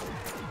see.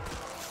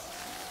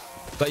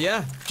 But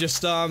yeah,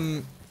 just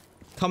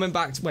coming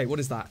back to, wait, what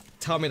is that?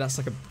 Tell me that's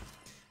like a, for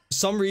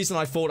some reason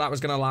I thought that was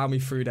gonna allow me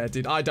through there,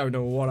 dude. I don't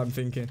know what I'm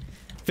thinking.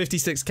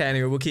 56k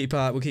anyway, we'll keep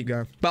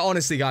going. But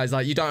honestly, guys,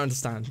 like, you don't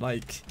understand.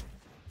 Like,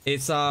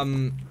 it's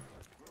it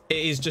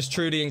is just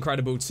truly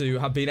incredible to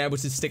have been able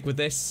to stick with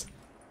this,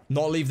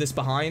 not leave this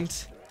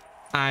behind,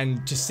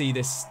 and just see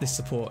this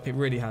support. It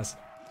really has.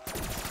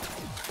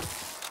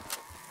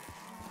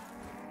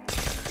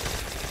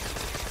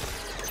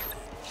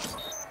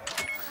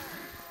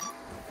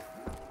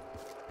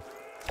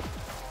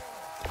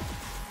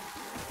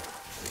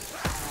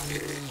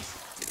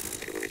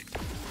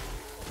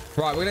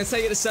 Right, we're gonna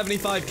take it to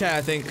 75k,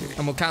 I think,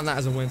 and we'll count that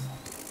as a win.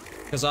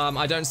 Because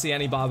I don't see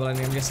any Bible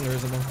ending. I'm guessing there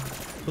isn't one.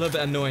 A little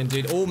bit annoying,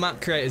 dude. All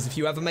map creators, if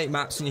you ever make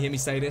maps and you hear me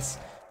say this,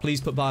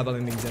 please put Bible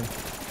endings in.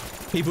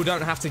 People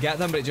don't have to get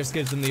them, but it just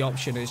gives them the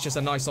option. It's just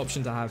a nice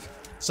option to have.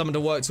 Something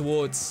to work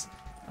towards.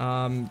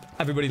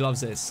 Everybody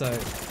loves it, so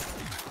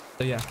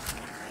yeah.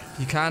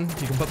 You can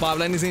put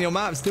Bible endings in your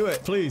maps. Do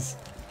it, please.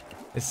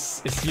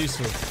 It's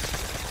useful.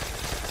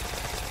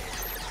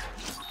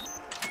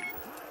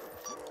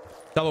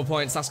 Double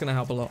points, that's gonna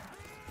help a lot.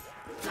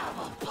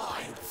 Double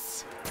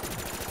points.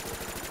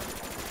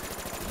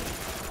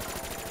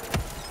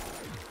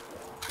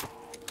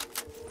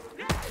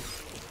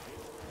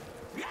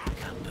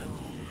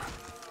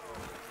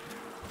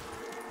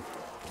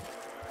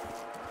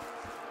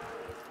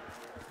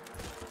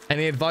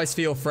 Any advice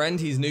for your friend?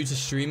 He's new to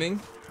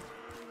streaming.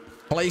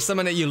 Play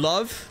something that you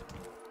love.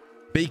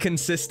 Be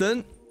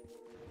consistent.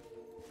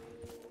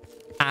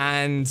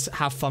 And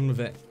have fun with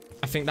it.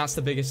 I think that's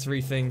the biggest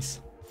three things.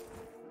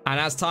 And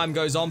as time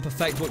goes on,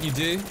 perfect what you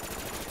do.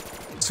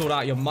 Sort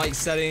out your mic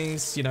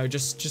settings, you know,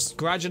 just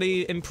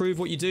gradually improve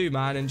what you do,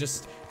 man, and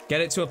just get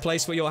it to a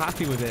place where you're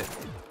happy with it.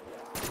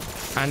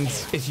 And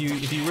if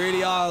you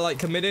really are like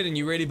committed and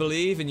you really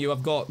believe and you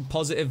have got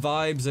positive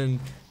vibes and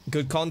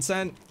good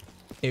content,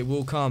 it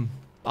will come.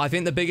 I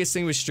think the biggest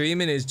thing with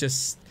streaming is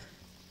just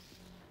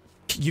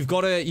you've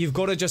got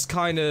to just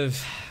kind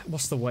of,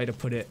 what's the way to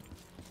put it?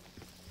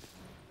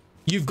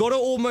 You've got to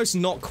almost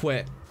not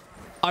quit.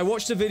 I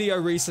watched a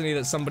video recently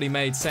that somebody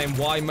made saying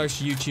why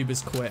most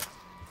YouTubers quit.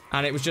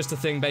 And it was just a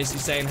thing basically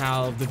saying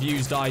how the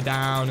views die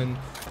down, and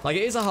like,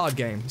 it is a hard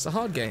game. It's a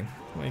hard game.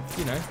 Like,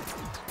 you know,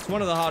 it's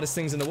one of the hardest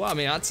things in the world. I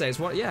mean, I'd say it's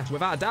one, yeah,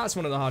 without a doubt, it's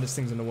one of the hardest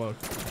things in the world.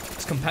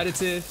 It's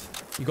competitive.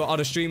 You've got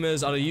other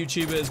streamers, other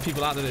YouTubers,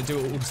 people out there that do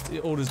it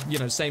all you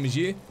know, same as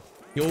you.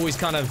 You're always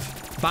kind of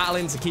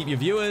battling to keep your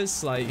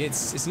viewers. Like,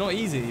 it's not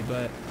easy,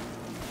 but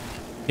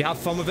you have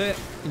fun with it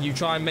and you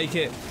try and make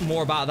it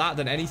more about that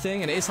than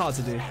anything, and it is hard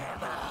to do.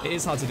 It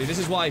is hard to do. This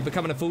is why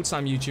becoming a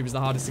full-time YouTuber is the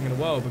hardest thing in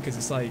the world, because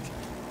it's like,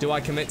 do I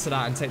commit to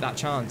that and take that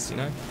chance, you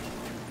know?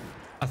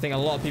 I think a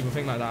lot of people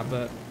think like that,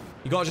 but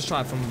you gotta just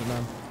try it fun with it,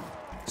 man.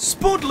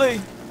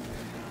 Spuddley!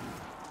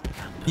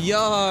 Yo,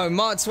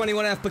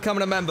 Mark21F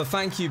becoming a member.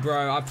 Thank you,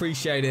 bro. I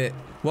appreciate it.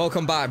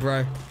 Welcome back,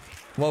 bro.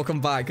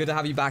 Welcome back. Good to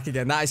have you back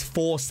again. That is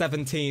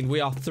 417.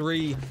 We are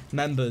 3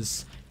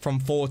 members from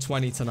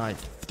 420 tonight.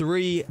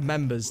 3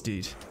 members,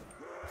 dude.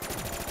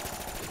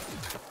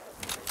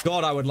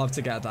 God, I would love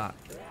to get that.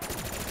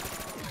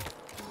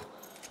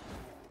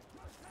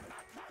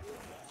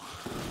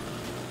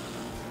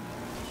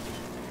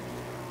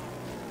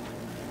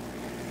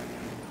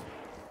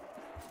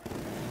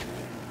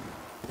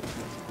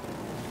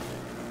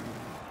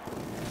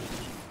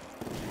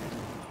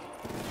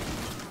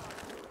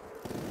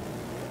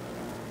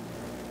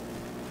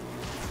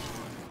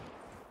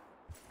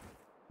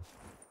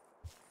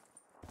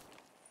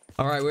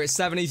 All right, we're at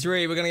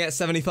 73. We're gonna get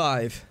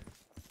 75.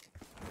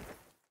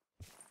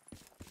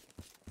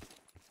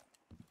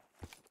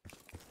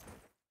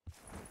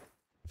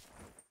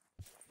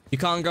 You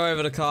can't go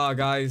over the car,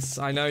 guys.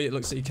 I know it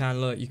looks like you can.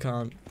 Look, you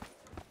can't.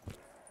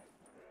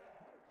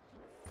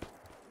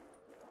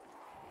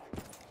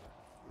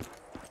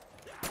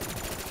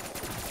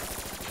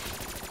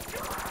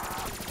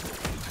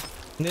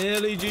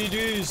 Nearly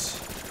GG's.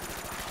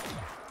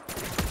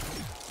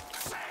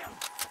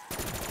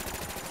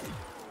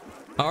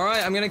 All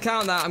right, I'm gonna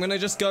count that. I'm gonna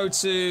just go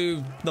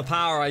to the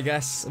power, I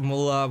guess, and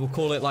we'll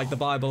call it like the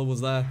Bible was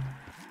there.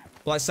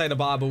 Let's say the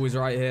Bible was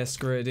right here.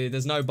 Screw it, dude.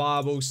 There's no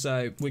Bible,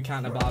 so we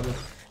count the Bible.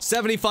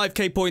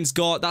 75k points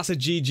got. That's a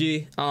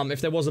GG. If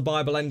there was a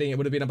Bible ending, it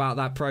would have been about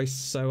that price.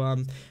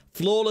 So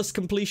flawless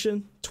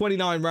completion.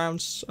 29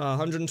 rounds.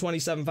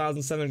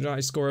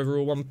 127,790 score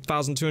overall.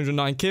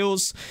 1,209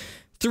 kills.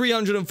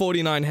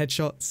 349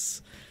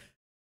 headshots.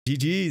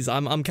 GG's.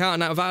 I'm counting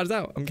that without a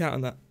doubt. I'm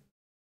counting that.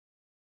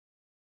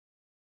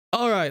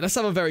 All right, let's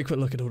have a very quick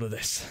look at all of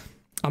this.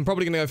 I'm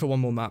probably going to go for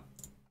one more map.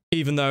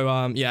 Even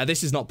though, yeah,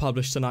 this is not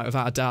published tonight,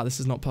 without a doubt. This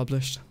is not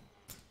published.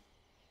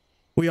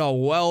 We are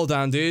well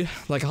down, dude.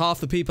 Like, half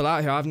the people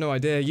out here, I have no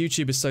idea.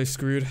 YouTube is so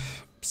screwed.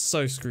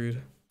 So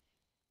screwed.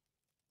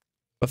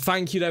 But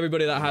thank you to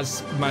everybody that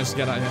has managed to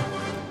get out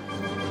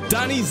here.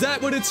 Danny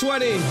Zep with a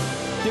 20.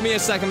 Give me a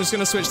sec, I'm just going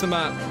to switch the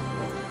map.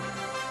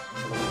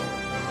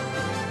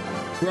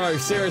 Bro,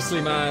 seriously,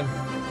 man.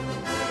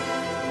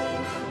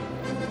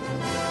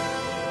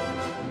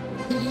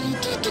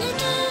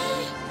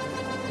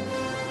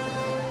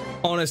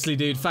 Honestly,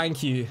 dude,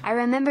 thank you. I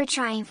remember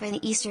trying for the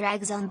Easter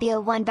eggs on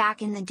BO1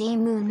 back in the day.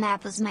 Moon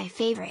map was my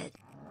favorite.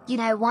 You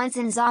die once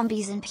in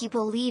zombies and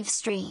people leave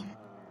stream.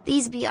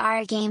 These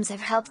BR games have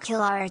helped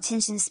kill our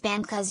attention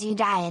span cause you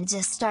die and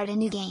just start a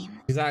new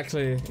game.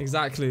 Exactly,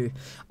 exactly.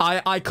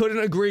 I couldn't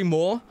agree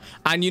more.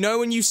 And you know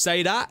when you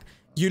say that,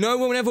 you know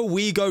whenever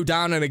we go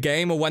down in a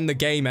game or when the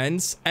game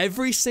ends,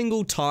 every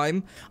single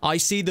time I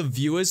see the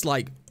viewers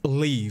like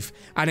leave.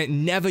 And it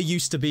never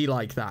used to be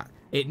like that.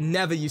 It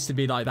never used to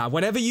be like that.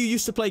 Whenever you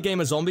used to play Game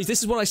of Zombies,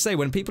 this is what I say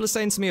when people are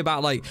saying to me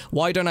about like,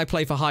 why don't I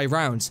play for high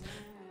rounds?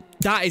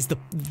 That is the...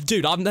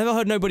 Dude, I've never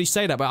heard nobody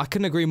say that, but I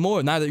couldn't agree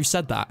more now that you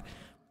said that.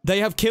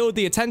 They have killed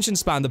the attention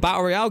span, the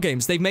Battle Royale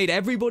games. They've made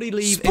everybody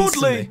leave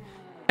instantly.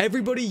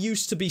 Everybody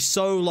used to be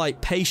so like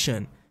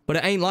patient, but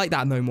it ain't like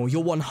that no more.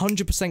 You're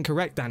 100%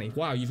 correct, Danny.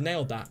 Wow, you've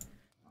nailed that.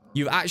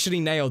 You've actually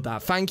nailed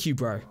that. Thank you,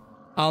 bro.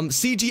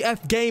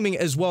 CGF Gaming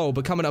as well,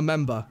 becoming a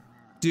member.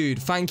 Dude,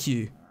 thank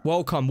you.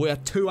 Welcome. We are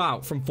 2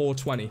 out from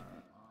 420.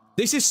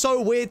 This is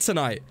so weird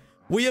tonight.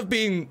 We have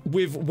been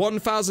with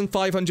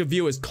 1,500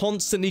 viewers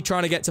constantly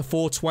trying to get to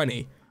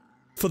 420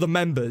 for the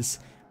members.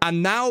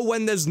 And now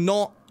when there's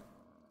not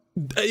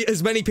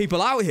as many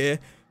people out here,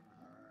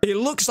 it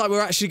looks like we're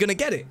actually going to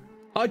get it.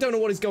 I don't know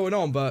what is going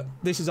on, but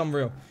this is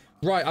unreal.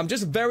 Right, I'm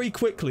just very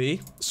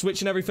quickly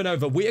switching everything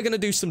over. We are going to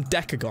do some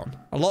Decagon.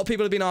 A lot of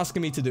people have been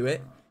asking me to do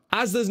it.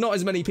 As there's not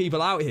as many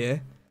people out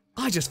here,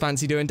 I just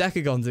fancy doing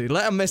Decagon, dude.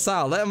 Let them miss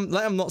out. Let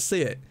them not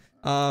see it.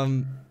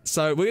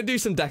 So we're going to do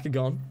some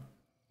Decagon. And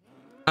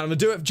I'm going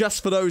to do it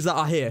just for those that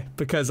are here.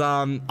 Because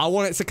I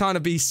want it to kind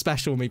of be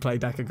special when we play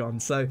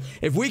Decagon. So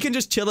if we can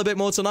just chill a bit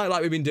more tonight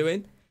like we've been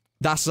doing,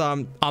 that's,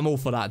 I'm all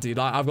for that, dude.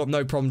 I've got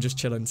no problem just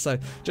chilling. So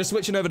just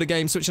switching over the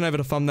game, switching over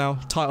the thumbnail,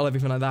 title,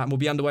 everything like that. And we'll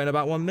be underway in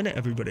about 1 minute,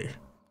 everybody.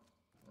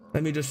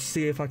 Let me just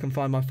see if I can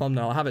find my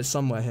thumbnail. I have it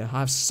somewhere here. I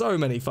have so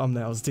many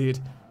thumbnails, dude.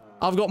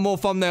 I've got more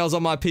thumbnails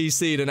on my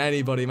PC than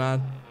anybody,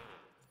 man.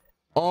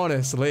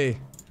 Honestly.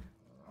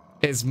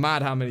 It's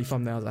mad how many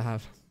thumbnails I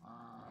have.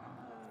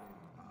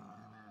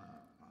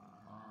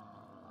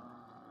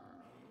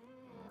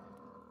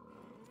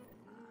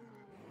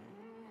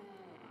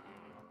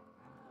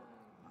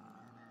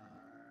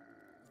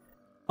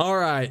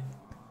 Alright.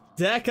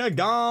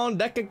 Decagon,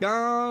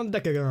 Decagon,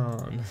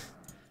 Decagon.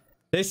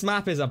 This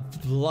map is a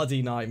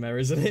bloody nightmare,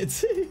 isn't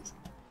it?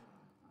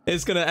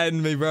 It's gonna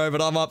end me, bro,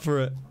 but I'm up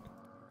for it.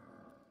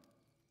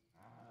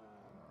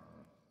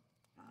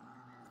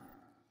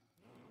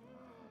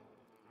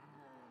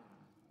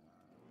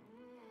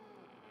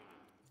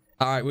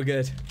 Alright, we're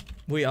good.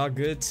 We are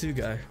good to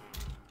go.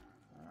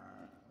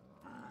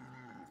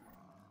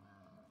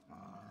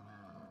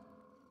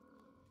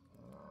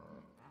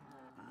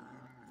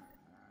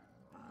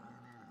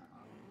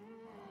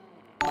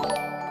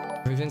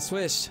 Everything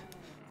switched.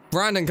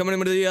 Brandon coming in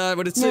with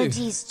a 2. No,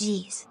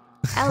 geez.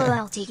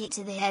 LOL, take it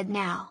to the head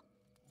now.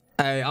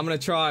 Hey, I'm gonna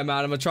try,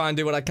 man. I'm gonna try and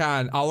do what I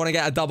can. I want to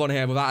get a dub on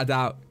here, without a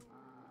doubt.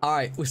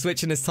 Alright, we're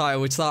switching this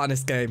title. We're starting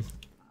this game.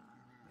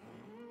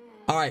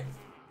 Alright.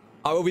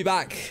 I will be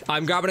back.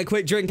 I'm grabbing a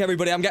quick drink,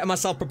 everybody. I'm getting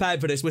myself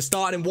prepared for this. We're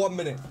starting in 1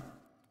 minute.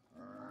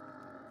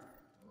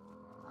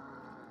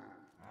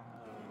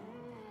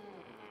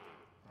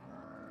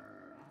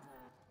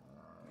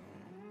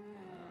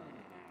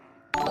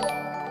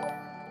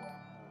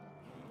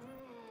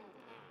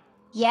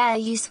 Yeah,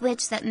 you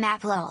switched that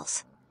map,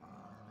 lols.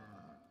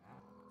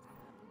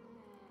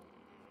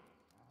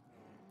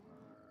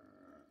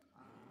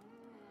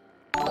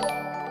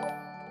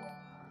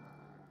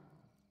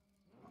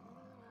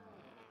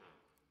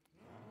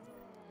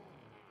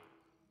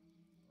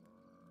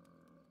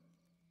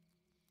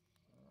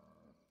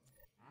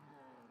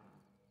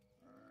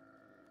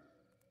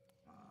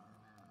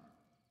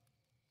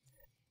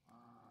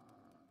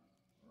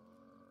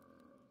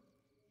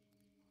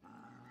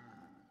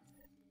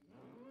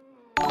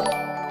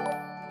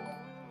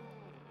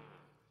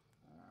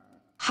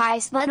 Hi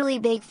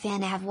Spuddley, big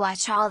fan, have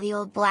watched all the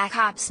old Black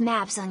Ops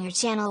maps on your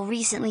channel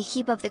recently.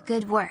 Keep up the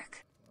good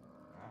work.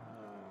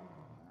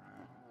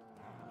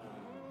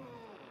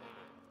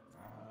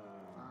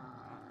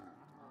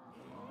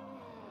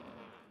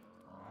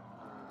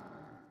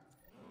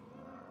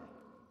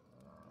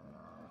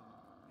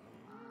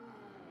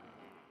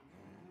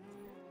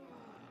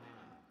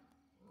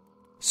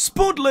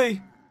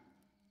 Spuddley!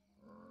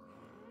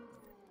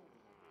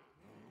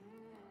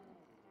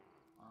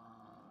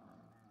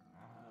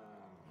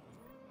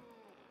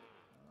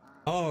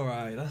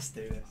 Alright, let's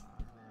do this.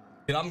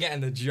 Dude, I'm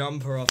getting the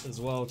jumper off as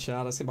well,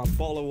 Chad. Let's get my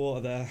bottle of water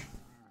there.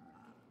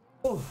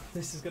 Oh,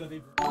 this is gonna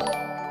be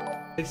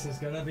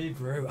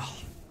brutal.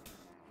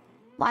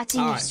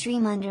 Watching your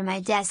stream under my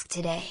desk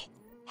today.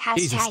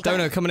 Jesus,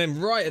 Dono coming in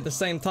right at the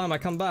same time I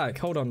come back.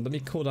 Hold on, let me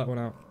call that one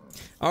out.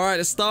 Alright,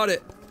 let's start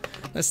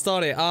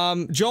it.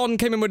 John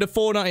came in with a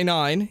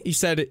 $4.99. He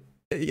said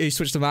he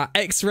switched to that.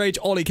 X-Rage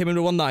Ollie came in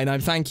with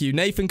 $1.99. Thank you.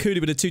 Nathan Cooley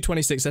with a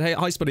 $2.26 said, hey,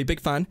 hi Spuddy, big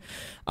fan.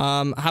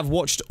 Have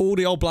watched all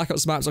the old Black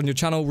Ops maps on your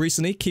channel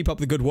recently. Keep up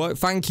the good work.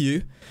 Thank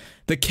you.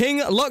 The King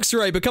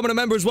Luxray becoming a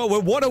member as well. We're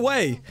one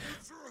away.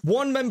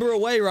 One member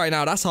away right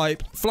now. That's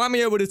hype.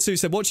 Flamio with a 2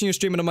 said, watching your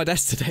streaming on my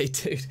desk today,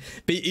 dude.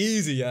 Be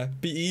easy, yeah.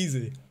 Be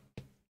easy.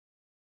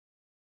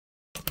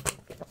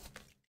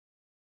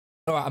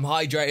 Alright, I'm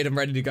hydrated and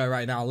ready to go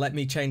right now. Let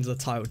me change the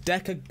title.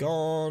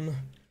 Decagon.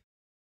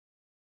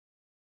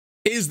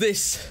 Is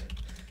this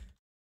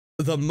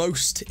the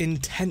most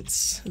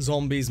intense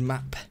zombies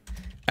map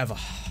ever?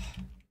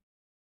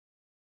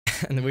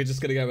 And then we're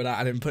just gonna go with that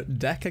and then put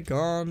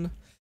Decagon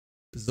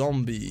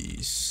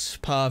Zombies.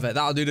 Perfect.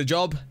 That'll do the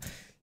job.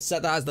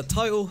 Set that as the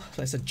title.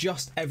 Let's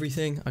adjust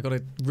everything. I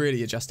gotta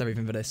really adjust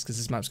everything for this because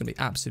this map's gonna be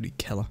absolutely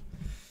killer.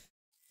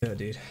 Yeah,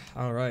 dude.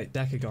 Alright,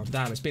 Decagon.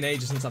 Damn, it's been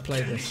ages since I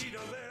played this.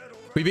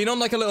 We've been on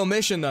like a little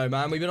mission though,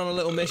 man. We've been on a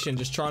little mission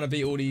just trying to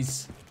beat all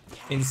these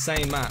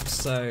insane maps.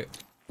 So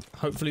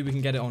hopefully we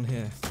can get it on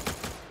here.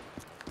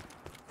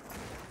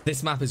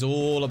 This map is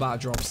all about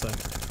drops though.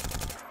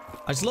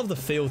 I just love the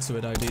feel to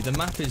it though, dude.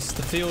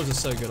 The feels are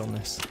so good on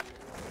this.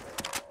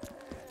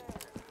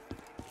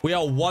 We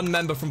are one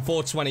member from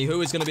 420.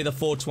 Who is going to be the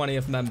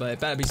 420th member? It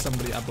better be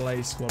somebody, a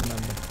Blaze Squad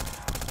member.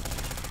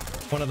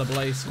 One of the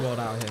Blaze Squad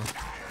out here.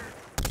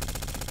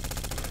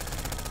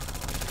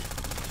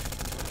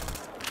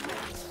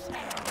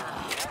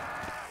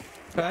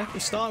 Okay, we're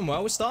starting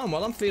well. We're starting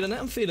well. I'm feeling it.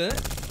 I'm feeling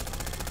it.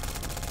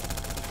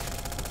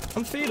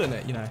 I'm feeling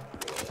it, you know.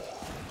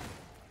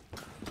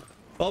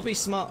 Bobby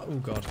Smart. Oh,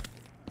 God.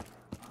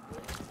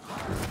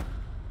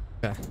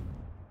 Okay.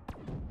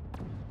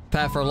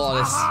 Prepare for a lot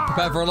of this.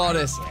 Prepare for a lot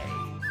of this.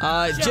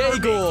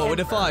 Jagor with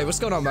a 5. What's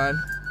going on, man?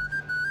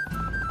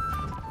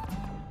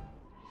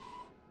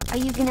 Are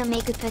you gonna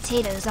make a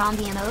potato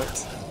zombie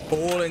emote?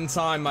 All in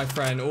time, my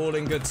friend. All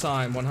in good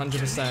time.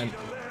 100%.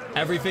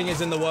 Everything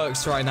is in the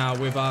works right now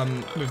with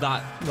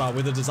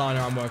the designer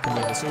I'm working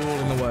with. It's all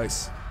in the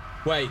works.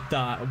 Wait,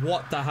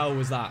 what the hell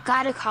was that?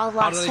 Gotta call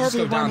Lost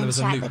Toby one in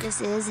chat that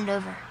this isn't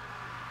over.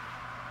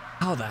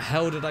 How the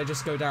hell did I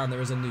just go down?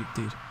 There is a nuke,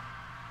 dude.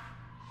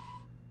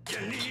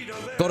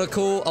 Gotta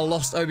call a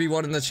lost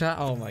Obi-Wan in the chat.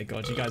 Oh my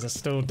god, you guys are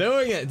still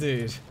doing it,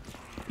 dude.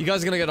 You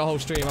guys are gonna get a whole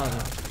stream, aren't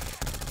you?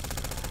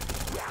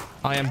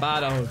 I am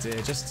bad. Oh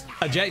dear. Just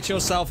eject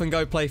yourself and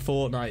go play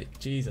Fortnite.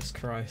 Jesus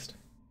Christ.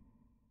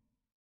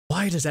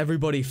 Why does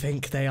everybody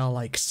think they are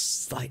like,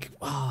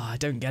 I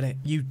don't get it.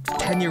 You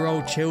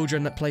 10-year-old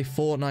children that play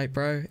Fortnite,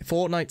 bro.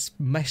 Fortnite's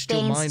messed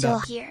your mind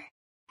up. Here.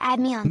 Add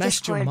me on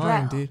messed Discord, your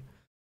mind, bro. dude.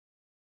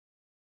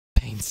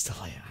 Bane's still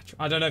here.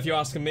 I don't know if you're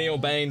asking me or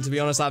Bane. To be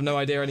honest, I have no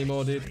idea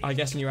anymore, dude. I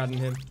guess you're adding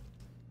him.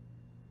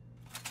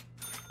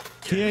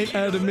 He ain't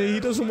adding me. He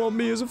doesn't want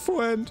me as a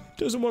friend.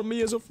 Doesn't want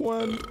me as a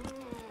friend.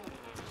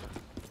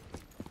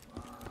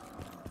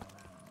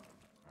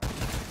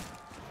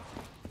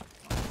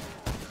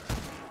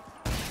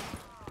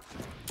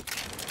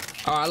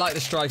 Alright, I like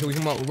the striker. We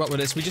can rock with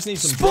this. We just need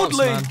some drops,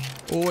 man.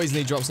 Always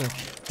need drops now.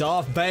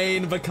 Darth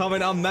Bane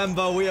becoming a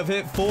member. We have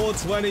hit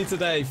 420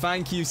 today.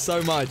 Thank you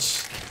so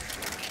much.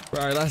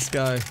 Right, let's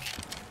go.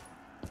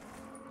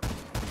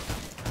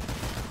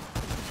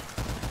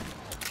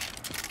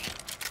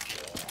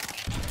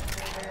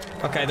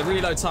 Okay, the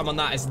reload time on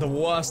that is the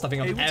worst I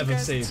think I've ever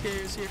seen.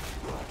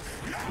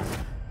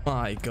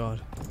 My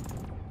god.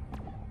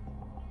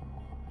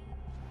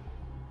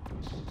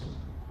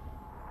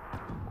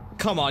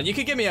 Come on, you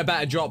could give me a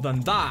better drop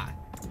than that.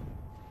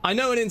 I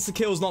know an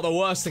insta-kill's not the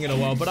worst thing in the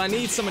world, but I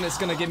need something that's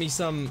gonna give me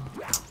some...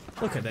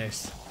 Look at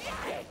this.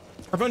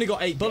 I've only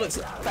got 8 bullets.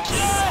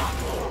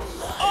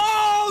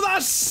 Oh,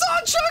 that's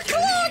such a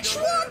clutch!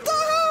 What the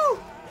hell?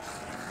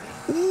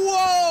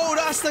 Whoa,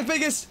 that's the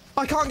biggest...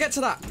 I can't get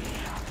to that.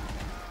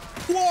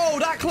 Whoa,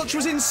 that clutch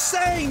was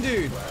insane,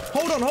 dude.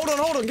 Hold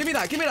on. Give me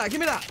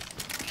that.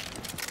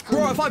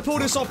 Bro, if I pull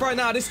this off right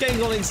now, this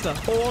game's on Insta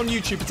or on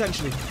YouTube,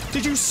 potentially.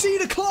 Did you see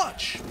the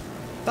clutch?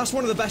 That's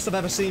one of the best I've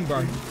ever seen,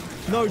 bro.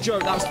 No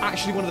joke, that was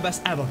actually one of the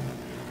best ever.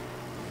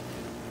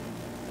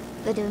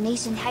 The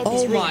donation hype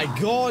is real. Oh my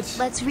god.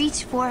 Let's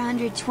reach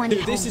 420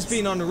 Dude, this has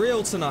been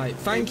unreal tonight.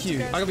 Thank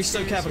you. I gotta be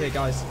so careful here,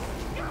 guys.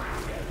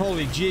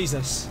 Holy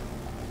Jesus.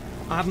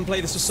 I haven't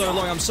played this for so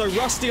long. I'm so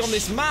rusty on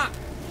this map.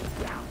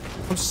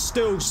 I'm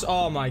still...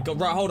 Oh my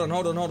god. Right, hold on.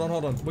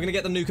 We're gonna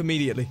get the nuke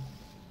immediately.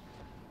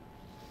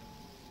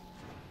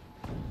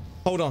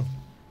 Hold on.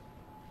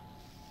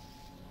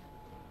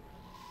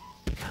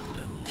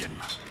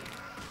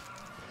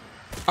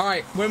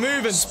 Alright, we're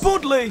moving.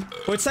 Spuddley!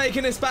 We're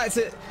taking this back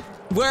to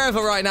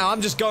wherever right now.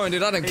 I'm just going,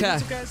 dude. I don't care.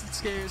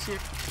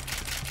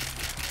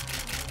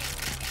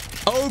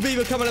 Obi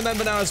becoming a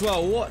member now as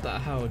well. What the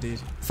hell, dude?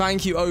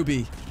 Thank you,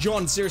 Obi.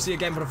 John, seriously,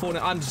 again for the 4.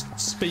 I'm just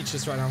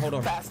speechless right now. Hold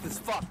on.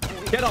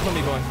 Get off on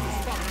me, boy.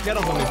 Get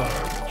off on me, boy.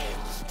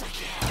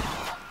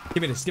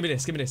 Give me this. Give me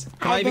this. Give me this.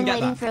 Can I even get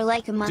that? For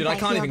like a month, dude, I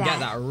can't even get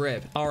that.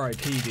 Rip.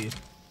 R.I.P., dude.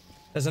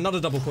 There's another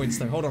double points,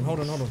 though. Hold on, hold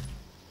on, hold on.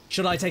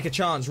 Should I take a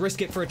chance?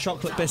 Risk it for a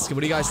chocolate biscuit.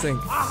 What do you guys think?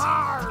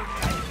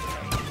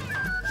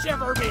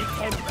 Shiver me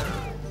timbers.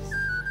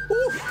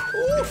 Oof,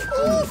 oof,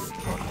 oof.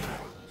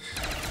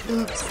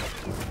 Oops.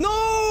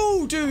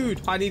 No,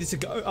 dude. I needed to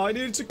go. I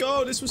needed to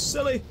go. This was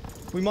silly.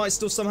 We might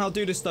still somehow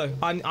do this, though.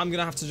 I'm going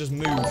to have to just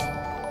move.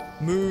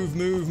 Move,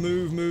 move,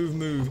 move, move,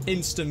 move.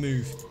 Instant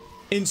move.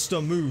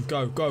 Instant move.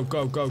 Go, go,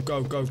 go, go,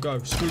 go, go, go.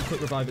 Screw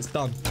quick revive. It's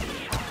done.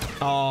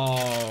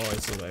 Oh,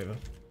 it's all over.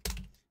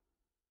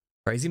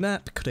 Crazy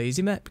map.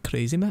 Crazy map.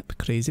 Crazy map.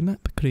 Crazy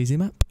map. Crazy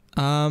map.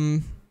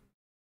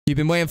 You've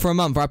been waiting for a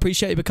month. I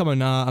appreciate you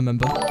becoming a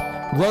member.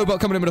 Robot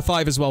coming in with a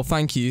 5 as well.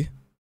 Thank you.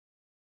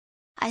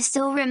 I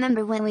still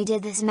remember when we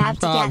did this map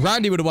together.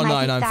 Randy with a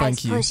 199.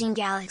 Thank you. Pushing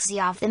Galaxy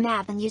off the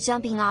map and you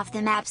jumping off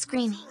the map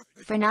screaming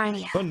for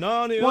Narnia. For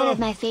Narnia. One of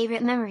my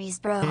favorite memories,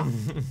 bro.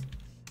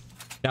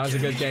 That was a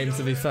good game,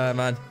 to be fair,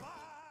 man.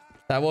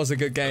 That was a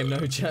good game,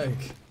 no joke.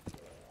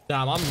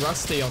 Damn, I'm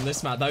rusty on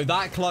this map, though.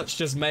 That clutch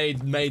just made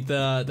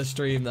the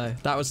stream, though.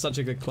 That was such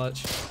a good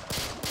clutch.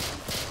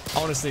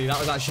 Honestly, that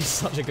was actually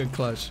such a good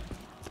clutch.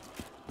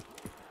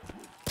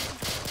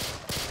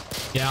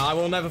 Yeah, I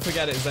will never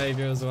forget it,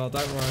 Xavier, as well.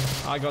 Don't worry.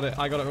 I got it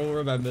all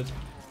remembered.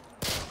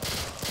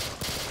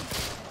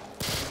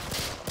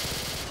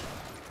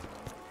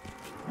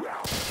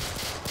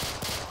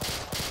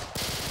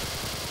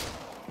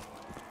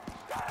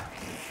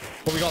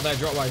 What we got there,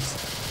 drop waves?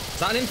 Is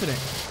that an infinite?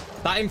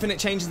 That infinite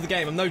changes the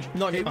game. I'm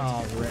not even.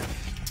 Oh, rip.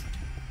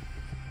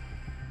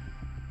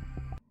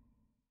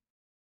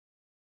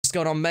 What's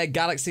going on, Meg?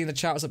 Galaxy in the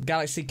chat. What's up,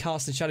 Galaxy?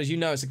 Casting Shadows. You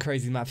know it's a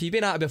crazy map. If you've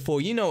been out it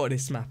before, you know what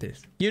this map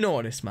is. You know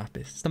what this map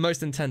is. It's the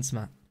most intense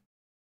map.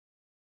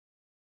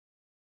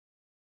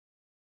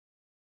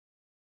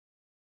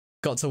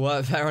 Got to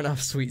work. Fair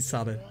enough, sweet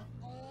salad.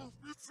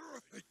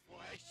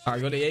 Alright,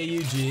 we got the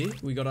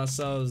AUG. We got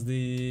ourselves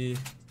the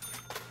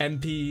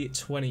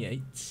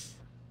MP28.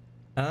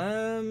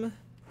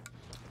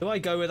 Do I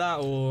go with that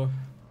or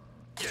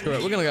screw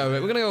it? We're gonna go with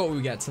it. We're gonna go with what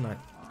we get tonight.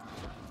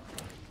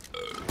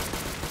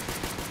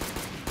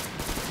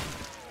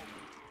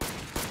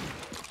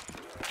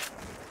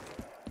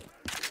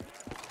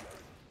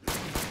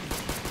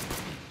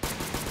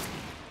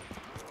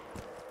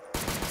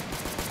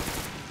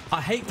 I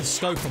hate the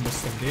scope on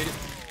this thing, dude.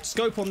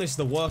 Scope on this is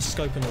the worst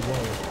scope in the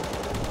world.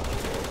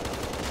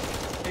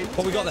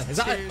 What we got there? Is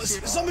that it?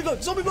 Zombie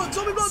blood! Zombie blood!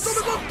 Zombie blood!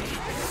 Zombie blood!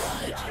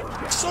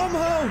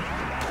 Somehow!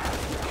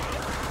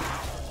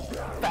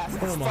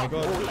 Oh my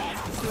god.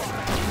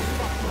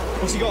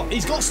 What's he got?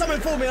 He's got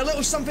something for me. A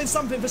little something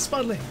something for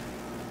Spuddley.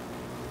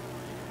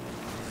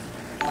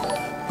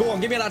 Go on,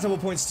 give me that double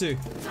points too.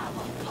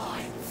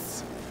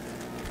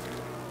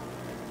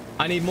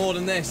 I need more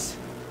than this.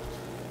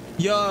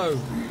 Yo,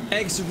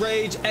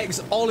 X-Rage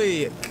X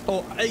Ollie.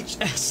 Or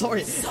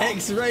sorry,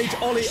 X-Rage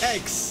Ollie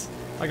X.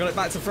 I got it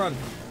back to front.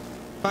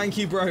 Thank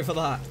you, bro, for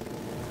that.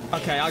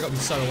 Okay, I gotta be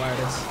so aware of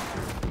this.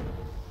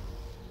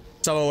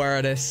 So aware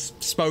of this.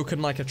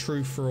 Spoken like a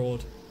true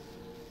fraud.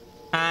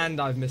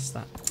 And I've missed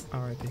that.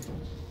 R.I.P.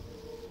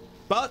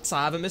 But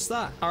I haven't missed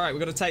that. Alright, we're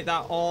gonna take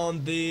that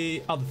on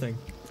the other thing.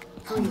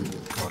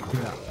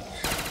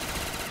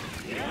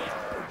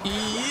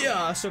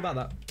 Yeah, so about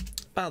that.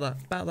 About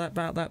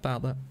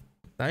that.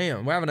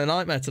 Damn, we're having a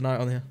nightmare tonight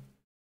on here.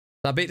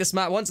 I beat this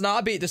map once. No,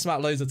 I beat this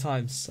map loads of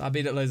times. I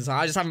beat it loads of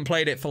times. I just haven't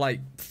played it for like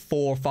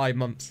 4 or 5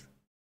 months.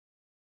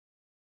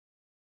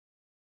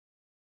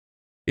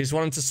 You just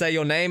want him to say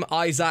your name?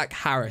 Isaac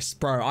Harris.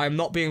 Bro, I am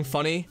not being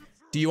funny.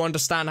 Do you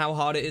understand how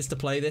hard it is to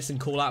play this and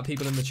call out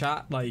people in the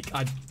chat? Like,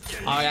 I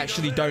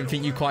actually don't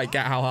think you quite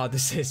get how hard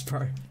this is,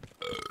 bro.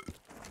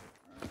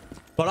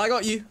 But I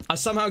got you. I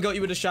somehow got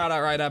you with a shout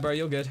out right there, bro.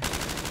 You're good.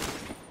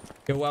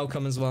 You're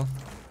welcome as well.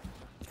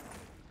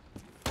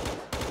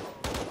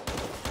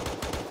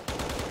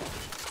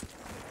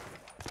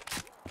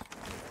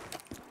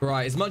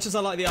 Right, as much as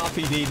I like the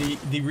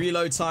RPD, the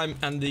reload time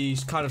and the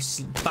kind of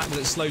fact that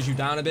it slows you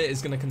down a bit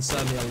is going to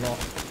concern me a lot.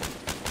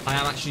 I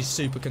am actually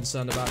super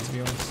concerned about it, to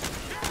be honest.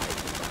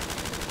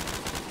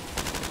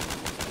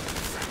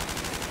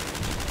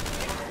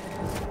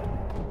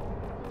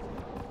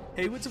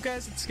 Hey, what's up,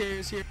 guys? It's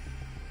Scares here.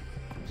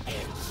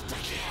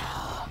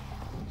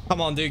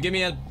 Come on, dude. Give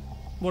me a...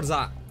 What is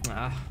that?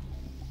 Ah.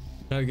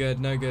 No good,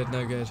 no good,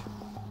 no good.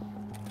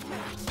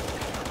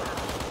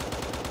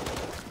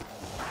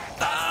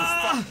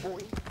 Ah!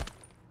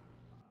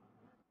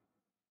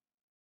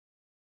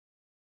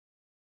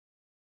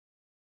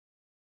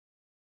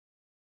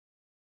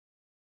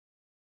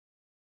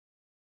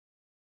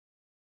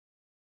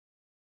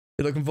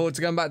 You're looking forward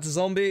to going back to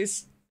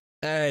zombies?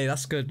 Hey,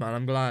 that's good, man.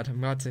 I'm glad. I'm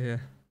glad to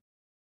hear.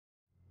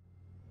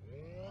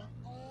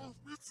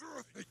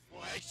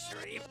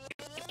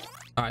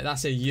 Alright,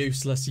 that's a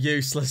useless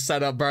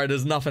setup, bro.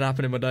 There's nothing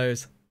happening with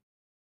those.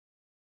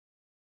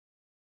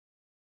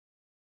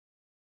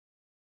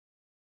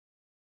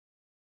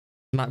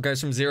 Map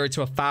goes from 0 to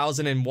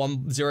 1,000 in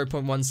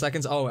 0.1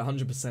 seconds. Oh,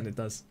 100% it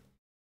does.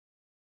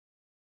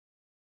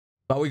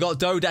 But we got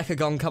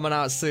Dodecagon coming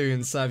out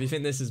soon, so if you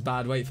think this is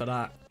bad, wait for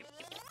that.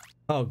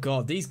 Oh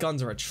god, these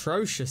guns are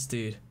atrocious,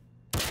 dude.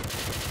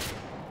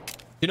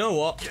 You know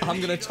what?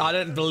 I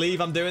don't believe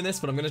I'm doing this,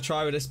 but I'm gonna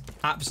try with this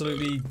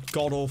absolutely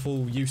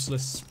god-awful,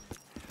 useless,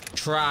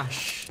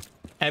 trash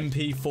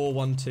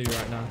MP412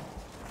 right now.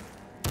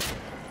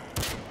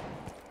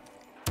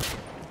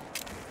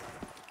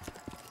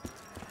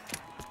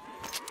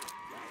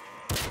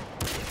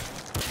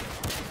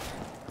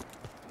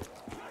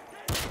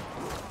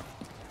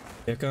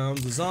 Here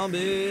comes the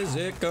zombies,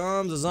 here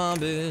comes the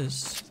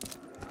zombies.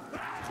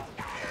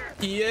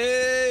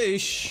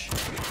 Yeesh.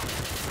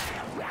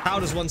 How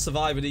does one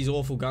survive with these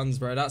awful guns,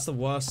 bro? That's the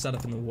worst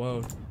setup in the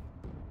world.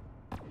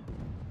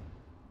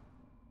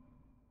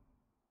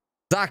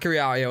 Zachary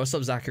out here. What's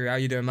up, Zachary? How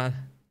you doing, man?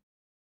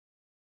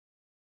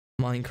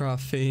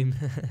 Minecraft theme.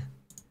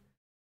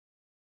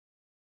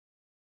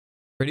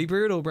 Pretty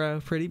brutal,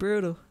 bro. Pretty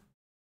brutal.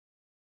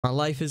 My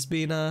life has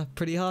been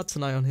pretty hard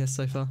tonight on here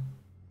so far.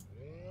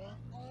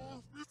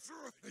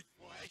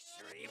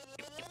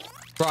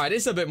 Right,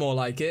 it's a bit more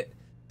like it.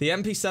 The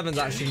MP7's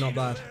actually not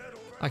bad.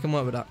 I can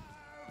work with that.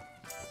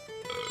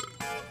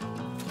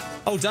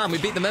 Oh, damn, we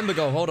beat the member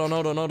goal. Hold on,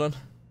 hold on, hold on.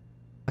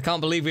 I can't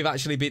believe we've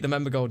actually beat the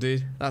member goal,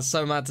 dude. That's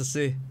so mad to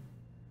see.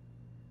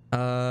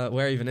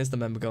 Where even is the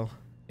member goal?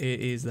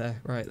 It is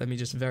there. Right, let me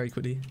just very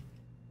quickly.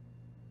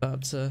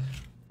 Up to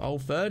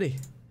 30.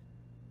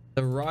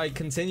 The ride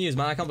continues,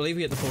 man. I can't believe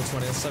we hit the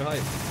 420. That's so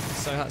hype.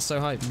 So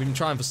hype. We've been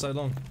trying for so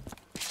long.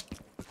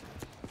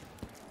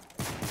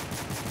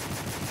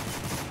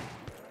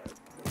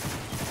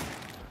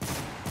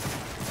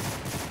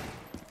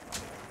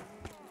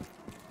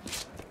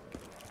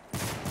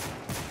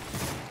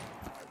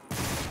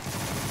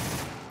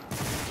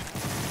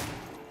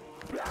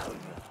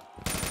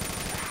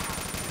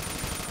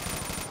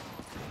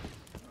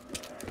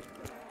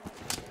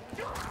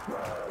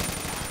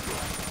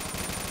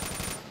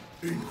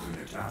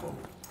 Infinite ammo.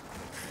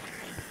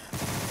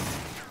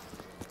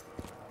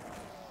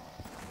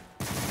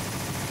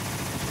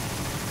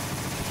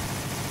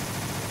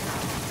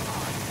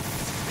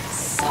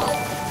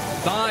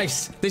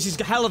 Nice. This is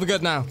hell of a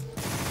good now.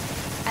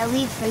 I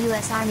leave for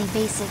US Army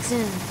Basic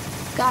soon.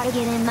 Gotta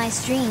get in my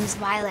streams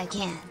while I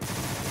can.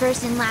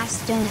 First and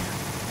last dono.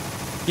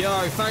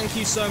 Yo, thank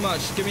you so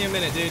much. Give me a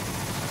minute, dude.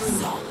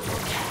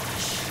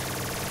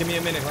 Give me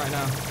a minute right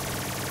now.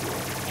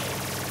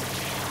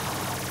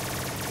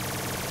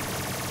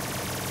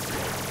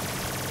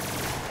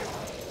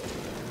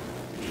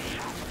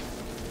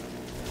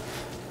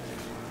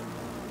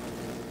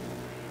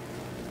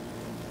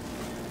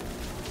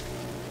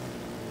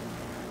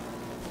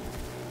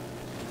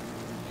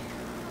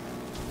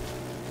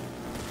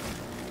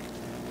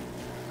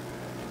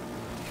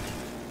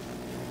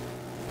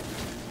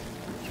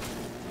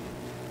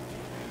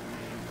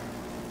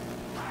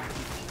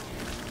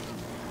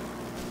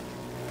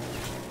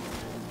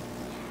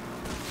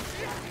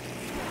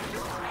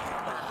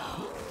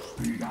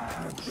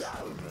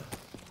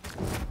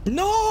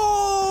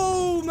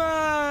 No,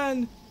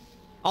 man.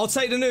 I'll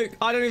take the nuke.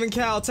 I don't even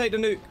care. I'll take the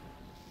nuke.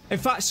 In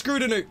fact, screw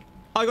the nuke.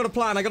 I got a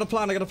plan. I got a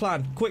plan. I got a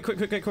plan. Quick, quick,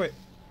 quick, quick, quick.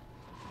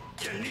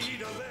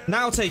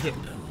 Now take it.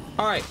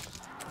 All right.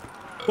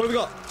 What have we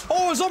got?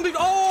 Oh, a zombie.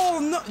 Oh,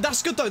 no.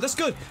 That's good, though. That's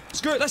good.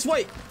 Screw it. Let's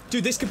wait.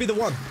 Dude, this could be the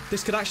one.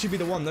 This could actually be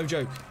the one. No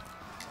joke.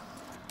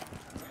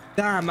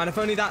 Damn, man. If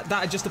only that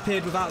had just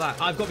appeared without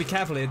that. I've got to be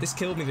careful here. This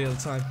killed me the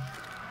other time.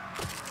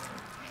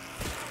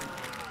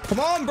 Come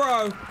on,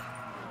 bro.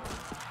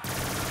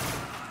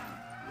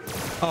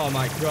 Oh,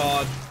 my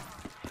God.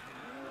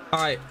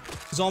 All right.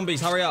 Zombies,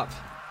 hurry up.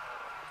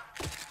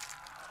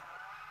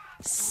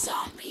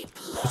 Zombie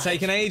blood. They're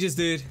taking ages,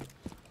 dude.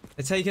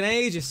 They're taking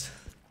ages.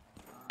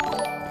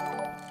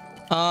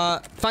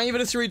 Thank you for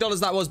the $3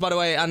 that was, by the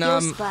way. And Yo,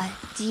 Spud,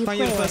 do you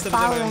play or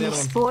follow any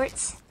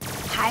sports?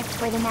 Hyped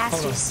for the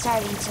Masters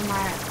starting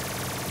tomorrow.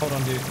 Hold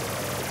on, dude.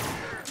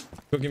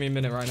 Go give me a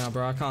minute right now,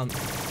 bro. I can't do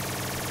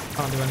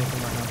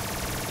anything right now.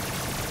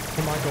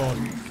 Oh my God.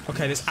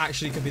 Okay, this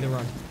actually could be the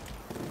run.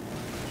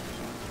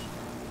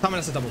 Tell me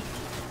that's a double.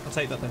 I'll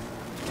take that then.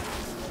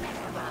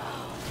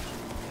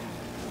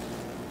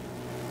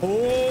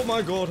 Oh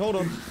my God, hold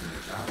on.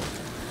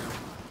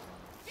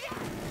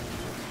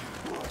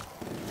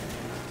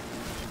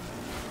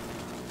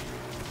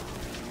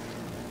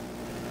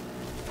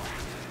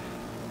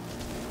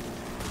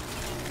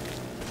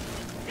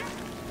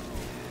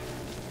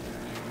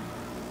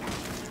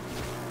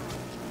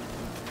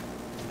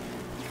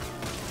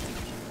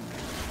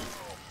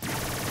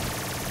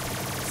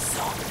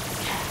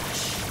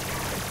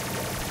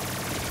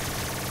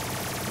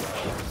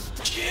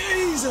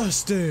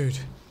 Jesus, dude.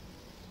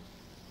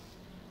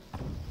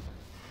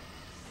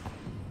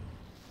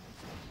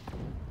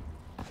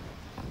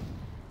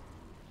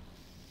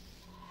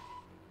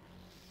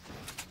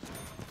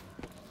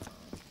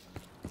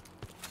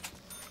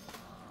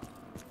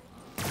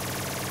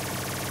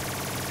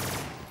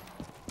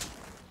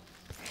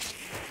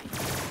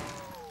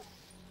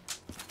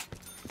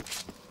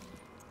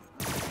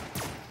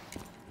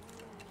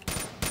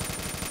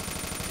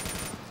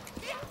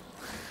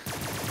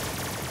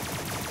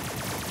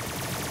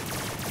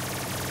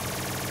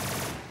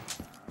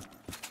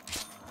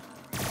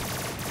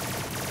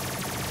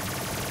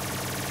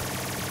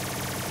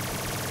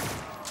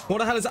 What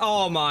the hell is...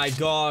 Oh my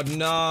god,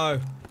 no.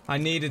 I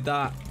needed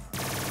that.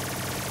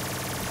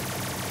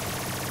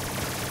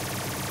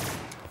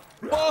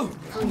 Oh!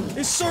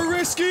 It's so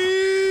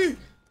risky!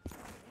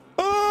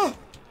 Oh!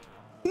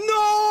 No!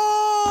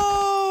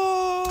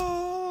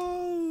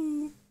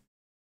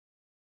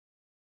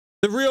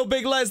 The real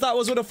big Les, that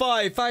was with a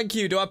 5. Thank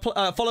you. Do I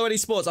follow any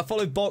sports? I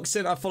follow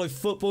boxing. I follow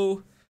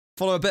football.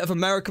 Follow a bit of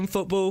American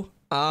football.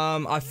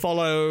 I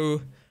follow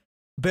a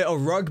bit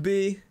of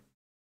rugby.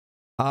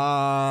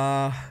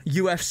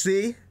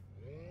 UFC.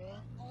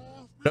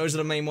 Those are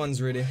the main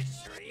ones, really.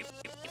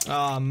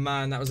 Oh,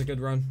 man, that was a good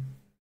run.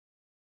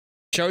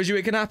 Shows you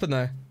it can happen,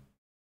 though.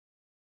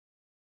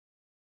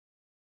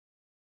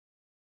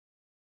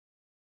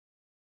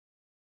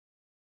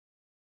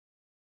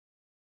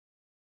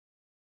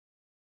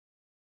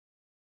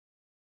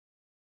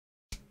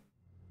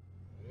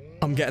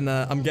 I'm getting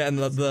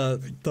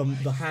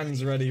the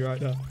hands ready right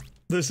now.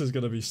 This is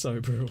gonna be so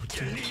brutal.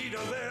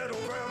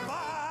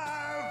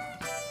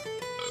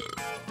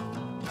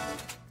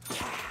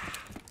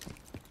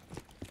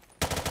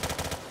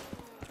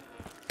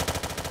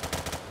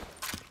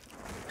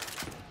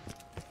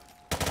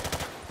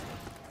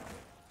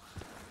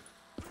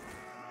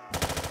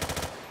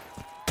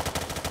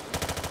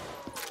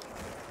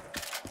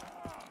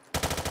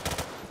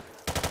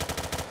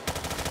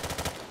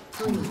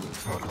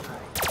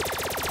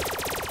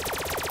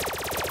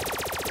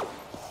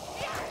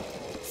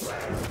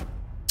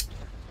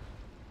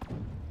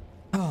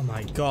 Oh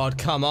my god,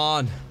 come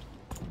on.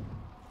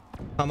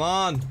 Come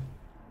on.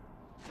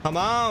 Come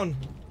on.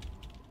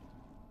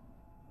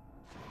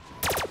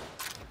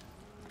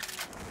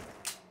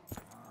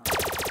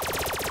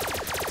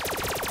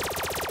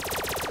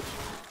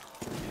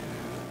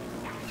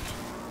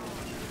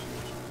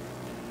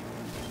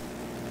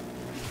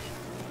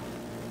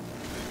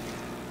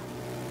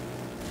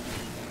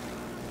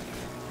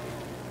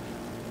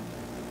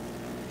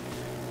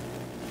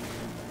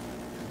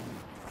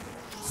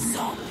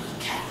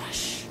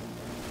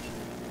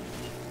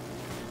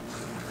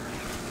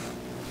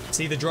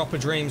 See the drop of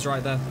dreams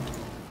right there.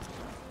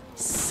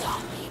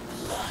 Zombie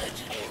blood.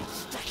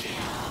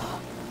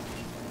 Insta-kill.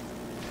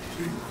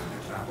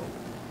 Infinite ammo.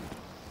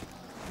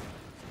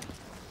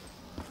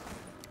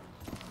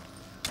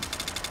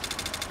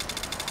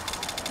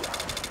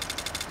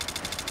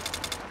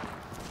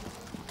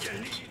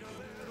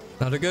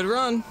 Not a good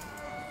run.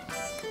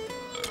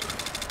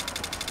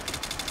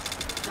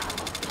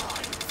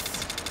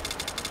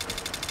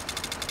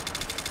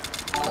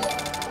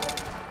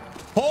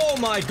 Oh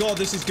my god,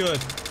 this is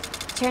good.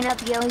 Turn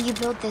up, yo, you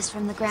built this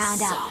from the ground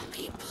up.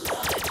 Zombie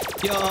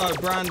blood. Yo,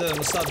 Brandon,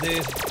 what's up,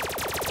 dude?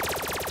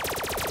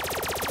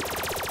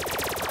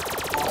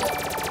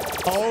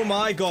 Oh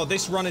my god,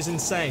 this run is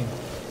insane.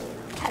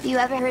 Have you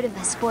ever heard of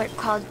a sport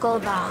called goal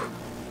ball?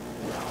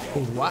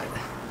 Called what?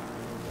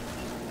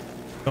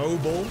 Go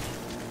ball?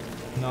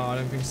 No, I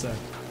don't think so.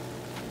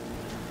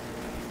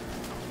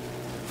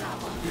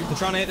 I'm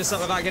trying to hit this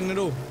up without getting it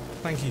all.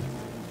 Thank you.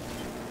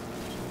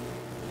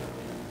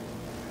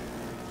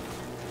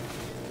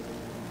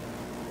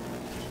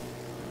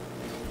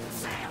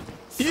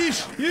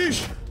 Yeesh!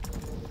 Yeesh!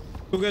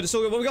 All good, it's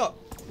all good. What we got?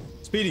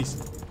 Speedies.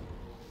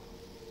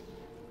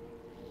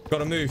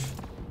 Gotta move.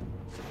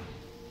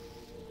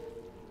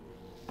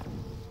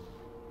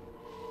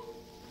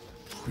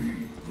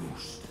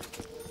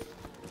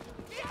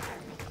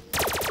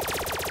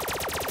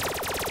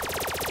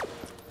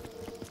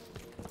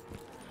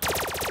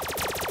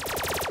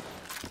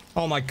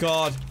 Oh my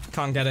god.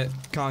 Can't get it.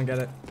 Can't get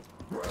it.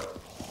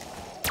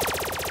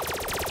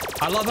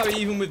 I love how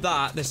even with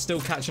that, they're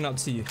still catching up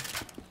to you.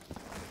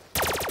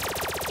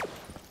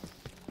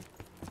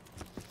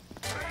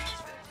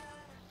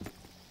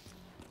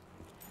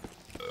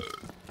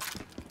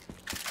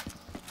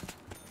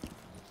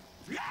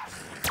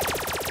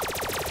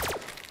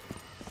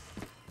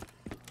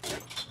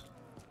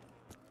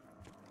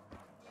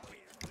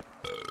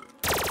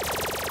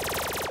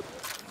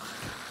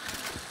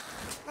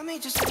 Let me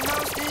just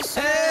announce this.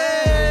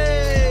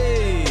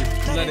 Hey!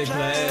 Let it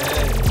play.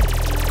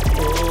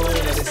 Oh,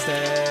 let it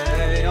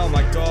stay. Oh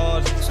my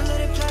god. So let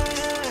it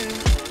play.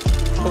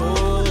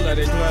 Oh, let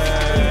it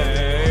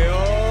play.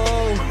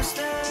 Oh.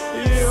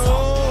 Yo.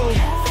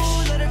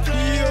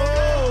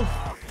 Yo.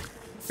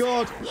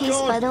 God. Hey,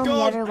 God. Spud only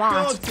God, ever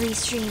watched God. 3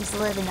 streams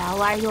live and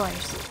all are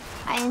yours.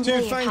 I enjoy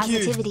Dude, your thank you.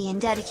 positivity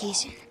and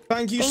dedication.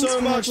 Thank you Thanks so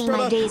for much, making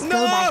brother. my days No!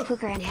 go by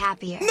quicker and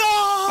happier. No!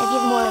 I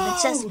give more of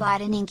a chest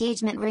spot and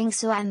engagement ring,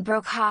 so I'm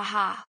broke,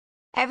 haha.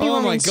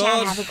 Everyone my in chat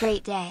God. have a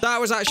great day.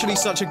 That was actually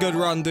such a good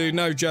run, dude.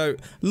 No joke.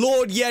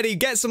 Lord Yeti,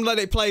 get some Let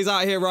It Plays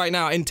out here right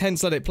now.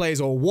 Intense Let It Plays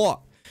or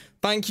what?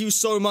 Thank you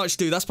so much,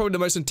 dude. That's probably the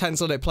most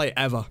intense Let It Play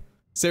ever.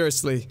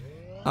 Seriously.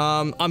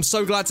 I'm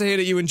so glad to hear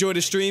that you enjoy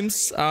the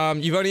streams.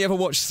 You've only ever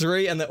watched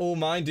 3 and they're all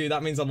mine, dude.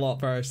 That means a lot,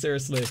 bro.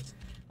 Seriously.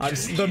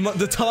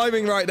 The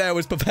timing right there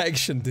was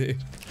perfection,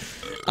 dude.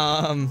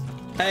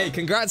 Hey,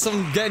 congrats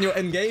on getting your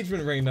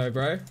engagement ring, though,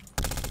 bro.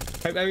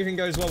 Hope everything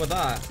goes well with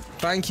that.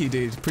 Thank you,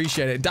 dude.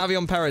 Appreciate it.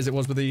 Davion Perez, it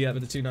was with the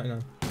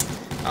 $2.99.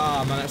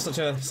 Ah, man, that's such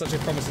a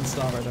promising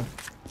start right there.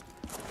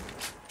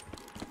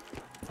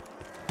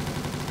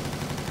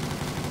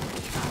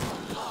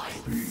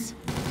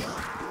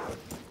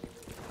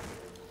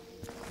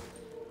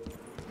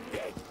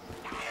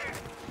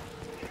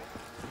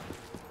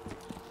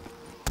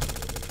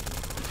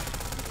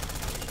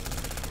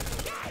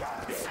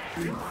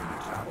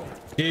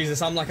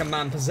 Jesus, I'm like a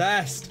man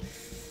possessed.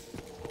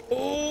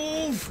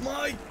 Oh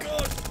my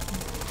god.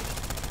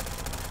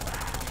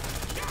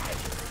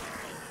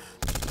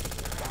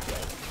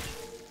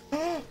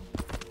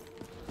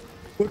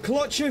 We're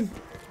clutching.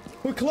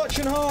 We're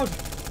clutching hard.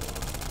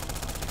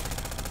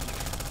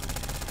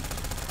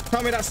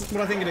 Tell me that's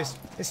what I think it is.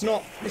 It's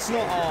not. It's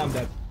not. Oh, I'm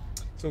dead.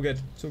 It's all good.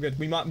 It's all good.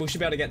 We should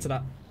be able to get to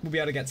that. We'll be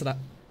able to get to that.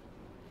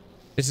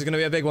 This is going to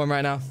be a big one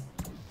right now.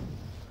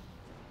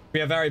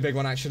 Be a very big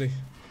one, actually.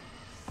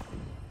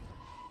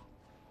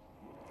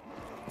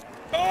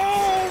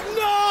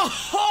 Oh,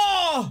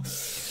 no!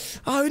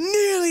 I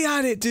nearly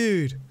had it,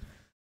 dude.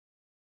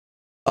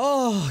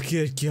 Oh,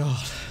 good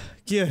God.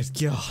 Good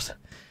God.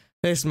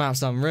 This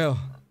map's unreal.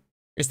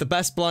 It's the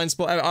best blind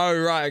spot ever. Oh,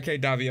 right. Okay,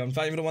 Davion.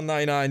 Thank you for the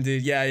 199,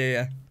 dude. Yeah, yeah,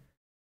 yeah.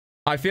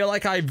 I feel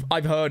like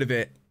I've heard of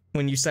it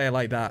when you say it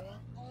like that.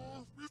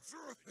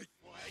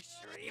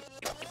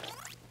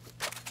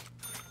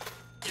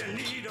 You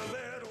need a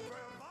little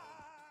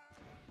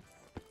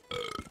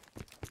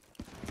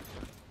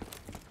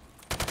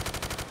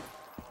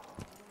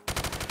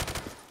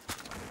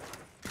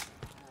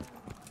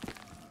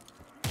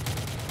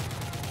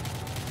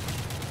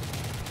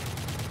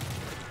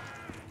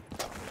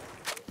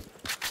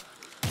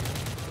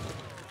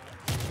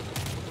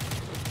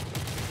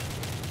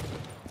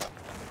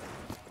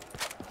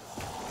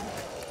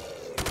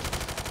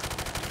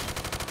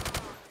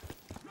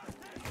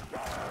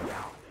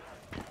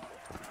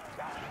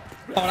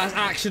Oh, that's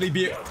actually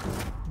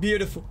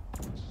beautiful.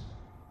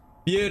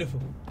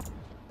 Beautiful.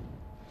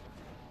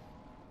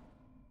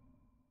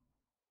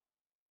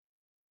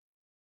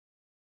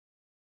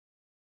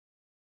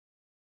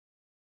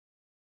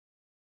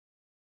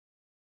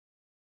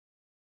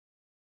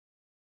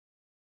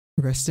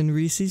 Rest in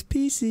Reese's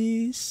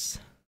Pieces.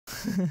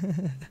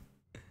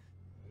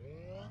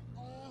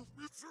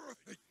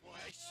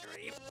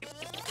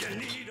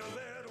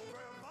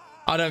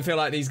 I don't feel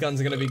like these guns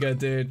are going to be good,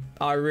 dude.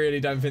 I really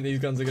don't think these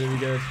guns are going to be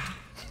good.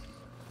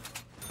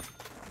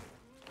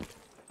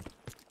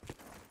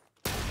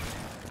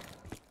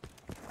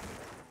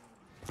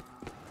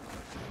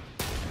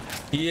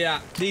 Yeah,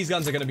 these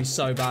guns are going to be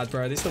so bad,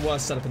 bro. This is the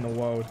worst setup in the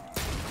world.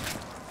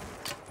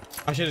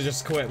 I should have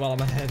just quit while I'm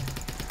ahead.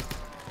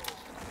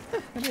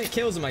 I mean, it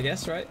kills them, I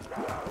guess, right?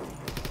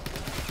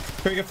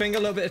 Trigger finger,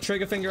 a little bit of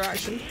trigger finger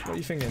action. What are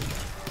you thinking?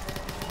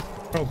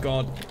 Oh,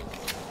 God.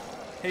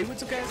 Hey,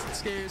 what's up, guys? It's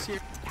Scares here.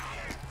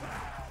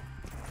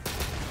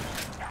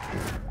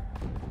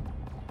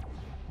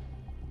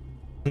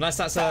 Unless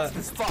that's a...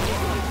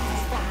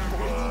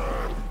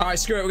 Alright,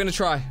 screw it. We're gonna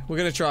try. We're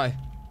gonna try.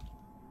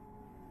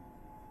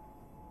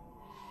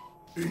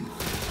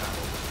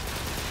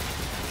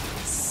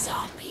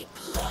 Zombie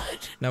blood.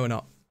 No, we're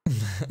not.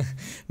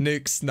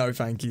 Nukes, no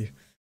thank you.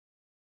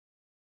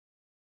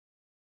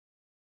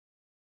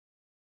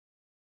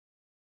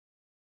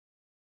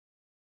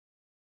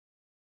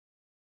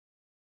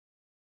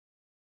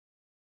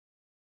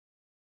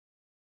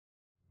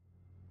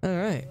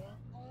 Alright.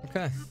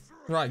 Okay.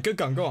 Right, good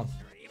gun, go on.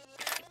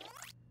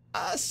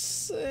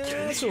 It's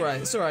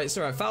alright, it's alright, it's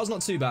alright. Foul's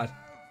not too bad.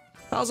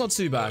 Foul's not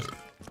too bad.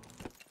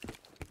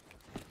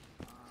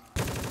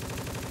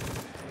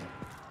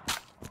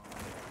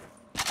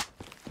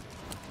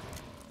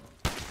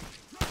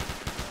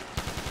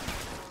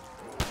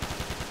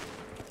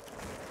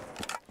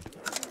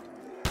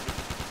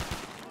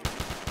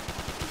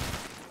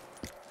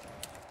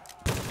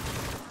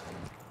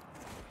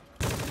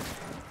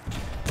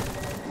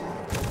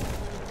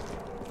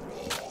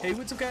 Hey,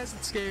 what's up, guys?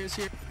 It's Scares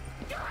here.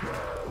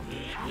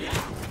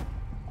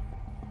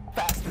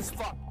 Fast as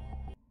fuck.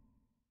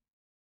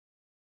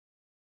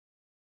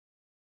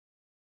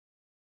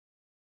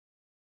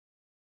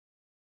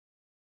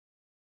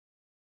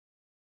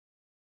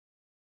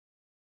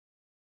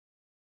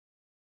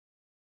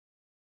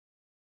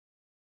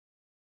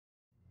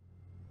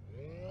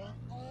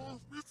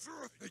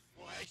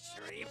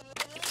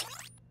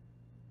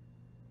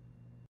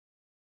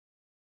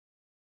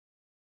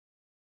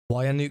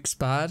 Why are nukes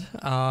bad?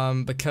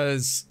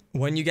 Because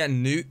when you get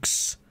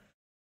nukes,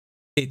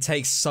 it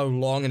takes so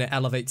long and it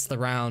elevates the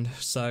round.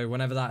 So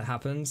whenever that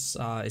happens,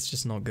 it's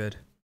just not good.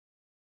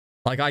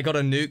 Like, I got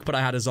a nuke, but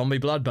I had a zombie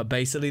blood, but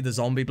basically the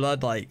zombie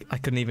blood, like, I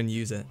couldn't even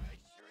use it.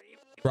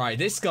 Right,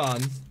 this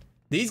gun,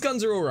 these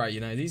guns are alright, you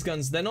know, these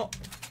guns, they're not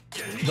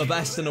the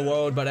best in the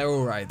world, but they're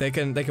alright. They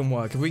can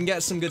work. If we can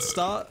get some good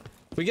start,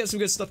 if we get some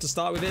good stuff to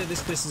start with it,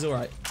 this is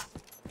alright.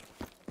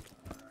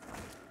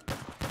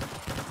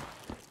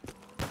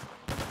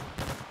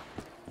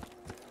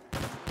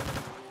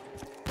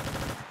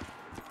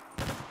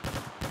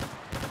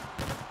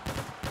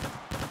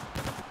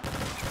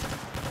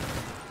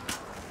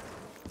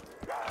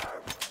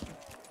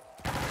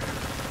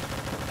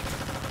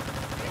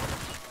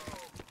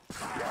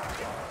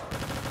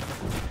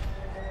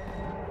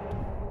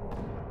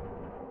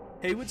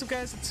 Hey, what's up,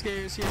 guys? It's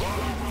Scares here.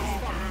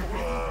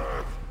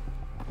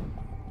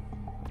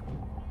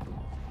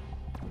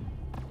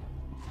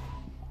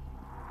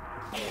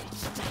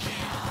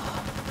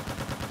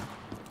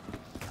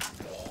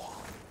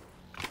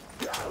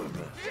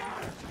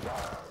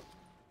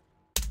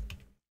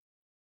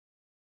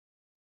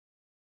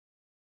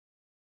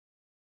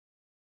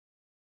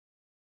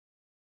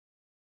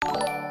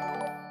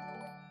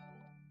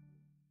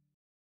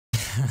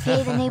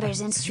 Pay the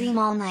neighbors and stream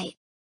all night.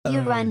 You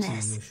run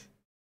this.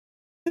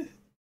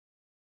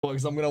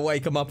 Because I'm gonna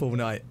wake them up all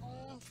night.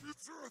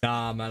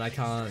 Nah, man, I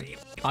can't.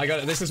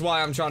 This is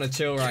why I'm trying to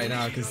chill right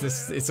now,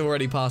 because it's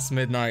already past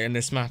midnight and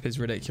this map is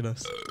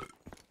ridiculous.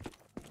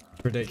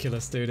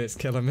 Ridiculous, dude. It's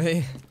killing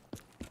me.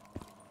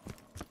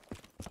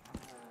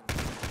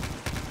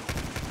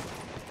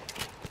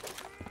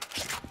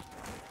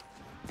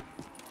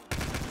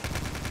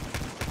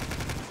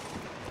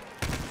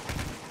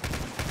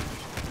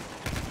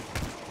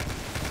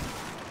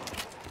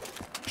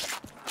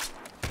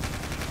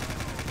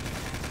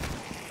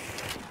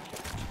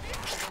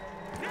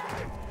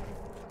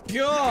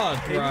 God,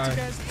 Hey, bro. what's up,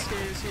 guys? It's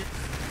Scares here.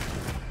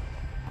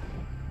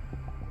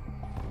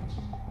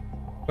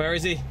 Where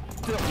is he?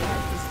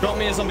 Drop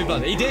me a zombie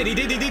blood. He did.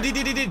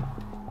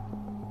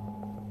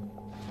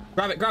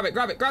 Grab it.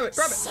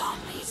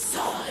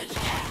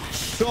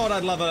 God,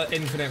 I'd love an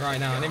infinite right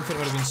now. An infinite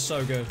would have been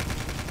so good.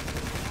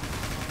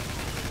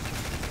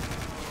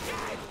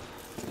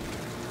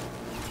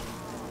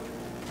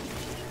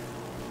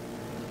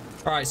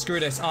 Alright, screw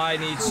this. I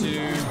need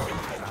to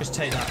just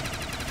take that.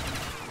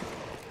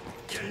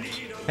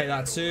 Take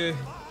that too.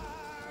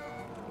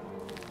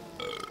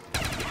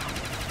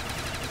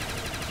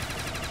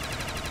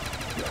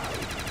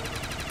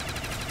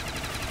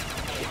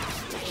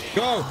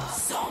 Go!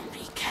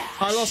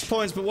 I lost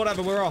points, but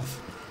whatever, we're off.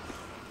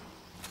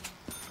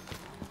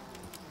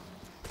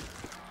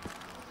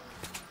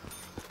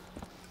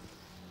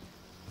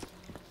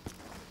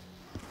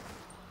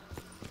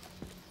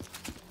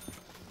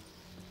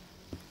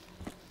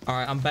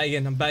 Alright, I'm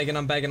begging.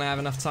 I have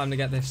enough time to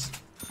get this.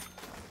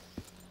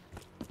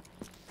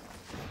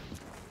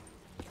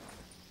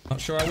 Not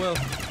sure I will.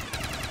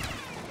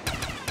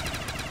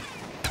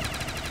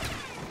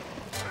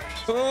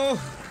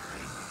 Oh!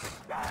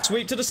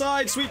 Sweep to the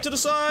side! Sweep to the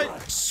side!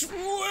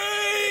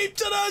 Sweep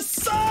to the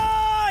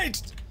side!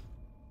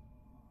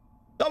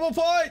 Double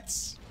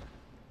points!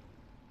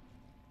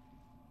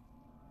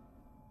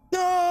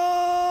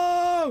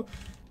 No!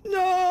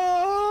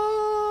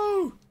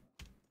 No!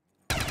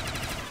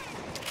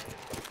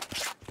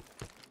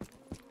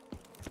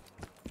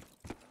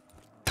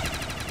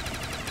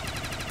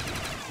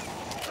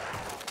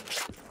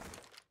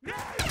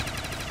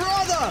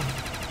 Brother!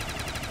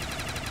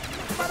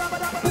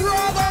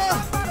 Brother!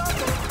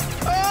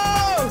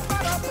 Oh!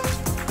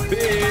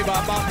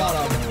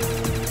 Be-ba-ba-ba-da-bo.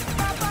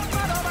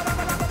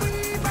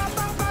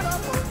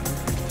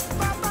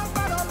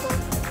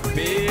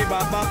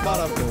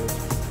 Be-ba-ba-ba-da-bo.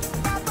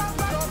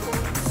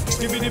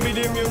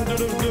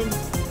 Skibidi-bidi-yum-dum-dum.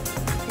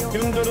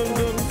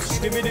 Yum-dum-dum.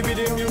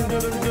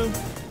 Skibidi-bidi-yum-dum-dum.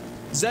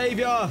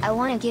 Xavier! I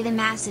want to give a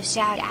massive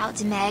shout out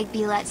to Meg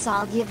B. Let's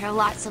all give her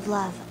lots of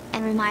love,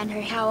 and remind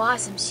her how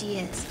awesome she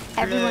is.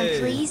 Everyone, Hey.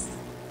 please.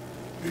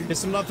 Give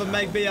some love for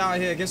Meg B out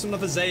here. Give some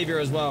love for Xavier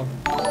as well.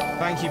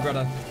 Thank you,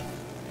 brother.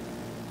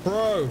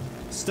 Bro,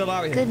 still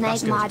out here. Good night,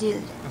 That's good. ma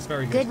dude. That's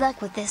very good. Good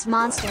luck with this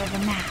monster of a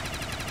map.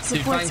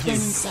 Support's thank been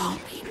you. insane.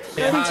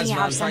 It has, 30 man,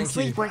 hours on thank you.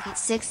 sleep work at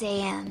 6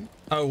 a.m.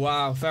 Oh,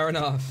 wow. Fair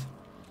enough.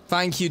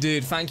 Thank you,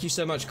 dude. Thank you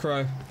so much,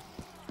 Crow.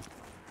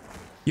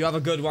 You have a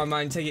good one,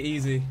 man. Take it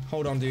easy.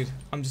 Hold on, dude.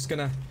 I'm just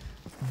gonna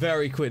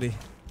very quickly.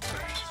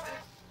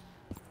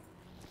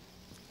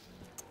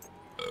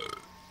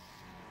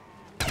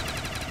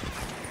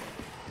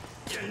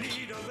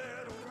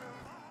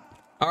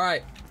 All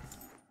right.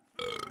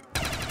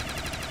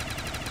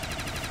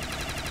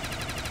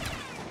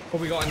 What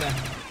we got in there?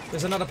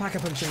 There's another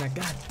pack-a-punch in there.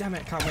 God damn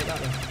it. Can't make that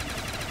though.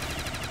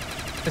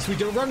 Yes, we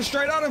do run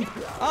straight at him.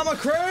 I'm a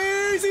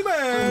crazy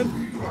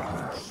man.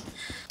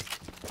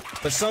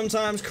 But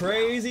sometimes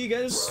crazy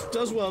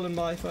does well in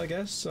life, I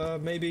guess.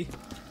 Maybe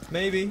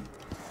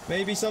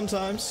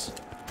sometimes.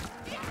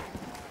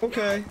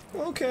 Okay,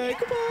 goodbye.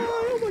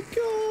 Oh my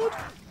god.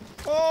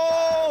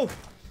 Oh!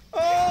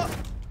 Oh!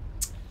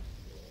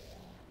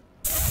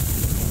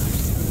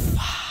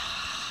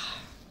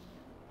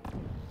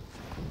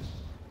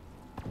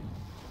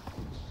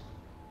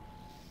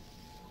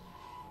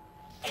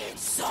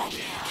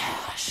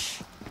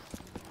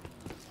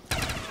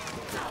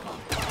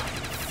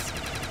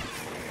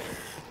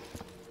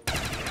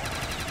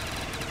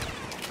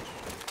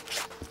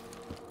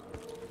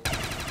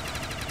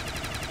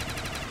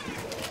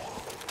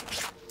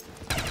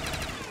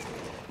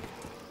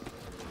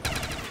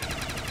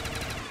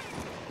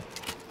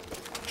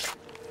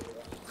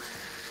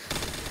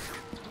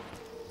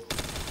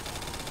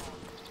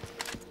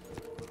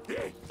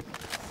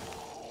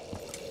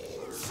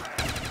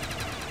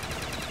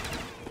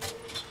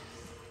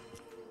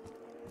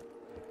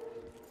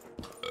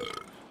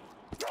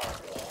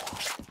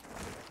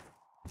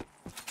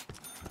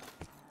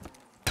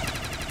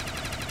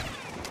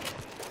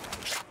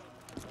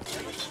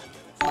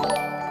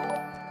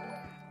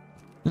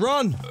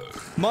 Run!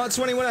 Mark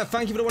 20 winner,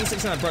 thank you for the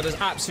 169. Bro, there's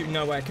absolutely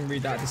no way I can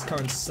read that this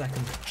current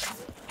second.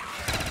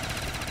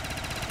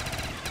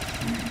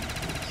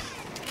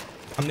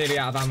 I'm nearly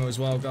out of ammo as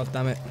well, god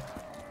damn it.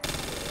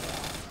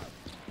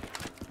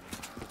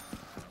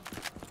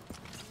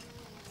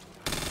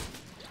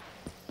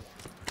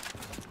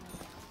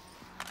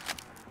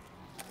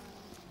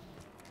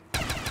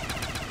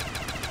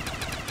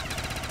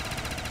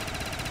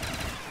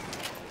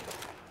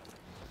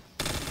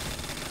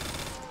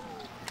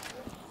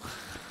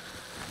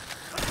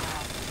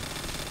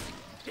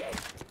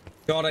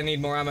 God, I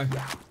need more ammo.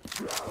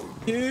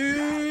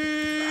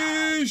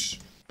 Yeesh.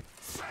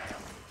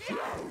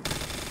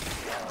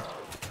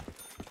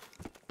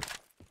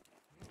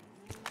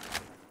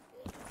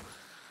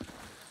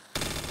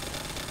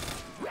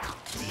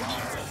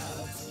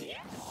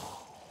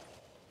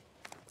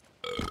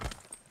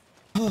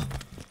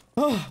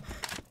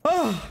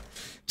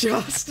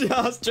 Just.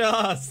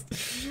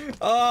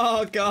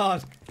 Oh,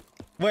 God.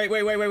 Wait.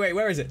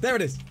 Where is it? There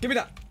it is. Give me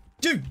that.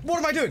 Dude, what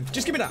am I doing?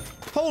 Just give me that.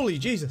 Holy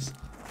Jesus.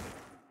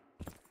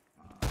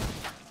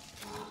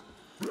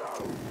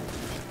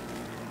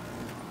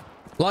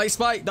 Light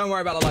spike. Don't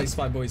worry about the light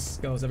spike, boys,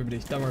 girls, everybody.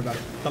 Don't worry about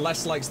it. The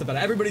less likes, the better.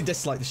 Everybody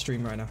dislike the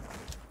stream right now.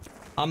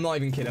 I'm not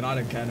even kidding. I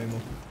don't care no more.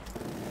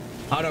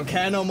 I don't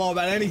care no more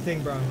about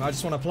anything, bro. I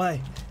just want to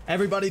play.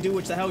 Everybody do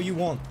what the hell you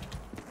want.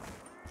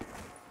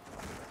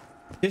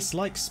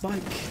 Dislike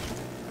spike.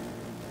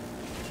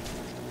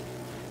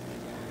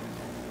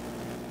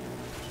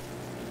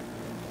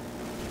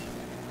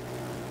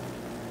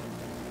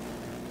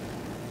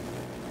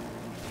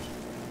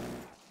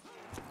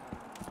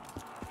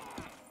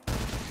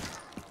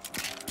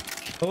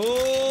 Oh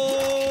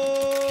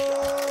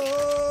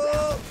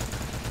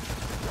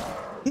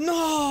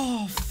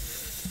no!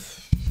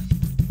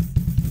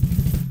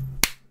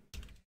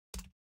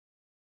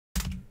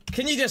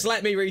 Can you just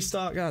let me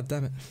restart? God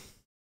damn it.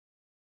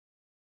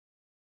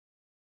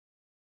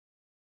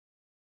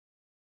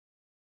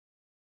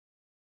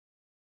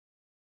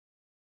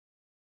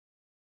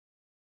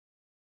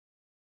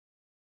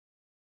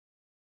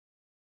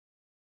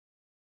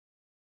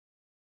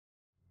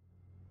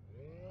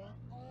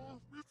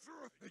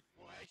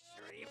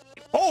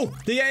 Oh,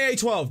 the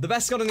AA-12, the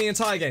best gun in the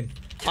entire game.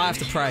 I have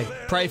to pray.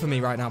 Pray for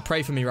me right now.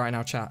 Pray for me right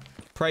now, chat.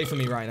 Pray for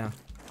me right now.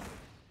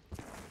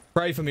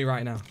 Pray for me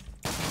right now.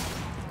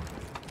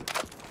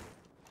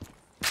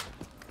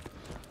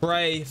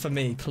 Pray for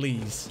me,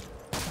 please.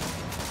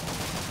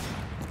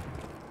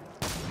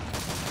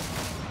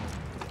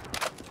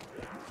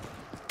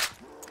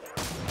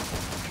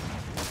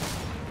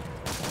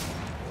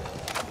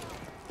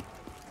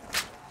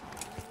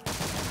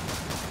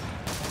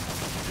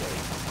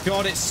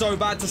 God, it's so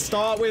bad to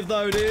start with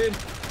though, dude.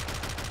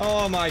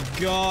 Oh my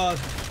God.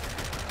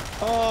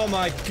 Oh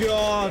my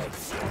God.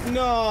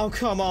 No,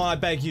 come on, I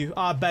beg you.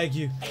 I beg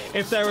you.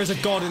 If there is a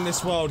God in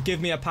this world,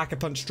 give me a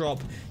pack-a-punch drop.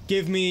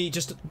 Give me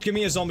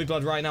a zombie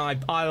blood right now.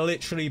 I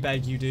literally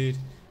beg you, dude.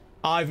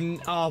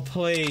 Oh,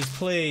 please.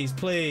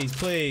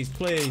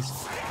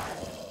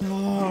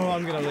 Oh,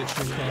 I'm gonna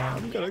literally cry.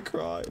 I'm gonna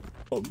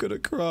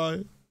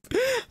cry.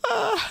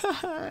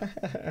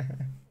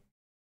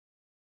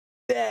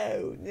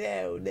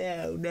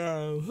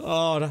 No.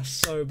 Oh, that's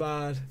so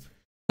bad.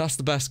 That's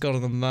the best God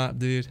on the map,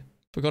 dude.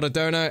 Forgot a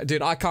donut.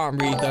 Dude, I can't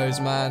read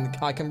those, man.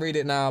 I can read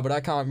it now, but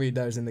I can't read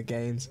those in the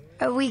games.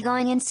 Are we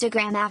going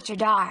Instagram after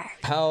dark?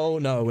 Hell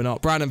no, we're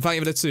not. Brandon, thank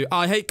you for the 2.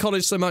 I hate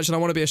college so much and I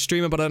want to be a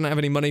streamer, but I don't have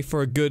any money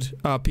for a good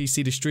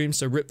PC to stream,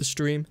 so rip the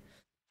stream.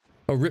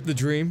 Or rip the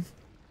dream.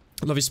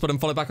 Love you, Spud,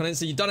 and follow back on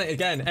Insta. You've done it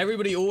again.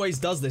 Everybody always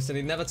does this and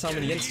they never tell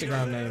me the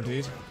Instagram name,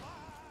 dude.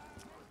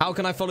 How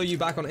can I follow you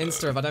back on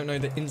Insta if I don't know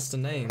the Insta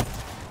name?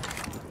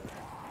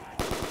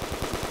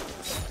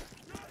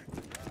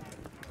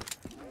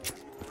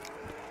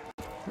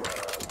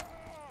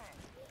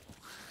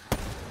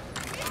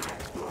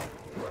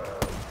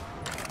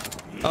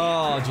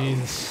 Oh,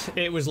 Jesus.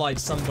 It was like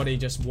somebody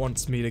just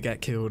wants me to get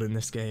killed in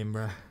this game,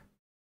 bruh.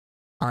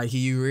 Are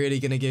you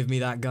really gonna give me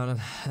that gun?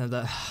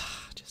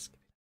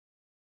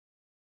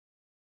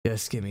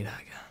 Just give me that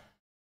gun.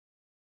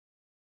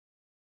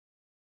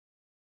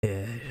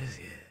 Yeah.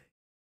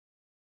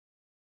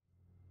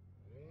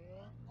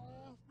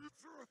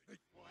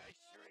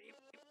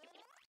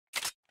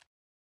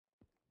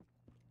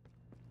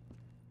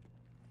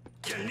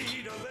 You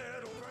need a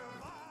little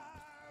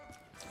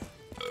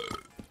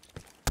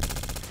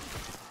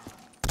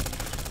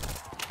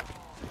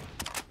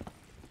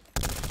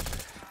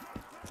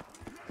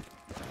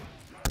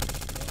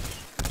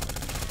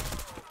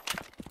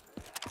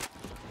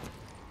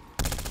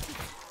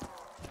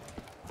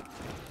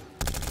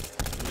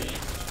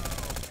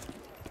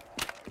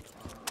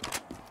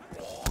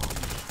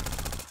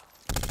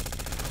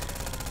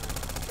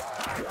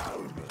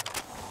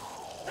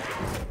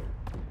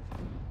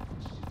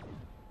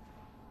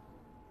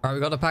Alright, we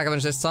got the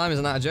pack-a-punch this time.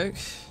 Isn't that a joke?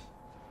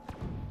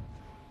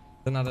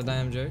 Isn't that a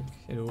damn joke?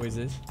 It always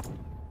is.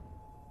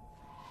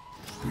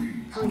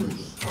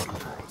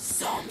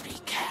 Zombie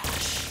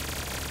cash.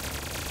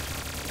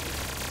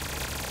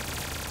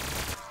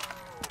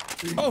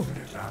 Oh,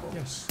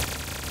 yes.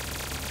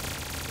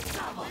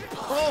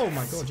 Oh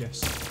my god, yes.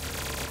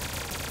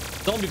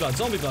 Zombie blood,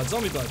 zombie blood,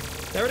 zombie blood.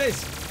 There it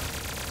is.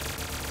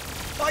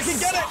 I can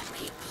get it.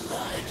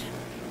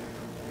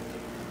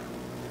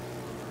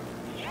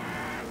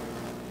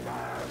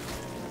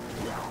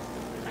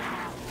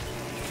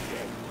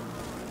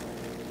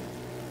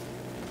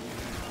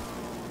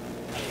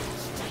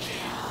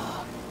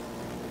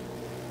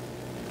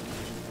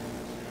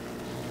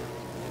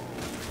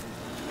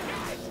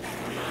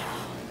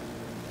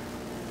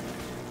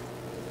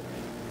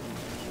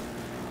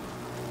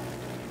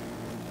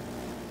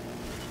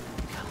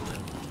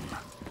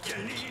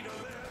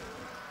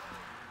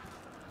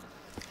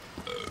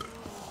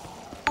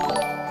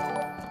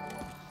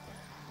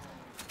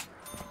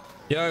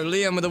 Yo,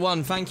 Liam with the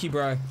 1. Thank you,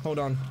 bro. Hold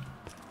on.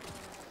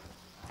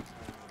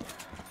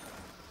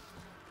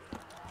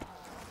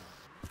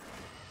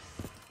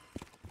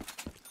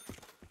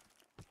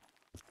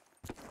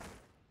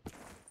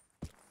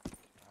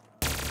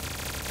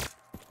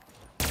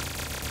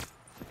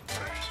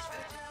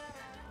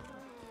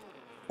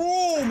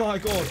 Oh my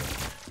god.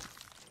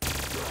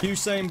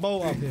 Usain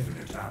Bolt up here.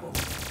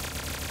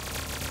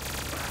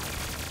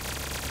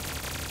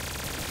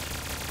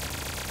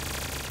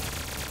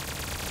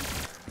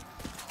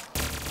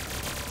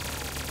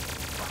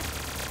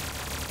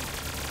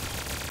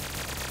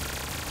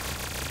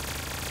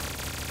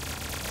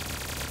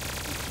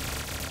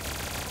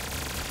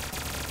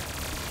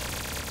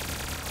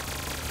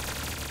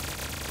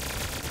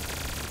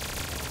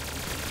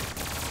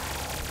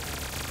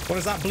 What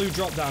is that blue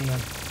drop down then?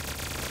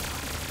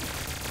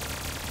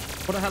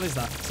 What the hell is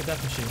that? It's a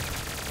death machine.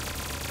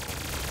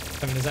 I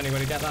don't think there's any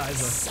way to get that,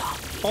 is there?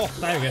 Oh,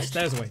 there we go.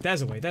 There's a way.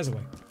 There's a way. There's a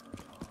way.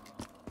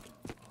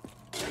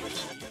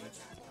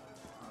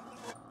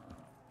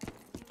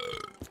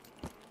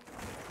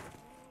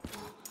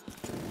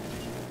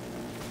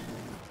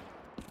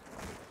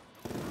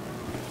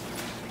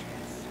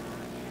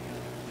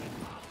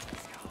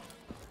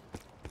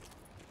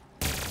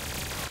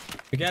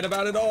 Forget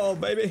about it all,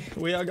 baby.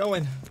 We are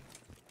going.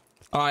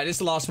 Alright, this is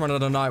the last run of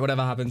the night,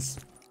 whatever happens.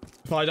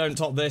 If I don't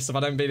top this, if I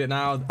don't beat it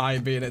now, I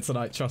ain't beating it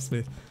tonight, trust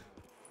me.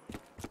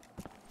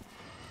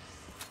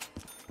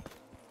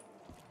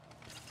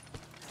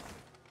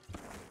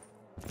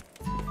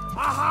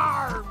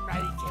 Ahar,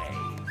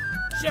 matey!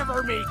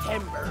 Shiver me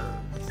timbers!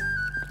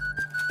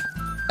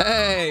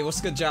 Hey, what's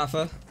good,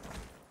 Jaffa?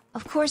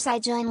 Of course I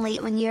joined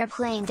late when you were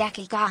playing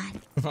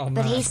Decagon. Oh, But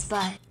man. hey,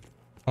 Spud.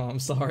 Oh, I'm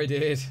sorry,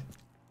 dude.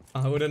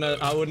 I wouldn't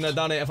have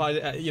done it if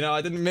I, you know,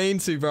 I didn't mean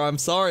to, bro. I'm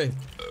sorry.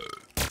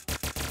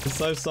 I'm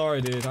so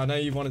sorry, dude. I know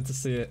you wanted to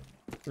see it.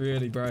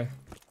 Really, bro.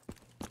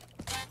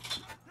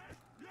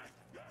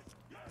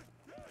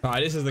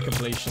 Alright, this is the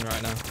completion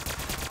right now.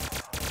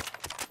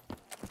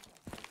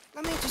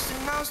 Let me just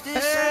announce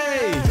this.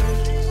 Hey!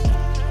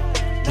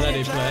 Let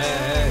it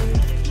play.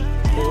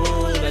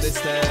 Oh, let it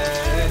stay.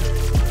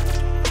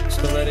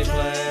 So let it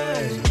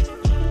play.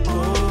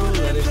 Oh,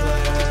 let it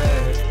play.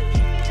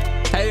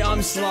 Hey,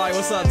 I'm Sly.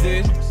 What's up,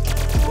 dude?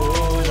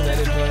 Oh, let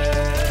it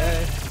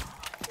play.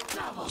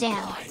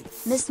 Damn,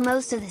 missed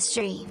most of the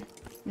stream.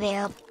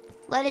 They'll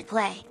let it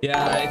play.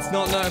 Yeah, it's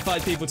not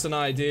notified people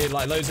tonight, dude.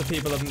 Like, loads of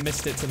people have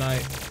missed it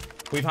tonight.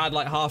 We've had,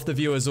 like, half the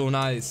viewers all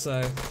night,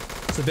 so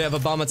it's a bit of a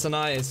bummer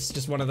tonight. It's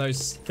just one of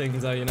those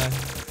things, though, you know.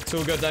 It's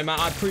all good, though, man.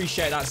 I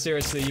appreciate that,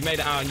 seriously. You made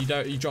it out and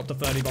you dropped a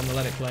 30 bomb to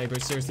let it play, bro.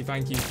 Seriously,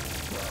 thank you.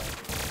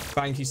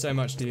 Thank you so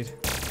much, dude.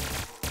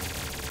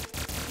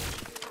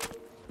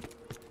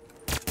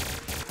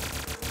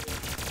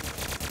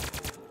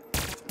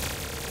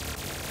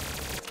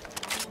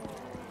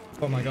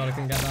 Oh my god, I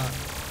can get that.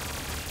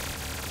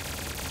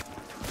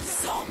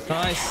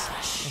 Nice.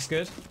 That's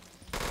good.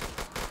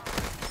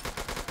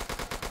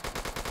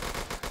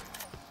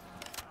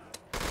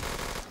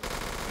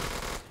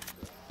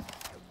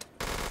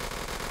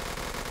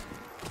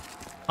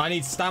 I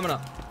need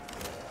stamina.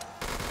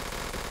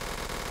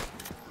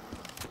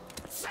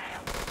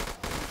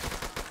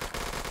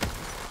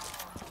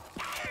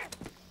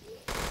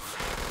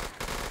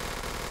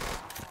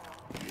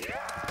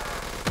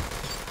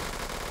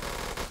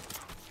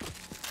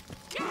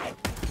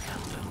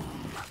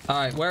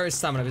 Alright, where is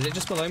stamina? Is it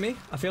just below me?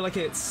 I feel like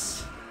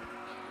it's...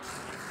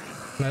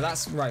 No,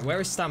 that's... Right,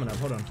 where is stamina?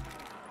 Hold on.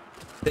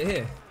 Is it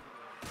here?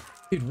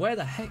 Dude, where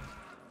the heck?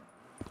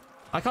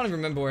 I can't even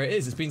remember where it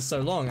is. It's been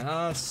so long.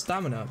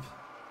 Stamina.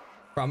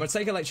 Right, I'm gonna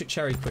take electric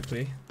cherry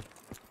quickly.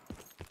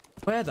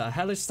 Where the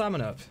hell is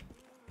stamina?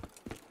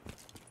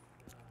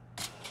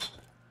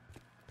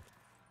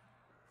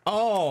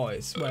 Oh,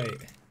 it's... Wait.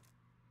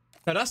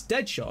 No, that's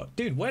Deadshot.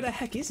 Dude, where the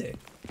heck is it?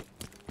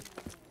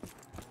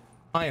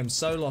 I am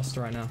so lost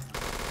right now.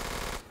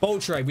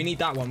 Volt Trade, we need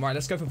that one. Right,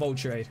 let's go for Volt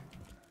Trade.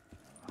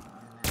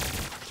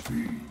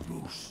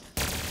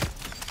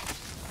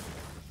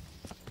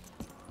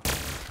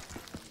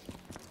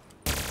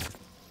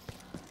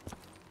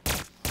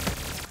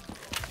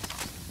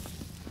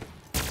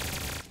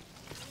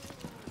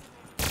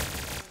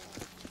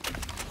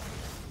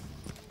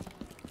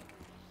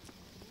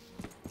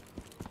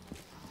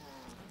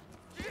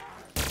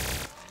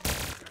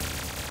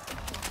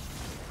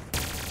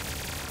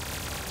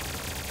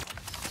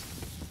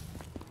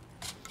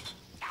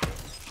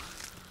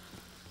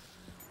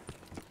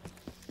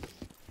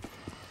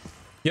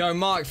 Yo,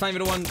 Mark, thank you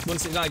for the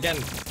 169 again.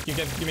 You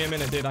give me a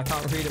minute, dude. I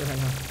can't read it right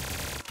now.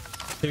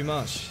 Too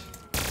much.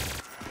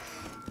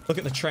 Look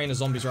at the train of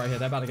zombies right here.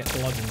 They're about to get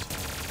bludgeoned.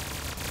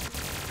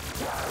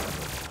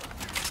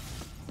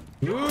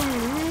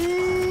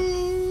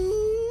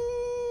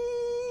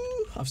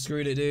 I've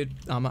screwed it, dude.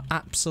 I'm an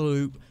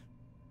absolute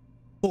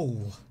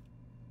fool.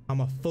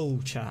 I'm a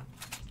fool, chat.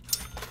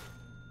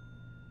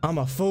 I'm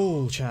a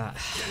fool, chat.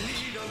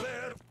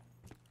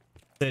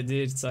 That's it,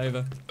 dude. It's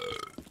over.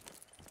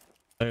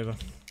 Over.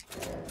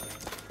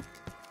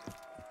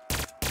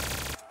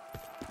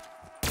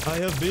 I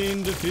have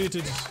been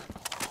defeated.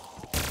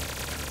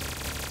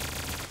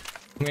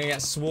 I'm gonna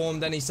get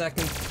swarmed any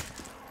second.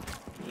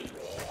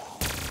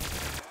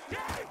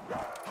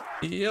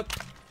 Yep.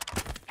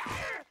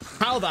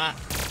 How that?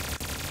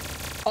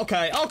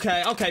 Okay.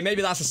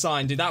 Maybe that's a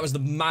sign, dude. That was the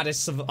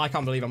maddest of. I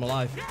can't believe I'm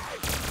alive.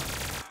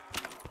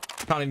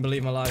 Can't even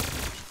believe I'm alive.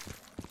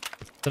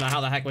 Don't know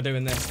how the heck we're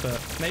doing this, but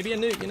maybe a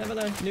nuke. You never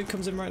know. Nuke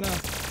comes in right now.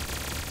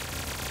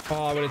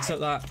 Oh, I would have took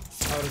that.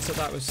 I would have took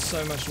that with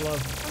so much love.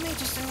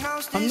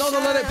 Another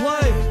let it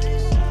play.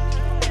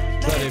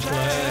 Let it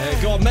play.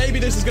 God, maybe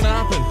this is gonna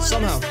happen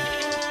somehow.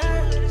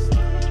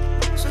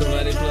 So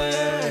let it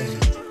play.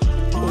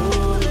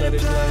 Oh, let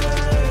it play.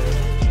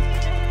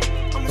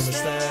 On the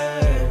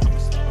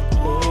stairs.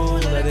 Oh,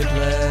 let it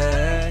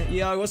play.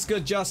 Yo, what's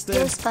good, Justin?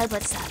 Yo, Spud,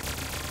 what's up?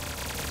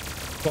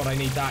 God, I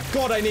need that.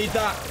 God, I need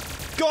that.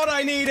 God,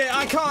 I need it.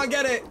 I can't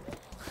get it.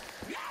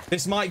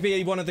 This might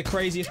be one of the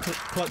craziest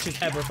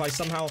clutches ever if I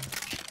somehow...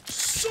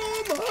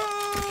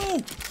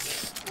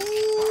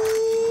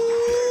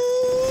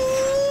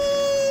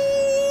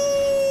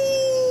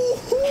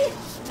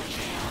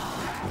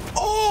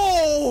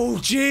 Oh,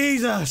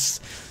 Jesus.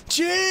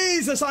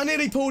 Jesus, I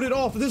nearly pulled it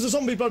off. There's a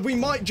zombie blood. We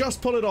might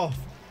just pull it off.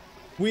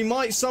 We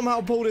might somehow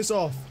pull this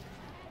off.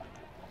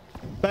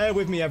 Bear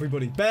with me,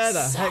 everybody. Bear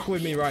the heck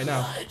with me right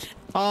now.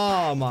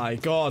 Oh, my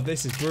God.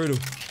 This is brutal.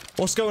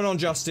 What's going on,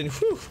 Justin?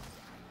 Whew.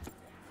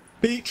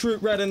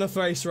 Beetroot red in the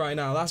face right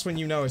now. That's when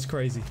you know it's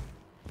crazy.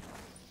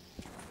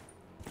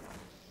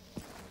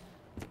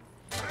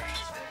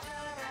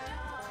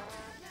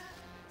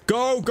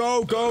 Go,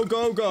 go, go,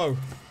 go, go.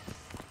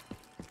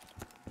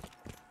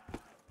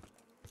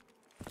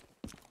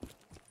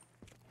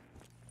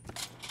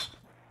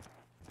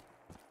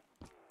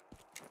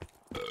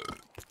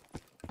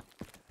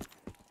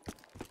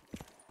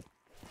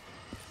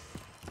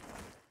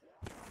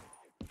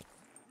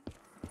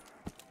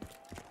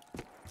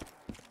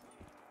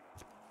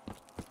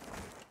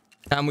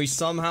 Can we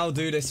somehow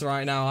do this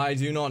right now? I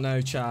do not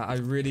know, chat. I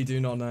really do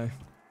not know.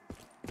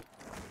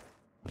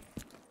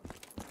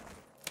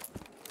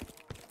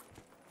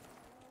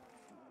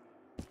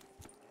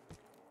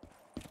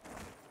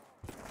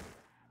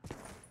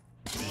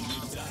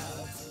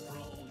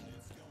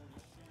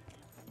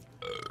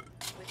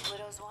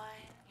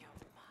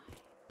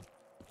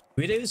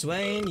 Widow's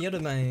Wayne, you're the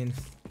main.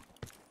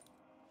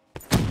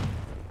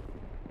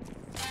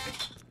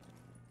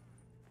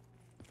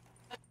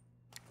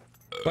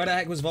 Where the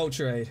heck was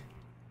Vulture Aid?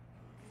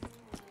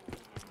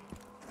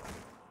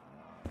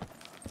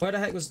 Where the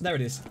heck was... There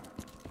it is.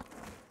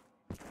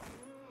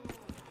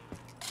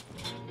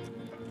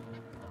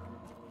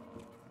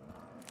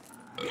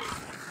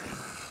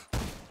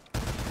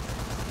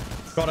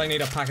 God, I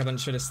need a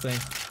pack-a-punch for this thing.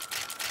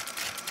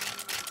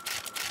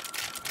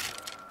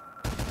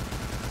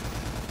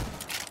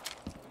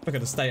 Look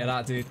at the state of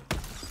that, dude.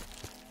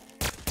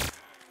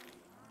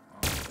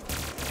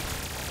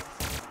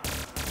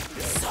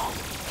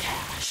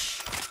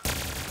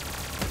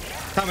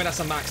 Tell me that's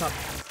a max up.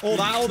 All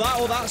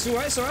that. It's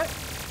alright, it's alright.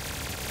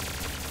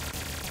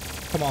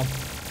 Come on.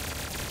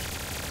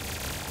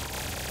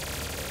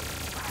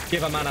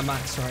 Give a man a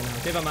max right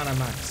now. Give a man a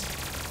max.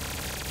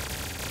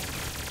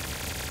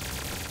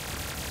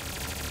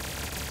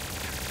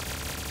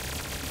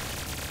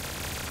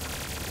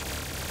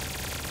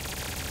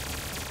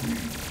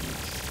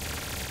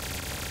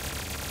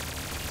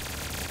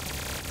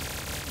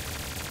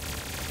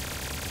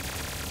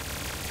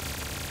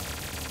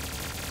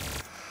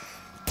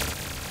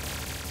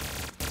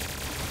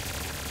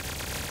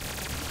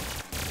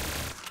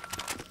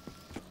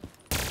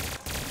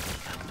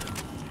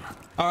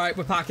 Alright,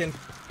 we're packing.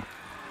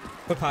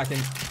 We're packing.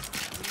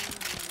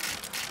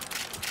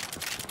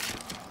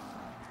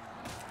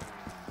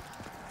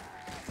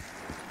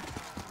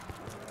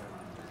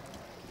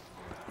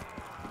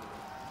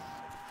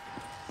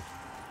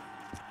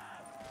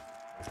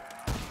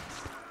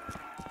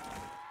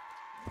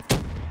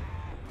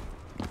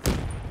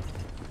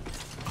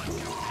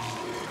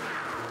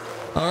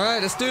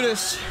 Alright, let's do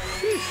this.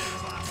 Whew.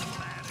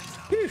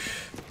 Whew.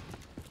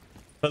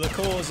 For the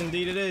cause,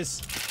 indeed it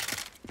is.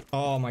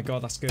 Oh my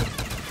God, that's good.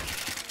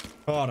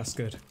 Oh, that's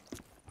good.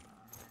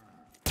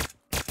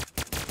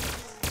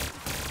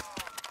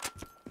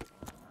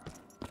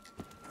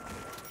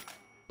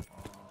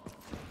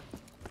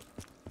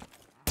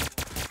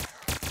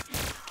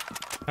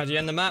 How'd you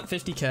end the map?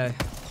 50k.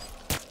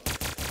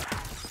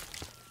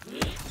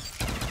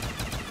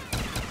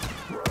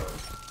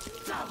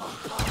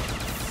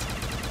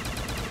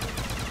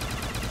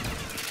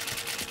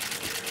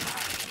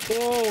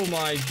 Oh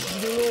my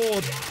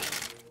lord.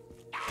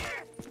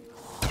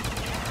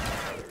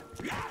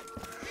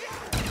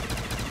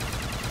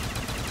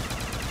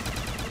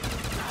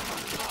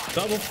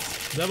 Double.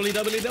 Doubly,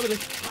 doubly, doubly.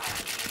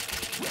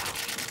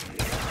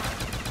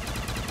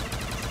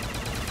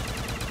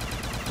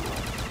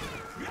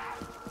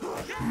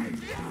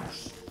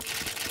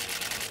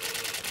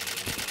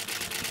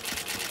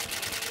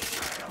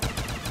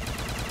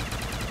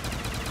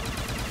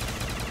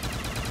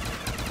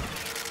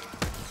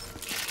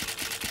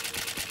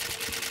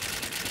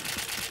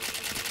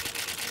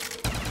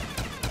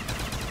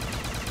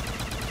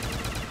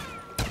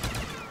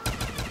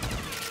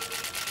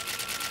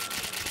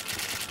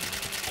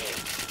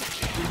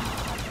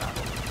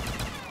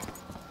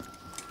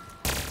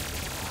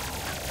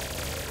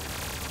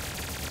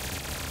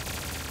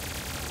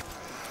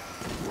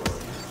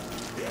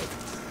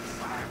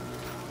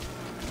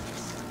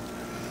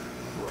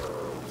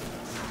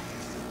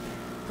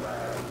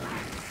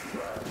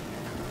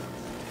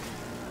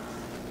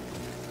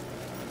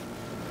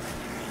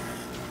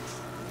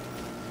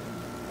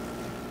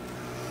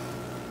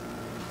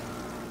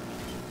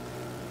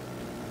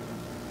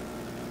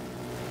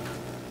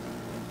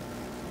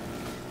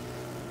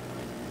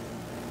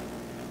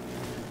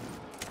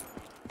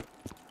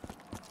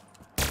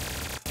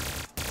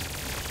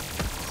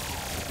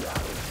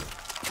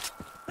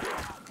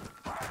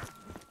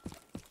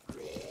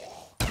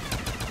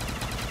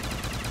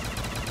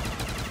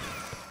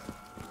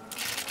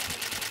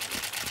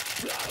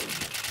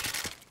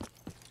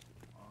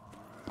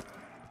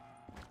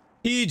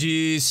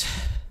 GG's.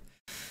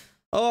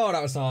 Oh,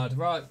 that was hard.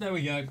 Right, there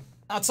we go.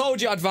 I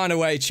told you I'd find a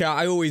way, chat.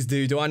 I always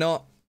do I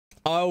not?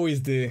 I always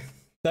do.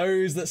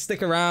 Those that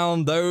stick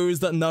around, those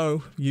that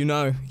know, you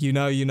know.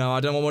 I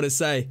don't know what to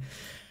say.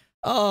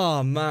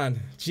 Oh,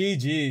 man.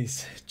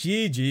 GG's.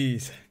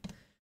 GG's.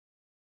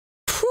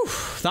 Whew.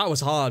 That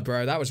was hard,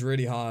 bro. That was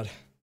really hard.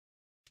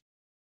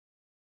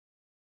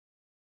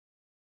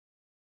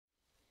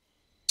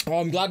 Oh,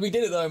 I'm glad we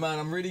did it, though, man.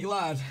 I'm really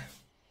glad.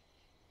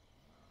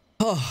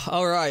 Oh,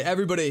 all right,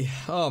 everybody.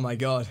 Oh, my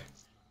God.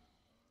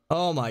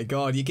 Oh, my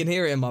God. You can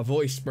hear it in my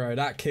voice, bro.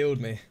 That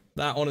killed me.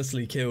 That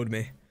honestly killed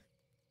me.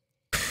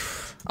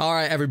 All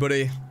right,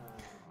 everybody.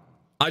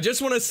 I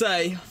just want to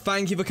say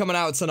thank you for coming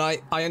out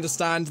tonight. I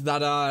understand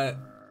that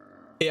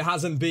it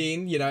hasn't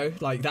been, you know,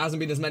 like there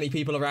hasn't been as many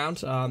people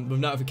around with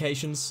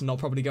notifications not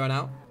properly going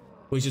out,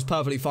 which is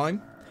perfectly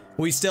fine.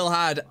 We still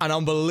had an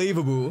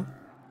unbelievable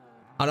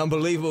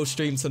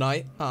stream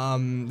tonight.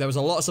 There was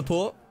a lot of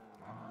support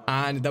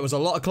and there was a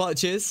lot of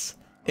clutches.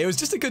 It was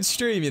just a good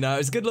stream, you know. It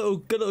was a good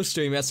little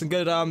stream. We had some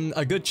good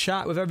a good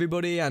chat with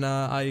everybody, and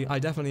I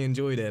definitely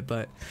enjoyed it.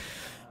 But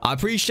I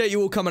appreciate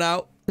you all coming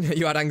out.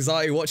 You had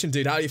anxiety watching,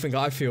 dude. How do you think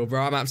I feel,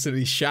 bro? I'm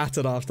absolutely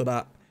shattered after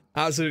that.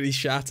 Absolutely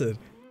shattered.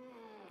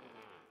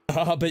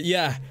 But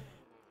yeah,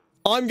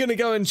 I'm gonna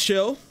go and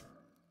chill.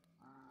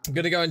 I'm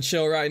gonna go and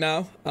chill right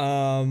now.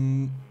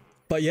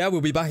 But yeah,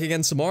 we'll be back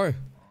again tomorrow.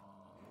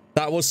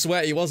 That was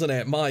sweaty, wasn't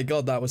it? My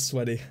God, that was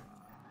sweaty.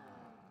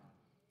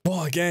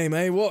 What a game,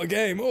 eh? What a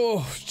game.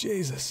 Oh,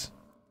 Jesus.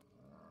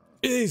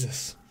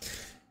 Jesus.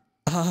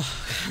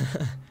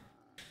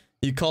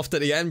 You coughed at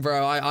the end,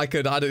 bro. I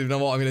don't even know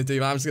what I'm going to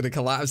do. I'm just going to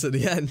collapse at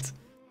the end.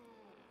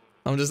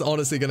 I'm just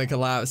honestly going to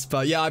collapse.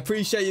 But yeah, I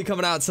appreciate you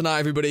coming out tonight,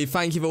 everybody.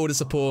 Thank you for all the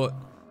support.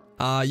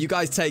 You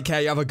guys take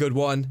care. You have a good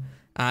one.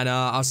 And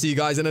I'll see you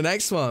guys in the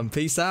next one.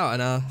 Peace out.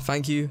 And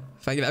thank you.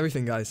 Thank you for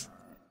everything, guys.